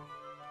right.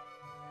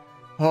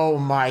 Oh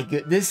my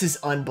god, this is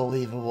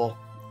unbelievable.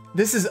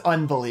 This is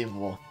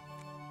unbelievable.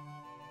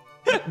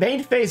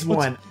 Main phase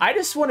 1. I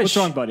just want to. What's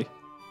wrong, buddy?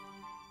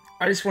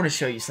 I just want to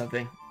show you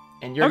something,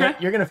 and you're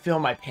gonna feel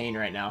my pain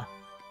right now.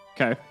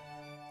 Okay.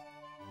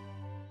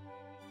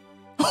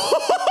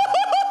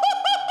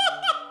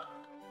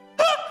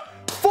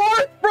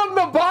 Fourth from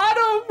the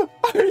bottom?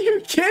 Are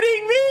you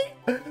kidding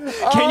me?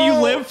 Can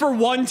you live for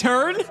one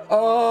turn?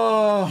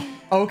 Oh,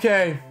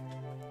 okay.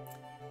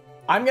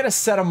 I'm gonna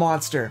set a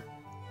monster,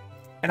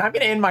 and I'm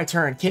gonna end my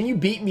turn. Can you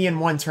beat me in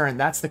one turn?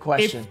 That's the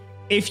question.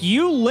 If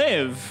you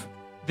live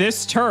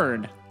this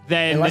turn,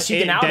 then unless you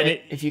can out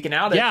it. If you can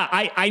out it. Yeah,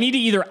 I need to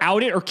either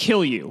out it or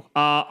kill you.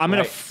 I'm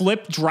gonna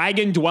flip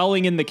dragon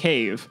dwelling in the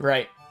cave.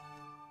 Right.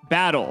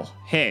 Battle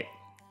hit.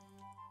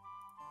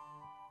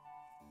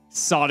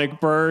 Sonic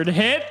bird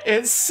hit.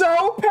 It's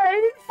so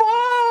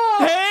painful.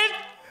 Hit.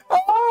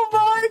 Oh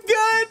my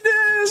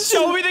goodness.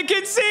 Show me the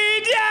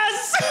concede.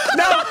 Yes.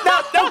 No.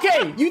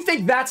 Okay. You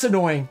think that's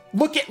annoying?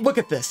 Look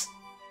at this.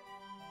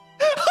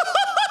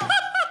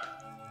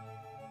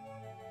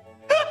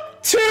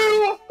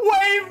 2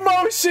 wave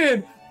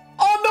motion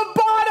on the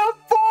bottom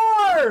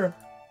 4.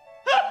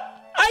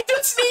 I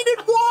just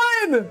needed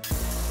 1.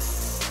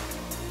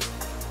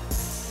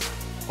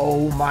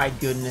 Oh my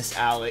goodness,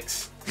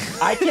 Alex.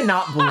 I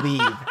cannot believe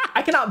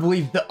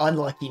the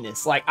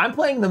unluckiness. Like, I'm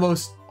playing the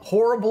most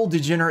horrible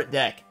degenerate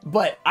deck,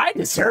 but I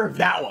deserve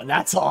that one.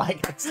 That's all I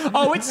got.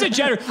 Oh, it's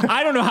degenerate.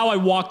 I don't know how I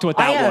walked with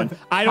that one.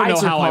 I don't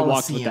know how I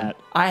walked with that.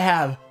 I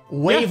have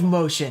wave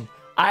motion.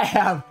 I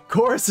have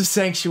Chorus of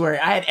Sanctuary.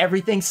 I had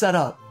everything set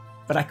up,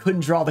 but I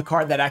couldn't draw the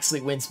card that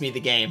actually wins me the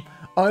game.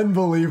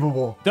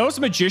 Unbelievable. Those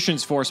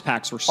Magician's Force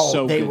packs were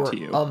so good to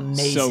you.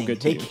 Amazing. So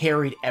good to you. They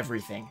carried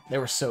everything. They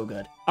were so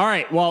good. All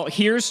right, well,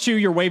 here's to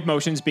your wave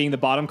motions being the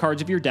bottom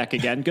cards of your deck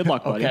again. Good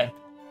luck, buddy. Okay.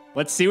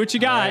 Let's see what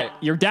you got. Right.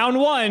 You're down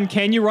 1.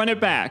 Can you run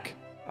it back?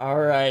 All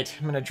right,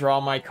 I'm gonna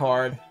draw my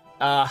card.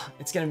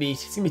 It's gonna be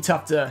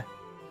tough to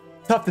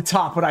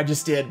top what I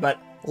just did, but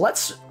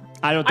let's.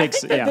 I think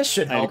so. Yeah, this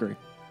should help. I agree.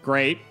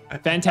 Great,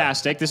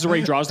 fantastic. This is where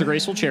he draws the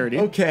Graceful Charity.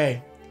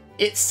 Okay.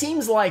 It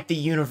seems like the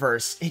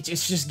universe,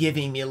 it's just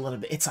giving me a little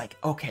bit. It's like,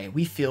 okay,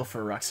 we feel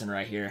for Ruxin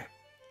right here.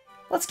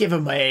 Let's give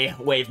him a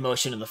wave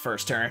motion in the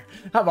first turn.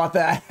 How about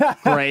that?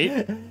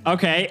 Great.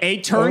 Okay,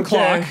 8 turn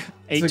clock.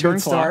 8 turn clock.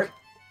 Start.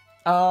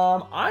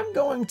 I'm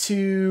going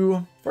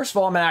to, first of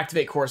all, I'm going to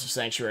activate Chorus of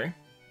Sanctuary.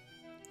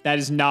 That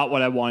is not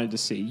what I wanted to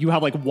see. You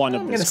have like one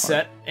of this. I'm going to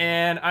set,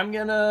 and I'm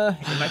going to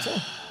hit my turn.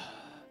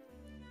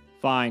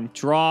 Fine.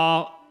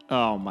 Draw.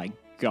 Oh my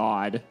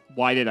god.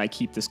 Why did I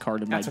keep this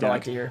card in my deck? That's what I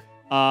like to hear.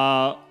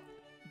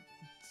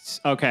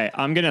 Okay,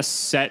 I'm gonna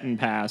set and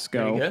pass.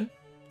 Go. Very good.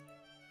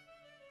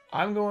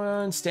 I'm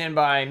going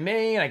standby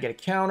main. I get a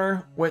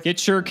counter.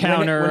 Get your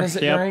counter. When is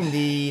it during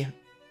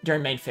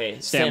main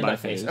phase? Standby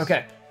phase.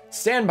 Okay,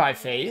 standby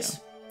phase. Yeah.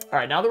 All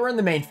right, now that we're in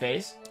the main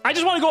phase. I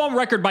just want to go on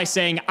record by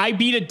saying I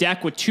beat a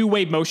deck with 2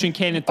 wave motion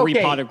cannon, 3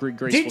 pot of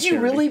Graceful Did you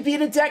really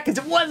beat a deck? Because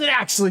it wasn't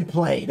actually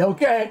played,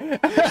 okay?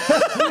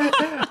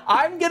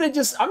 I'm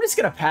just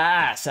gonna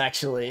pass,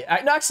 actually.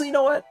 No, actually, you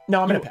know what?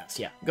 No, I'm gonna pass.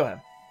 Yeah, go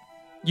ahead.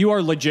 You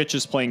are legit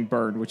just playing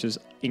Burn, which is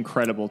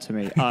incredible to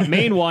me.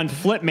 Main 1,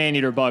 flip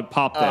Maneater Bug,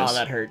 pop this. Oh,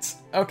 that hurts.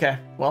 Okay,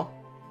 well.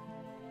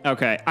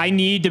 Okay, I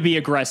need to be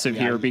here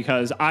here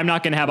because I'm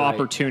not going to have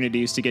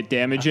opportunities to get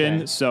damage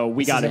in, so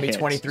we got to hit.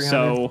 2300.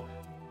 So,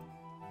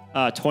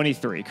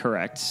 23,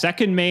 correct.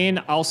 Second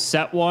main, I'll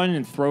set one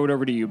and throw it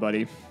over to you,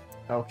 buddy.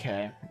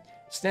 Okay.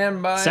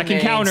 Standby. Second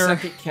main, counter.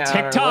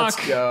 Tick-tock.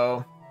 Let's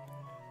go.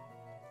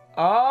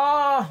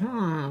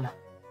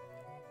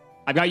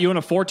 I've got you on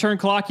a 4-turn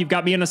clock. You've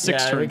got me on a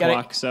 6-turn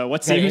clock. So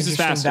let's see who's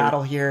faster.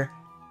 Battle here.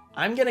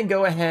 I'm gonna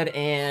go ahead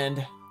and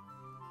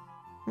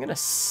I'm gonna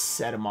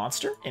set a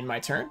monster in my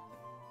turn.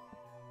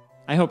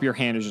 I hope your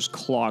hand is just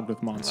clogged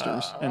with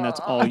monsters, and that's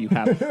all you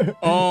have.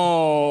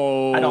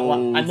 Oh, I don't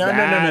want.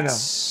 No.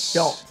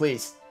 Don't,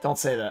 please, don't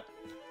say that.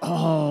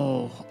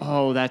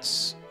 Oh,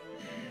 that's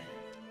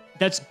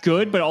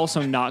good, but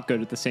also not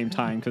good at the same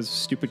time because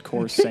stupid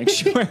Chorus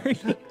Sanctuary.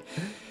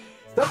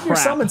 Stuff your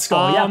Summon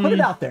Skull. Yeah, put it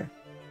out there.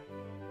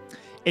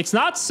 It's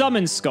not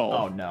Summon Skull.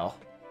 Oh, no.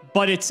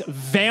 But it's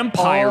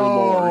Vampire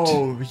Lord.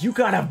 Oh, you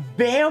got a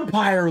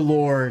Vampire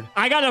Lord.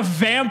 I got a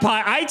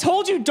vampire. I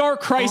told you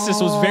Dark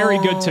Crisis was very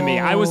good to me.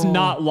 I was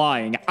not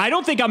lying. I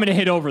don't think I'm going to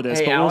hit over this,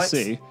 but Alex,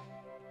 we'll see.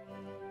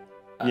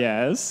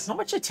 Yes. How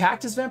much attack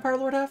does Vampire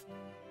Lord have?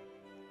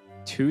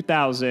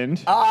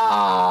 2,000.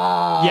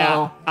 Oh.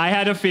 Yeah, I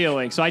had a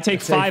feeling. So I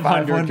take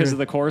 500 because of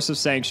the Chorus of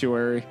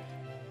Sanctuary.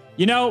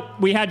 You know,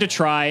 we had to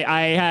try.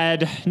 I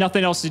had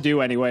nothing else to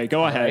do anyway.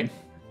 Go ahead.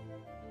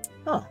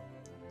 Huh.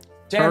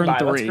 Turn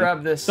 3. Let's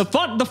grab this. The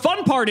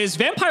fun part is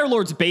Vampire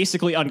Lord's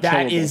basically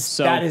unkillable.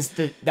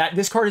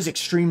 This card is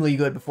extremely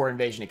good before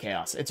Invasion of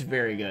Chaos. It's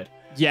very good.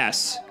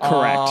 Yes,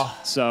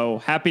 correct. So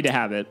happy to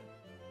have it.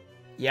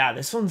 Yeah,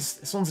 this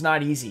one's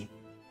not easy.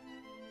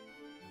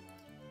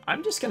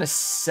 I'm just gonna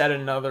set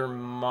another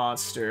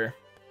monster,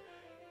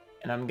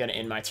 and I'm gonna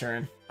end my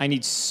turn. I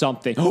need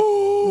something.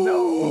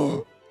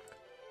 No.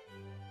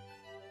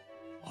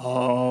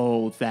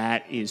 Oh,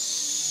 that is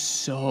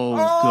so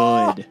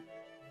good.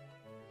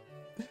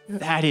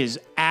 That is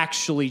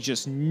actually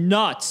just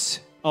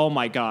nuts. Oh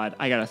my god,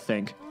 I gotta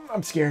think.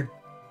 I'm scared.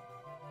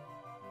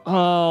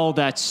 Oh,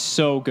 that's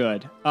so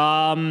good.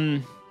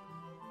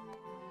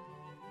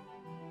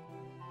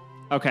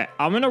 Okay,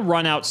 I'm gonna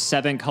run out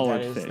 7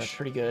 colored fish. That's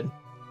pretty good.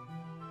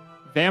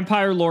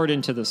 Vampire Lord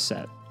into the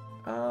set.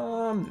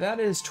 That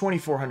is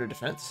 2,400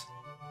 defense.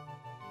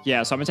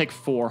 Yeah, so I'm gonna take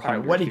 400. All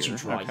right, what did here. you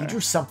draw? Okay. You drew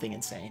something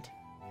insane.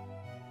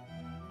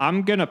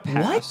 I'm gonna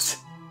pass. What?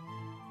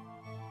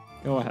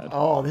 Go ahead.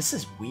 Oh, this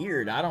is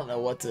weird. I don't know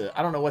what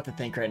to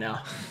think right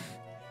now.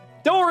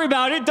 Don't worry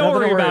about it. Don't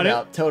worry about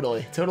it.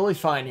 Totally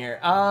fine here.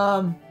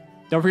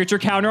 Don't forget your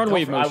counter on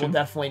wave motion. I will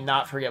definitely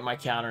not forget my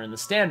counter in the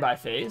standby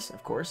phase,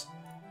 of course.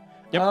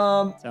 Yep.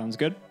 Sounds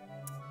good.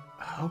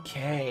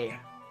 Okay.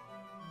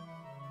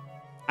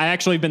 I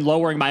actually have been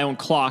lowering my own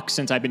clock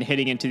since I've been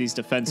hitting into these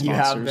defense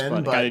monsters, but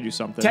I gotta do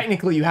something.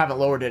 Technically, you haven't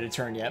lowered it a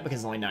turn yet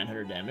because it's only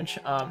 900 damage.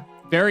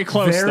 Very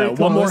close though.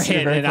 One more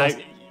hit, and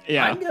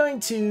I'm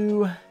going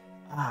to.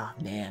 Ah,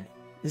 man,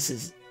 this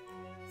is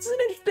an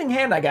interesting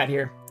hand I got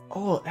here.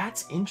 Oh,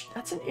 that's an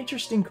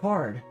interesting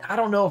card. I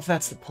don't know if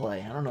that's the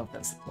play.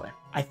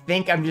 I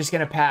think I'm just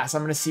gonna pass.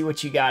 I'm gonna see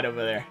what you got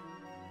over there.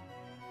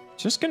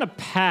 Just gonna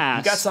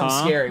pass. You got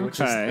something scary, which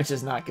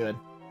is not good.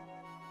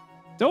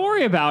 Don't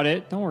worry about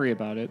it. Don't worry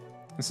about it.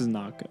 This is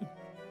not good.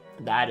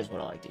 That is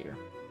what I like to hear.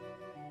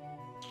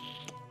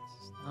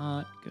 This is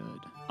not good.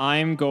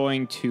 I'm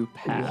going to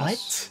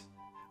pass.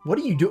 What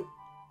do you do?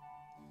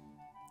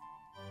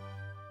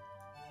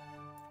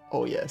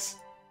 Oh, yes.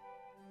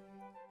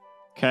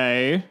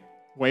 Okay.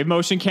 Wave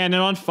motion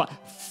cannon on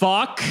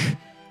fuck.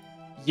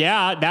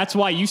 Yeah, that's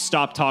why you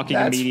stopped talking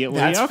immediately.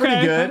 That's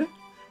pretty good.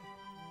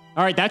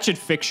 All right, that should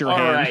fix your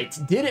hand. All right.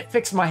 Did it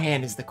fix my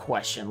hand is the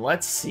question.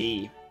 Let's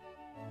see.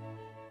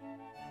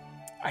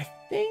 I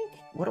think...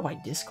 What do I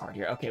discard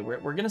here? Okay, we're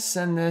going to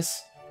send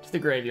this to the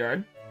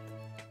graveyard.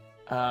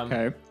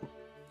 Okay.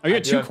 Oh, you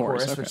had 2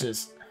 cores. Okay. Which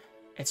is...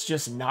 It's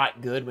just not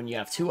good when you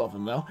have 2 of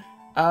them, though.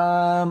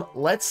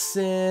 Let's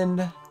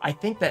send... I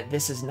think that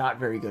this is not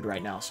very good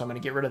right now, so I'm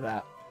going to get rid of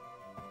that.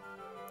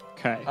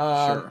 Okay,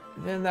 sure.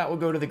 Then that will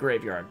go to the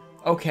graveyard.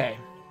 Okay.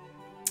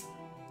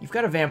 You've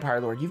got a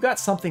Vampire Lord. You've got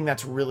something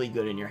that's really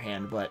good in your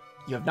hand, but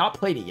you have not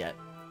played it yet,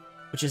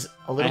 which is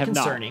a little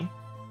concerning.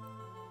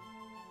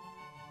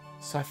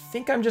 So I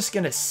think I'm just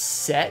going to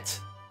set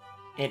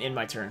and end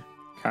my turn.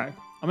 Okay. I'm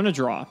going to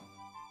draw.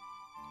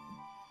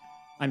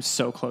 I'm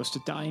so close to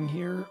dying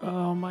here.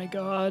 Oh my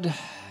god.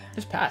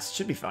 Just pass.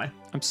 Should be fine.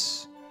 I'm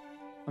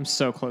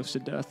so close to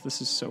death.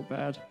 This is so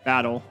bad.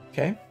 Battle.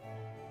 Okay.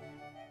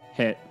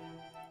 Hit.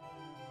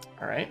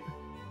 All right.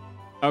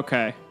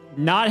 Okay.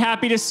 Not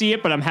happy to see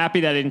it, but I'm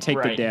happy that I didn't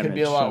take the damage. Could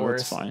be a lot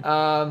worse. It's fine.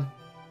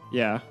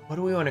 Yeah. What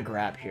do we want to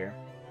grab here?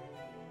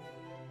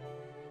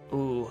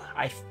 Ooh,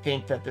 I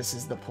think that this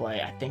is the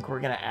play. I think we're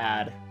going to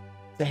add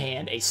to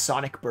hand a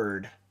Sonic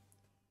Bird.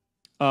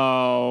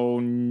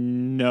 Oh,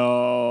 no.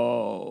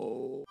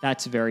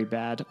 That's very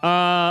bad.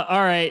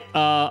 All right.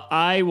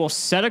 I will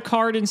set a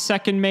card in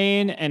second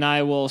main, and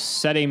I will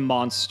set a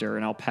monster,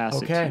 and I'll pass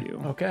it to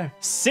you. Okay.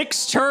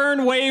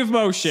 6-turn wave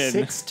motion.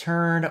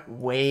 6-turn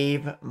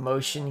wave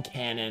motion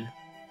cannon.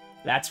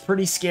 That's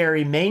pretty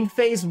scary. Main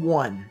phase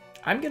 1.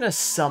 I'm going to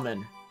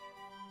summon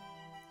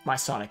my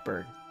Sonic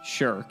Bird.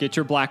 Sure. Get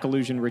your Black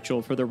Illusion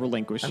Ritual for the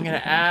relinquishing. I'm going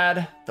to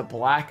add the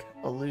Black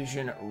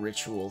Illusion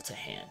Ritual to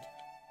hand.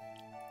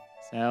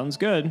 Sounds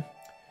good.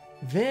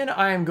 Then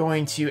I am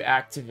going to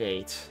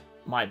activate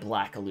my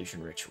Black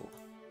Illusion Ritual.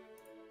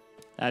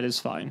 That is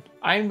fine.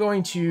 I am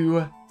going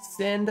to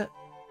send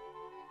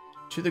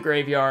to the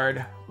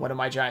graveyard one of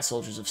my Giant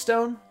Soldiers of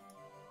Stone.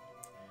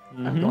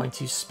 I'm going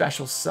to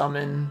special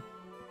summon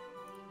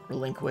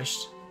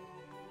Relinquished.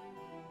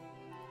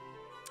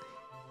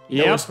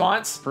 No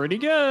response? Pretty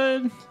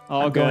good.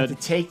 All I'm good. going to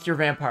take your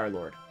Vampire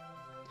Lord.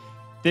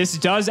 This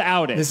does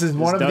out it. This is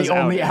one of the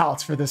only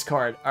outs for this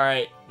card. All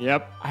right.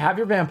 Yep. I have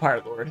your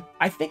Vampire Lord.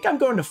 I think I'm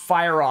going to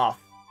fire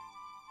off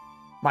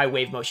my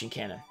Wave Motion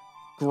Cannon.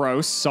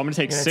 Gross. So I'm going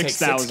to take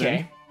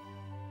 6,000.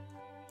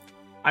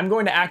 I'm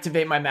going to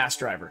activate my Mass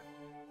Driver.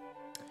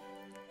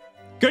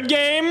 Good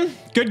game.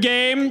 Good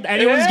game.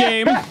 Anyone's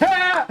game.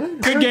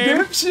 Good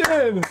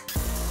game.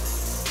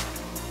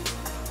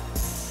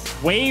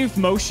 Wave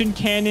motion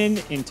cannon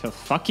into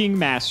fucking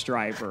Mass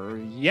Driver.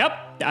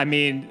 Yep. I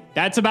mean,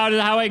 that's about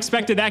how I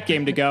expected that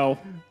game to go.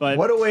 But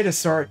what a way to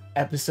start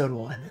episode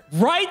 1.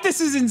 Right?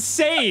 This is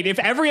insane. If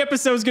every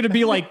episode is going to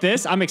be like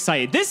this, I'm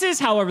excited. This is,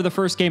 however, the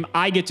first game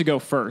I get to go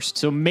first.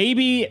 So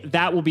maybe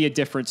that will be a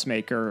difference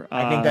maker.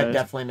 I think that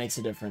definitely makes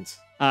a difference.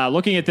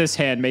 Looking at this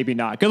hand, maybe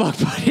not. Good luck,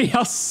 buddy.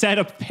 I'll set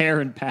a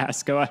pair and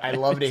pass. Go ahead. I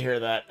love to hear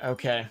that.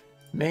 Okay.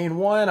 Main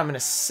 1, I'm going to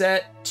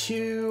set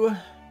 2.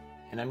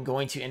 And I'm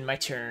going to end my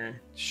turn.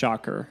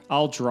 Shocker.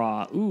 I'll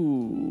draw.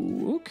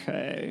 Ooh,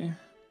 okay.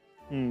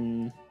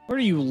 What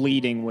are you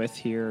leading with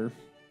here?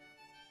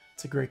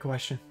 It's a great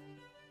question.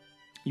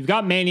 You've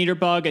got Maneater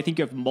Bug. I think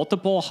you have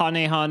multiple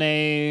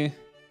Hane.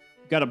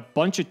 You've got a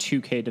bunch of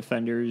 2K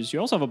defenders. You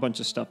also have a bunch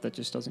of stuff that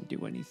just doesn't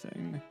do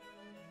anything.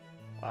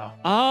 Wow.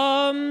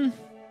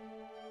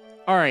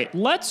 All right,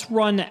 let's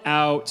run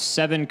out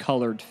 7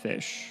 colored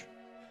fish.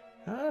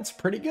 That's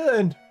pretty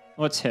good.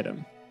 Let's hit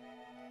him.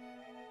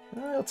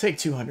 I'll take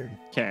 200.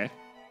 Okay.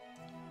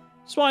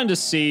 Just wanted to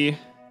see,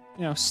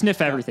 sniff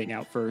everything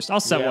out first.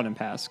 I'll set one and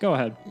pass. Go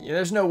ahead. Yeah,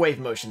 there's no wave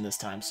motion this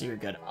time, so you're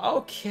good.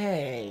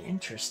 Okay,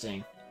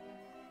 interesting.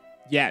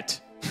 Yet.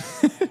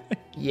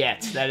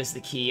 Yet, that is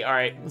the key. All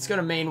right, let's go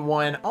to main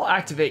 1. I'll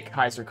activate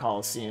Kaiser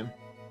Coliseum.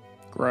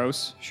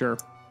 Gross. Sure.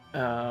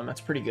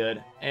 That's pretty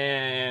good.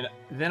 And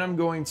then I'm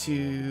going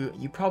to...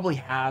 You probably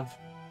have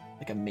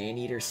like a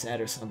Maneater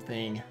set or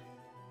something.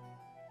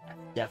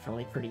 That's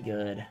definitely pretty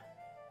good.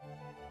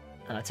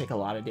 Take a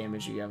lot of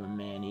damage. You have a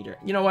Maneater.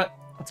 You know what?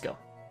 Let's go.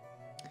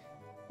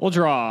 We'll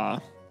draw.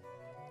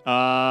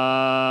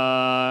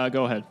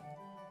 Go ahead.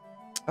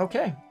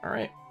 Okay. All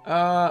right.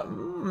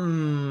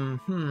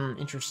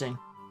 Interesting.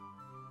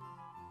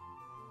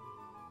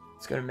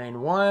 Let's go to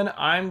main 1.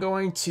 I'm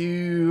just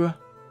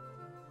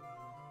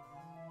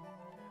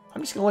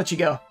gonna let you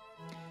go.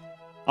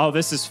 Oh,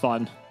 this is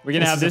fun. We're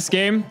gonna have this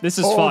game. This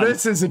is fun. Oh,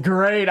 this is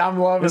great. I'm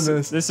loving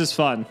this. This is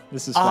fun.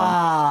 This is fun.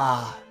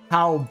 Ah,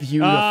 how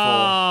beautiful.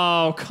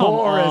 Oh, come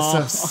Chorus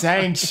on. of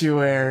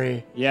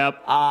Sanctuary.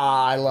 Yep.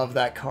 Ah, I love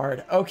that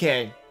card.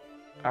 Okay.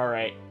 All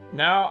right.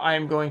 Now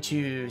I'm going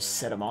to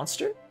set a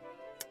monster,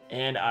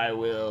 and I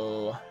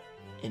will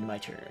end my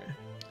turn.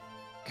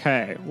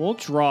 Okay, we'll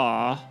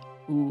draw.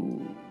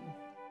 Ooh.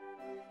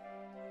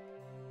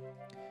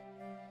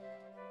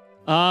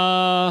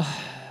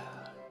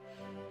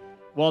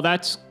 Well,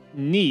 that's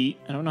neat.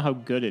 I don't know how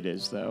good it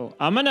is, though.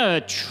 I'm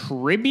gonna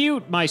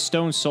tribute my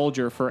Stone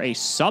Soldier for a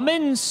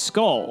Summon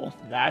Skull.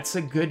 That's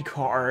a good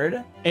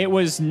card. It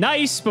was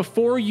nice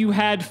before you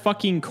had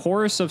fucking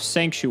Chorus of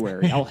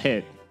Sanctuary. I'll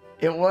hit.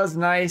 It was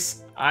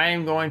nice. I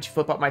am going to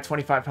flip up my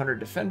 2500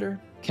 Defender.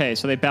 Okay,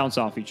 so they bounce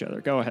off each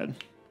other. Go ahead.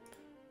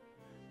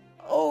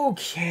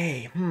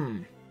 Okay,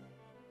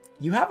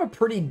 You have a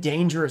pretty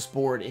dangerous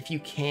board if you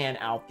can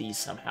out these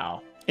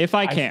somehow. If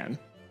I can.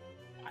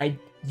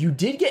 You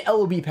did get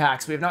LOB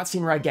packs. We have not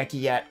seen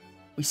Raigeki yet.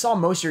 We saw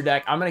most of your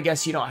deck. I'm going to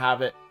guess you don't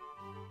have it.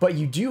 But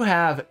you do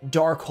have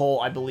Dark Hole,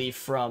 I believe,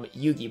 from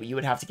Yugi, but you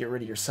would have to get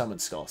rid of your Summon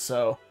Skull.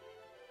 So,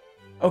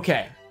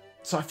 okay.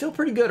 So I feel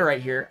pretty good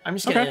right here. I'm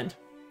just going to end.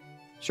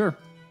 Sure.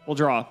 We'll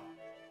draw.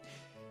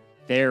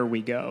 There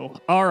we go.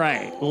 All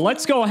right.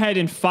 Let's go ahead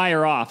and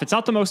fire off. It's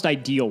not the most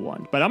ideal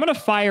one, but I'm going to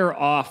fire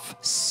off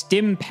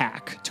Stim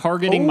Pack,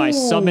 targeting my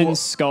Summon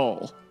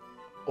Skull.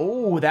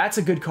 Oh, that's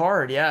a good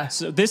card, yeah.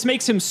 So this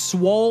makes him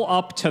swole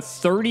up to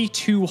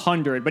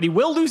 3,200, but he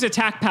will lose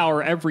attack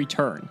power every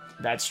turn.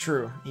 That's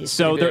true.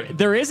 So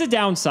there is a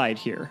downside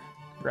here.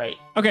 Right.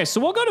 Okay, so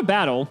we'll go to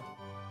battle.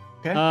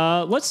 Okay.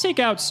 Let's take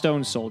out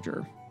Stone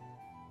Soldier.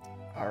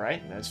 All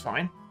right, that's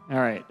fine. All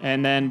right,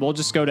 and then we'll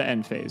just go to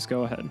end phase.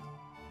 Go ahead.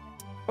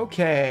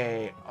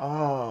 Okay.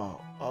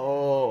 All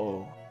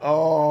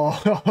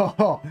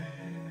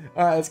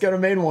right, let's go to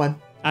main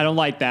 1. I don't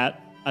like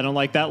that. I don't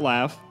like that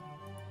laugh.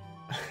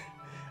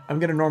 I'm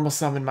going to normal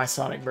summon my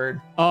Sonic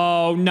Bird.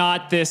 Oh,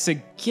 not this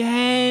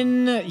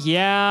again.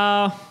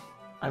 Yeah.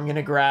 I'm going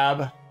to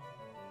grab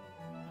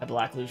a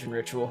Black Illusion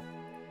Ritual.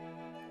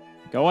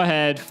 Go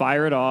ahead.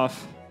 Fire it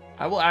off.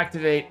 I will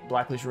activate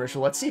Black Illusion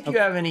Ritual. Let's see if you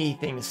have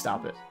anything to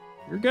stop it.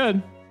 You're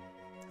good.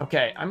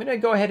 Okay, I'm going to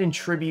go ahead and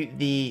tribute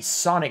the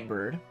Sonic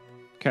Bird.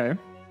 Okay.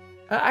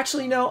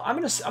 Actually, no. I'm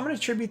gonna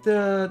tribute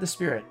the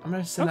Spirit. I'm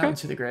going to send that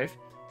into the grave.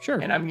 Sure.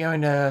 And I'm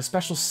going to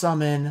special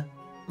summon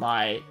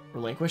my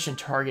Relinquish and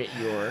target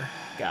your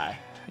guy.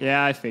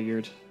 Yeah, I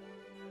figured.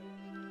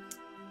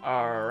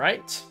 All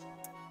right.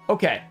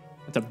 Okay.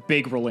 That's a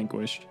big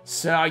Relinquished.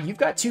 So you've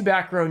got 2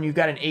 back row and you've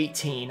got an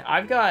 18.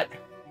 I've got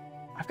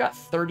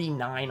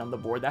 39 on the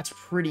board. That's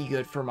pretty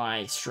good for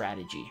my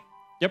strategy.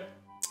 Yep.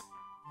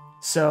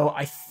 So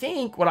I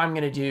think what I'm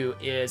going to do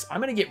is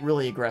I'm going to get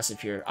really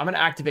aggressive here. I'm going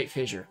to activate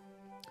Fissure.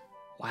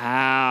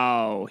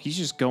 Wow. He's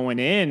just going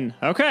in.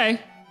 Okay.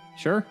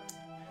 Sure.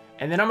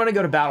 And then I'm going to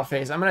go to battle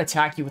phase. I'm going to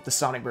attack you with the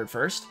Sonic Bird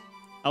first.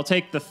 I'll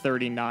take the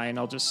 39.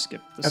 I'll just skip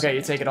the Okay,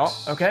 you take it all?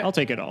 Okay. I'll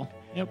take it all.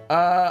 Yep.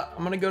 I'm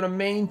going to go to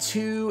main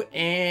 2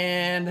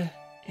 and...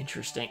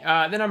 Interesting.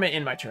 Then I'm going to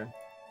end my turn.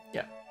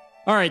 Yeah.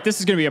 All right, this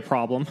is going to be a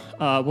problem.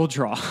 We'll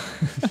draw.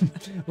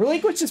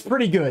 Relinquish is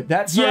pretty good.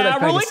 That's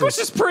Relinquish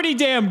is pretty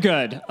damn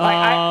good.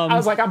 I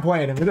was like, I'm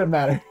playing him. It doesn't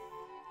matter.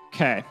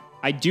 Okay.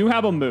 I do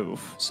have a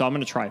move, so I'm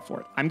going to try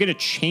for it. I'm going to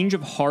Change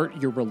of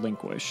Heart your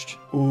Relinquished.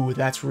 Ooh,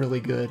 that's really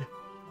good.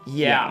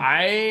 Yeah.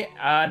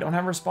 I don't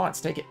have a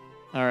response. Take it.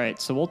 All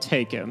right, so we'll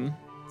take him.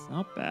 It's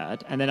not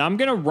bad. And then I'm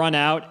going to run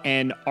out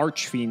an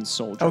Archfiend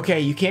Soldier. Okay,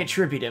 you can't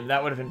tribute him.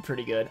 That would have been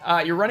pretty good.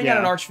 You're running out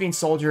an Archfiend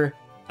Soldier.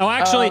 Oh,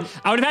 actually,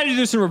 I would have had to do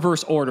this in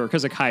reverse order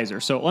because of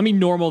Kaiser. So let me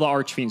normal the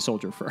Archfiend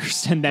Soldier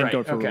first and then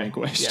go for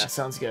Relinquished. Yeah,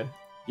 sounds good.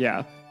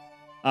 Yeah.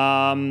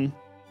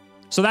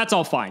 So that's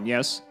all fine,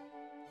 yes?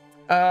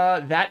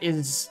 That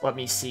is, let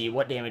me see,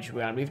 what damage are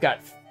we on? We've got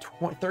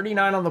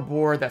 39 on the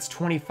board. That's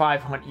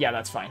 2,500. Yeah,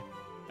 that's fine.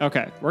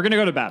 Okay, we're going to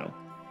go to battle.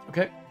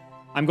 Okay.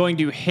 I'm going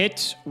to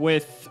hit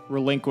with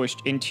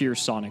Relinquished into your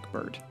Sonic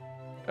Bird.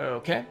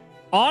 Okay.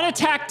 On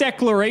attack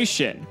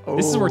declaration,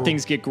 this is where Ooh.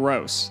 things get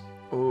gross.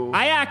 Ooh.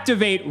 I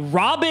activate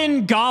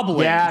Robin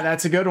Goblin. Yeah,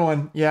 that's a good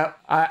one. Yeah,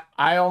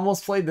 I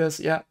almost played this.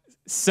 Yeah.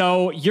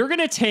 So you're going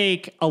to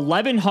take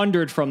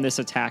 1,100 from this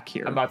attack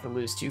here. I'm about to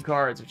lose 2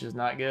 cards, which is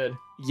not good.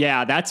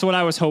 Yeah, that's what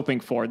I was hoping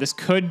for. This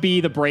could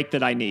be the break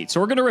that I need. So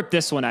we're going to rip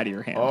this one out of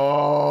your hand.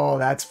 Oh,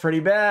 that's pretty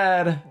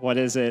bad. What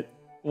is it?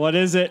 What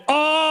is it?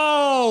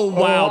 Oh,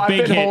 wow.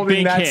 Big hit. I've been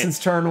holding that since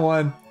turn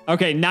 1.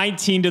 Okay,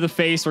 19 to the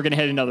face. We're going to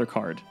hit another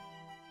card.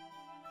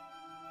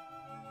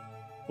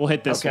 We'll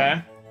hit this one.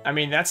 Okay. I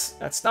mean,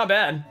 that's not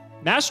bad.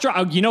 Master,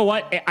 you know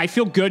what? I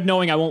feel good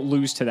knowing I won't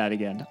lose to that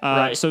again.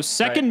 Right, so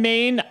second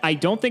main, I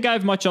don't think I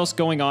have much else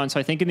going on. So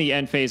I think in the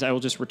end phase, I will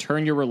just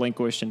return your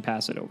Relinquished and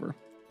pass it over.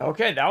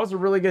 Okay, that was a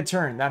really good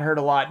turn. That hurt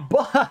a lot.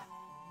 But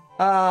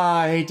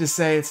I hate to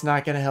say it's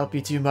not going to help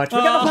you too much. We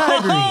got the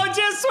pedigree. Oh,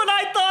 just when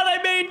I thought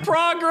I made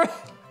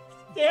progress.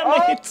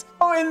 Damn it.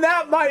 Oh, and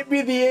that might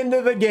be the end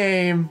of the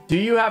game. Do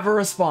you have a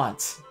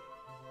response?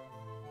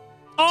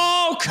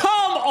 Oh,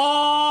 come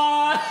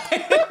on.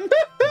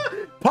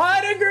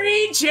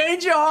 Pedigree,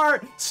 change your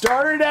heart.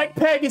 Starter deck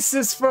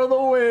Pegasus for the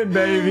win,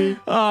 baby.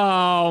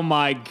 Oh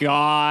my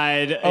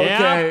God.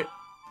 Okay. Yep.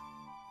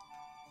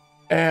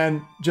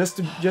 And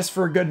just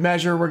for good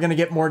measure, we're gonna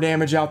get more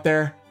damage out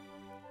there.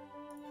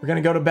 We're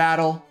gonna go to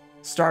battle.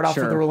 Start off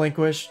with the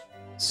Relinquish.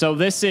 So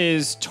this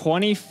is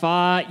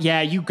 25.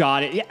 Yeah, you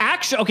got it.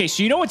 Actually, okay.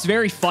 So you know what's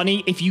very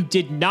funny? If you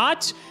did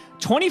not,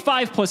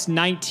 25 plus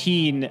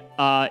 19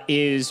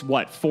 is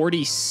what?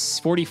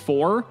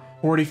 44.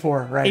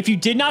 44, right. If you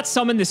did not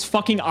summon this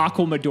fucking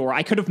Aquamador,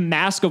 I could have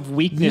Mask of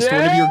Weakness to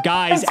one of your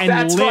guys and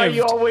that's lived. Why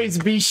you always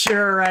be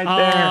sure right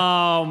there.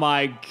 Oh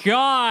my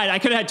God. I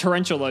could have had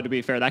Tarantula, to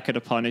be fair. That could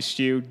have punished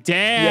you.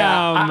 Damn.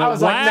 Yeah, I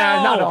was like,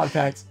 nah, not on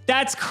packs.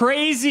 That's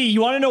crazy.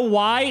 You want to know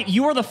why?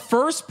 You are the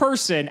first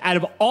person out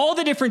of all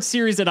the different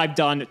series that I've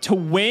done to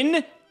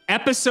win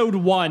episode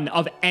 1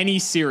 of any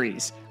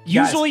series.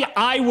 Usually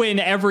I win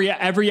every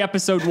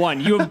episode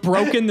 1. You have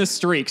broken the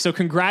streak. So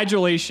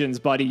congratulations,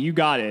 buddy. You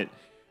got it.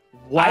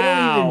 Wow. I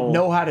don't even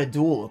know how to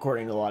duel,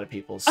 according to a lot of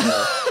people. So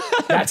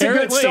that's a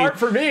good start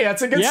for me.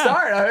 That's a good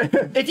start.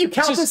 If you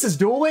count this as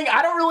dueling,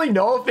 I don't really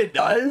know if it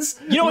does.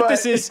 You know what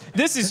this is?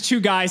 This is 2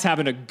 guys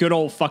having a good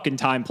old fucking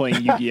time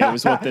playing Yu-Gi-Oh!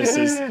 Is what this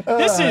is.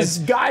 This is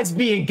guys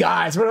being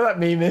guys. What that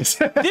meme is?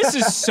 This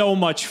is so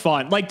much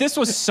fun. Like, this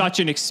was such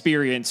an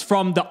experience,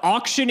 from the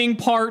auctioning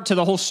part to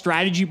the whole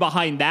strategy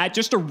behind that,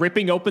 just to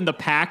ripping open the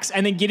packs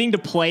and then getting to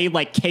play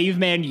like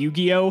caveman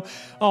Yu-Gi-Oh!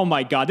 Oh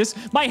my God,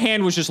 my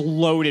hand was just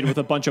loaded with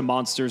a bunch of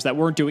monsters that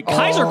weren't doing.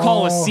 Kaiser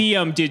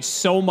Coliseum did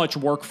so much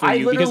work for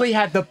you. I literally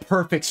had the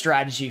perfect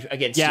strategy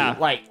against you.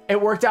 Like,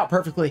 it worked out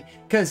perfectly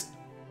because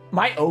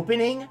my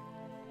opening,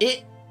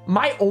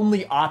 my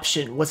only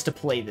option was to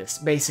play this,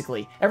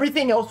 basically.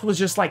 Everything else was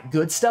just like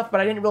good stuff, but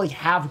I didn't really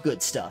have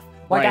good stuff.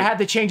 Like, I had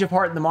the Change of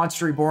Heart and the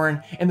Monster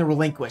Reborn and the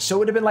Relinquish. So it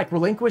would have been like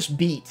Relinquish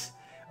beat,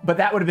 but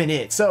that would have been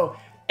it. So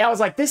I was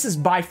like, this is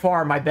by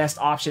far my best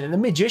option. And the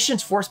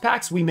Magician's Force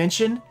Packs we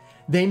mentioned,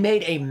 they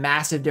made a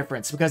massive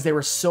difference because they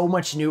were so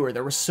much newer.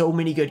 There were so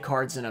many good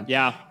cards in them.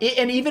 Yeah.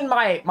 And even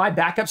my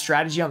backup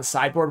strategy on the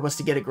sideboard was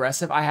to get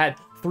aggressive. I had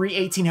 3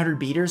 1800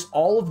 beaters.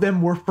 All of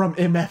them were from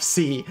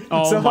MFC.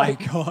 Oh so my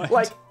God.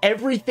 Like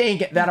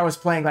everything that I was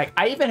playing, like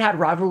I even had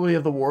Rivalry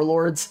of the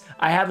Warlords.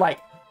 I had like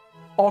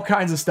all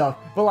kinds of stuff,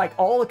 but like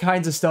all the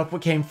kinds of stuff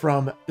what came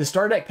from the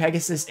Starter Deck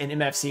Pegasus and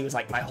MFC was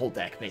like my whole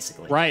deck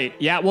basically. Right.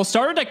 Yeah. Well,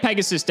 Starter Deck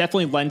Pegasus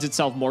definitely lends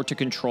itself more to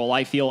control,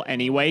 I feel,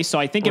 anyway. So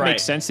I think it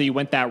makes sense that you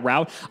went that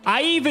route.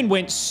 I even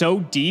went so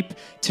deep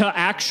to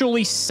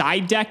actually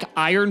side deck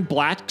Iron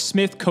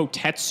Blacksmith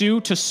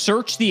Kotetsu to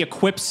search the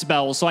equip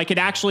spells so I could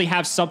actually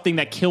have something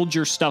that killed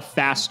your stuff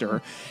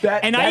faster.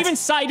 I even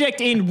side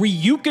decked in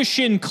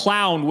Ryukushin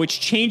Clown, which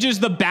changes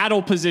the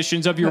battle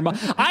positions of your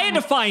I had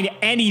to find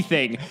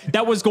anything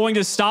that was going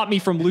to stop me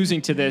from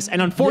losing to this.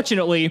 And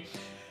unfortunately,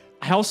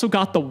 I also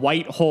got the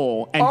White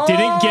Hole and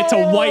didn't get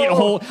to White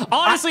Hole.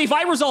 Honestly, if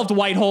I resolved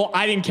White Hole,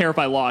 I didn't care if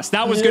I lost.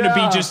 That was going to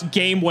be just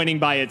game winning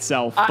by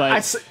itself.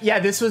 But yeah,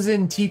 this was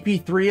in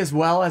TP3 as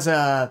well as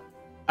a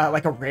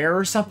like a rare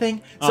or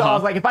something. So I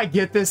was like, if I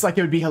get this, like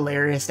it would be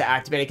hilarious to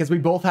activate it because we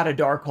both had a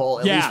Dark Hole,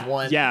 at least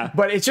one. Yeah.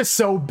 But it's just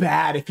so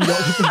bad if you don't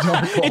get the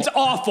Dark Hole. It's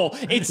awful.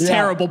 It's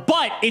terrible,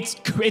 but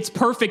it's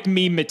perfect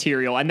meme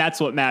material, and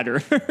that's what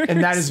matters.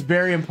 And that is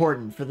very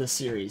important for this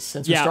series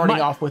since we're starting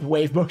off with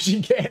Wave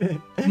Motion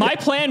Cannon. My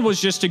plan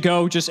was just to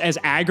go just as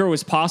aggro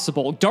as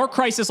possible. Dark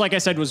Crisis, like I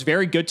said, was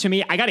very good to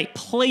me. I got a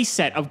play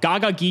set of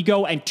Gaga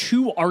Gigo and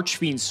 2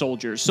 Archfiend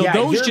soldiers. So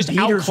those just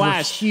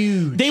outclassed.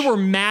 Huge. They were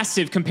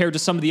massive compared to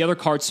some of the other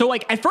cards. So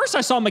like at first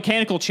I saw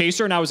Mechanical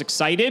Chaser and I was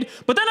excited,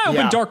 but then I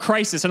opened Dark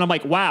Crisis and I'm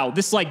like, wow,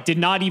 this like did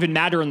not even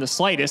matter in the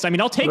slightest. I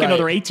mean, I'll take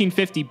another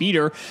 1850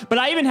 beater, but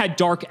I even had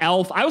Dark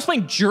Elf. I was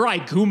playing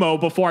Jurai Gumo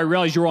before I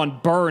realized you were on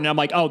Burn. And I'm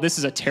like, oh, this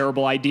is a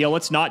terrible idea.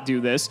 Let's not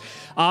do this.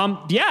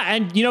 Yeah,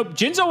 and you know,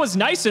 Jinzo was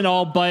nice and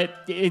all,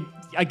 but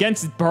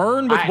against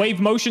Burn with wave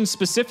motion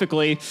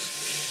specifically,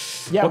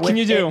 what can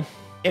you do?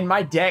 In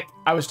my deck,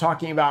 I was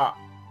talking about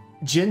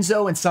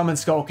Jinzo and Summon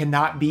Skull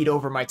cannot beat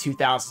over my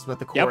 2000s with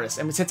the chorus.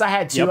 And since I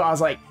had 2, I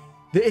was like,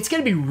 it's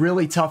going to be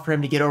really tough for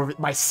him to get over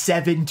my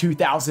 7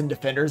 2000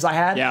 defenders I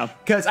had. Yeah.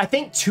 Because I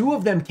think 2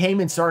 of them came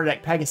and started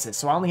at Pegasus.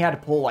 So I only had to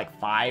pull like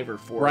 5 or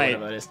 4,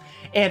 whatever it is.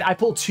 And I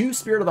pulled 2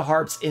 Spirit of the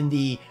Harps in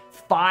the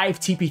 5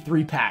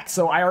 TP3 packs.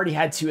 So I already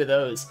had 2 of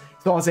those.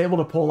 So I was able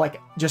to pull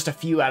like just a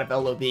few out of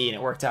LOB and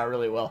it worked out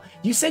really well.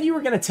 You said you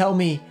were going to tell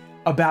me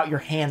about your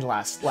hand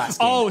last game.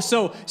 Oh,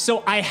 so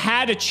I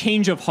had a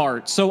change of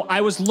heart. So I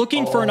was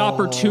looking for an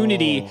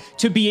opportunity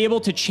to be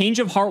able to change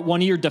of heart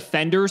one of your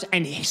defenders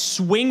and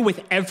swing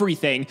with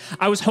everything.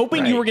 I was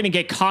hoping you were going to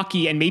get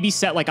cocky and maybe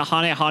set like a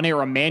Hane Hane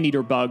or a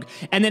Man-Eater bug,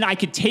 and then I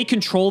could take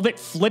control of it,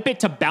 flip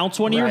it to bounce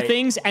one of your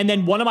things, and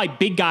then one of my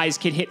big guys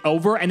could hit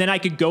over, and then I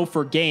could go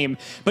for game.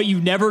 But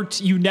you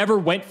never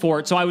went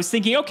for it. So I was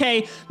thinking,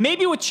 okay,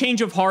 maybe with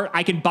change of heart,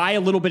 I can buy a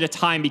little bit of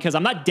time because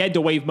I'm not dead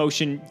to wave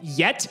motion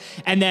yet,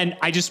 and then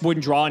I just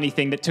wouldn't draw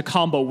anything to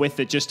combo with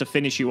it just to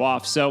finish you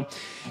off. So,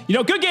 you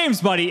know, good games,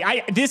 buddy.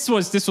 This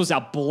was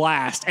a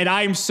blast, and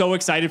I am so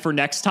excited for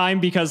next time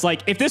because,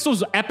 like, if this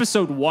was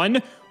episode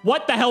 1,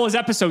 what the hell is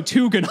episode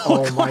 2 gonna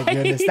look like? Oh my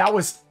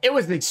goodness, it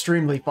was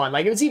extremely fun.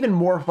 Like, it was even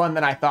more fun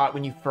than I thought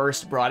when you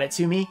first brought it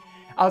to me.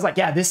 I was like,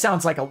 yeah, this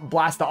sounds like a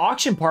blast. The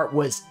auction part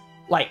was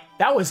like,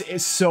 that was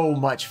so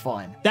much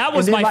fun. That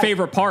was my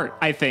favorite part,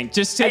 I think.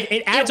 Just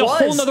it adds a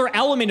whole nother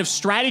element of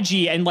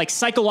strategy and like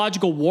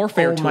psychological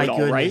warfare to it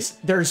all, right?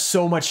 There's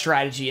so much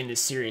strategy in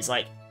this series.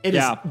 Like, it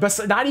is, but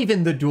not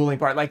even the dueling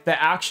part. Like, the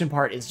action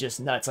part is just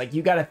nuts. Like,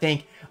 you got to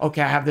think,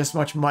 okay, I have this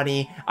much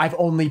money. I've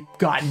only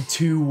gotten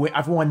 2.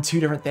 I've won 2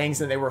 different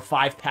things, and they were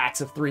 5 packs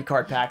of 3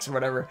 card packs or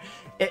whatever.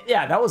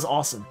 Yeah, that was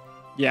awesome.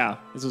 Yeah,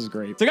 this was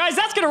great. So guys,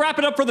 that's going to wrap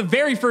it up for the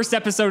very first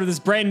episode of this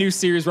brand new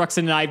series Ruxin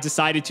and I have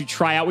decided to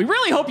try out. We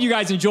really hope you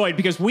guys enjoyed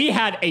because we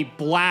had a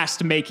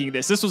blast making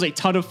this. This was a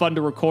ton of fun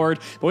to record,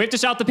 but we have to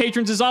shout the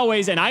patrons as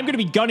always, and I'm going to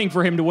be gunning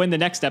for him to win the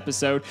next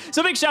episode.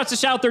 So big shouts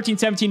to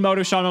Shadow1317,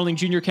 Moto, Sean Olling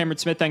Jr., Cameron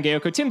Smith,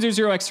 Angayoko,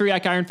 Tim00x3,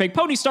 Ike Iron Fake,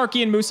 Pony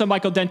Starkey, and Musa,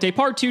 Michael Dente,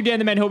 Part 2, Dan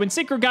the Man Hoban,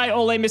 Synchro Guy,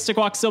 Ole, Mystic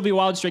Walk, Sylvia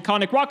Wild,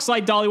 Draconic,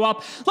 Rockslide,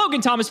 Dollywop, Logan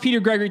Thomas, Peter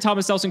Gregory,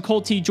 Thomas Elson,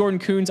 Cole T, Jordan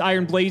Coons,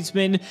 Iron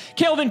Bladesman,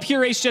 Calvin,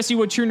 Pure Ace, Jesse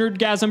Wood, True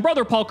Nerdgasm,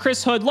 Brother Paul,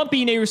 Chris Hood,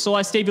 Lumpy, Nehru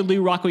Celeste, David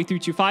Liu,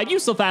 Rockway325,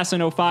 Yusuf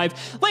Asin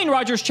 05, Lane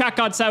Rogers, Chat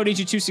God, Soud,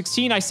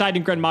 AG216, I Side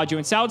and Gren Maju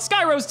and Soud,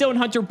 Sky Rose, Dylan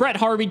Hunter, Brett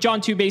Harvey,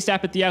 John 2 Based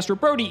App at the Astro,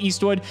 Brody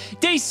Eastwood,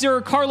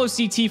 Dacer, Carlos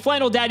CT,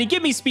 Flannel Daddy,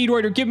 Give Me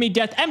Speedroider, Give Me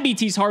Death,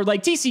 MBT's Hard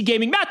Light, TC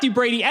Gaming, Matthew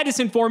Brady,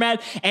 Edison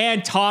Format,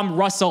 and Tom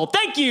Russell.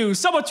 Thank you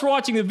so much for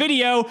watching the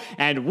video,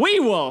 and we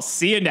will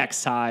see you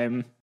next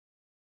time.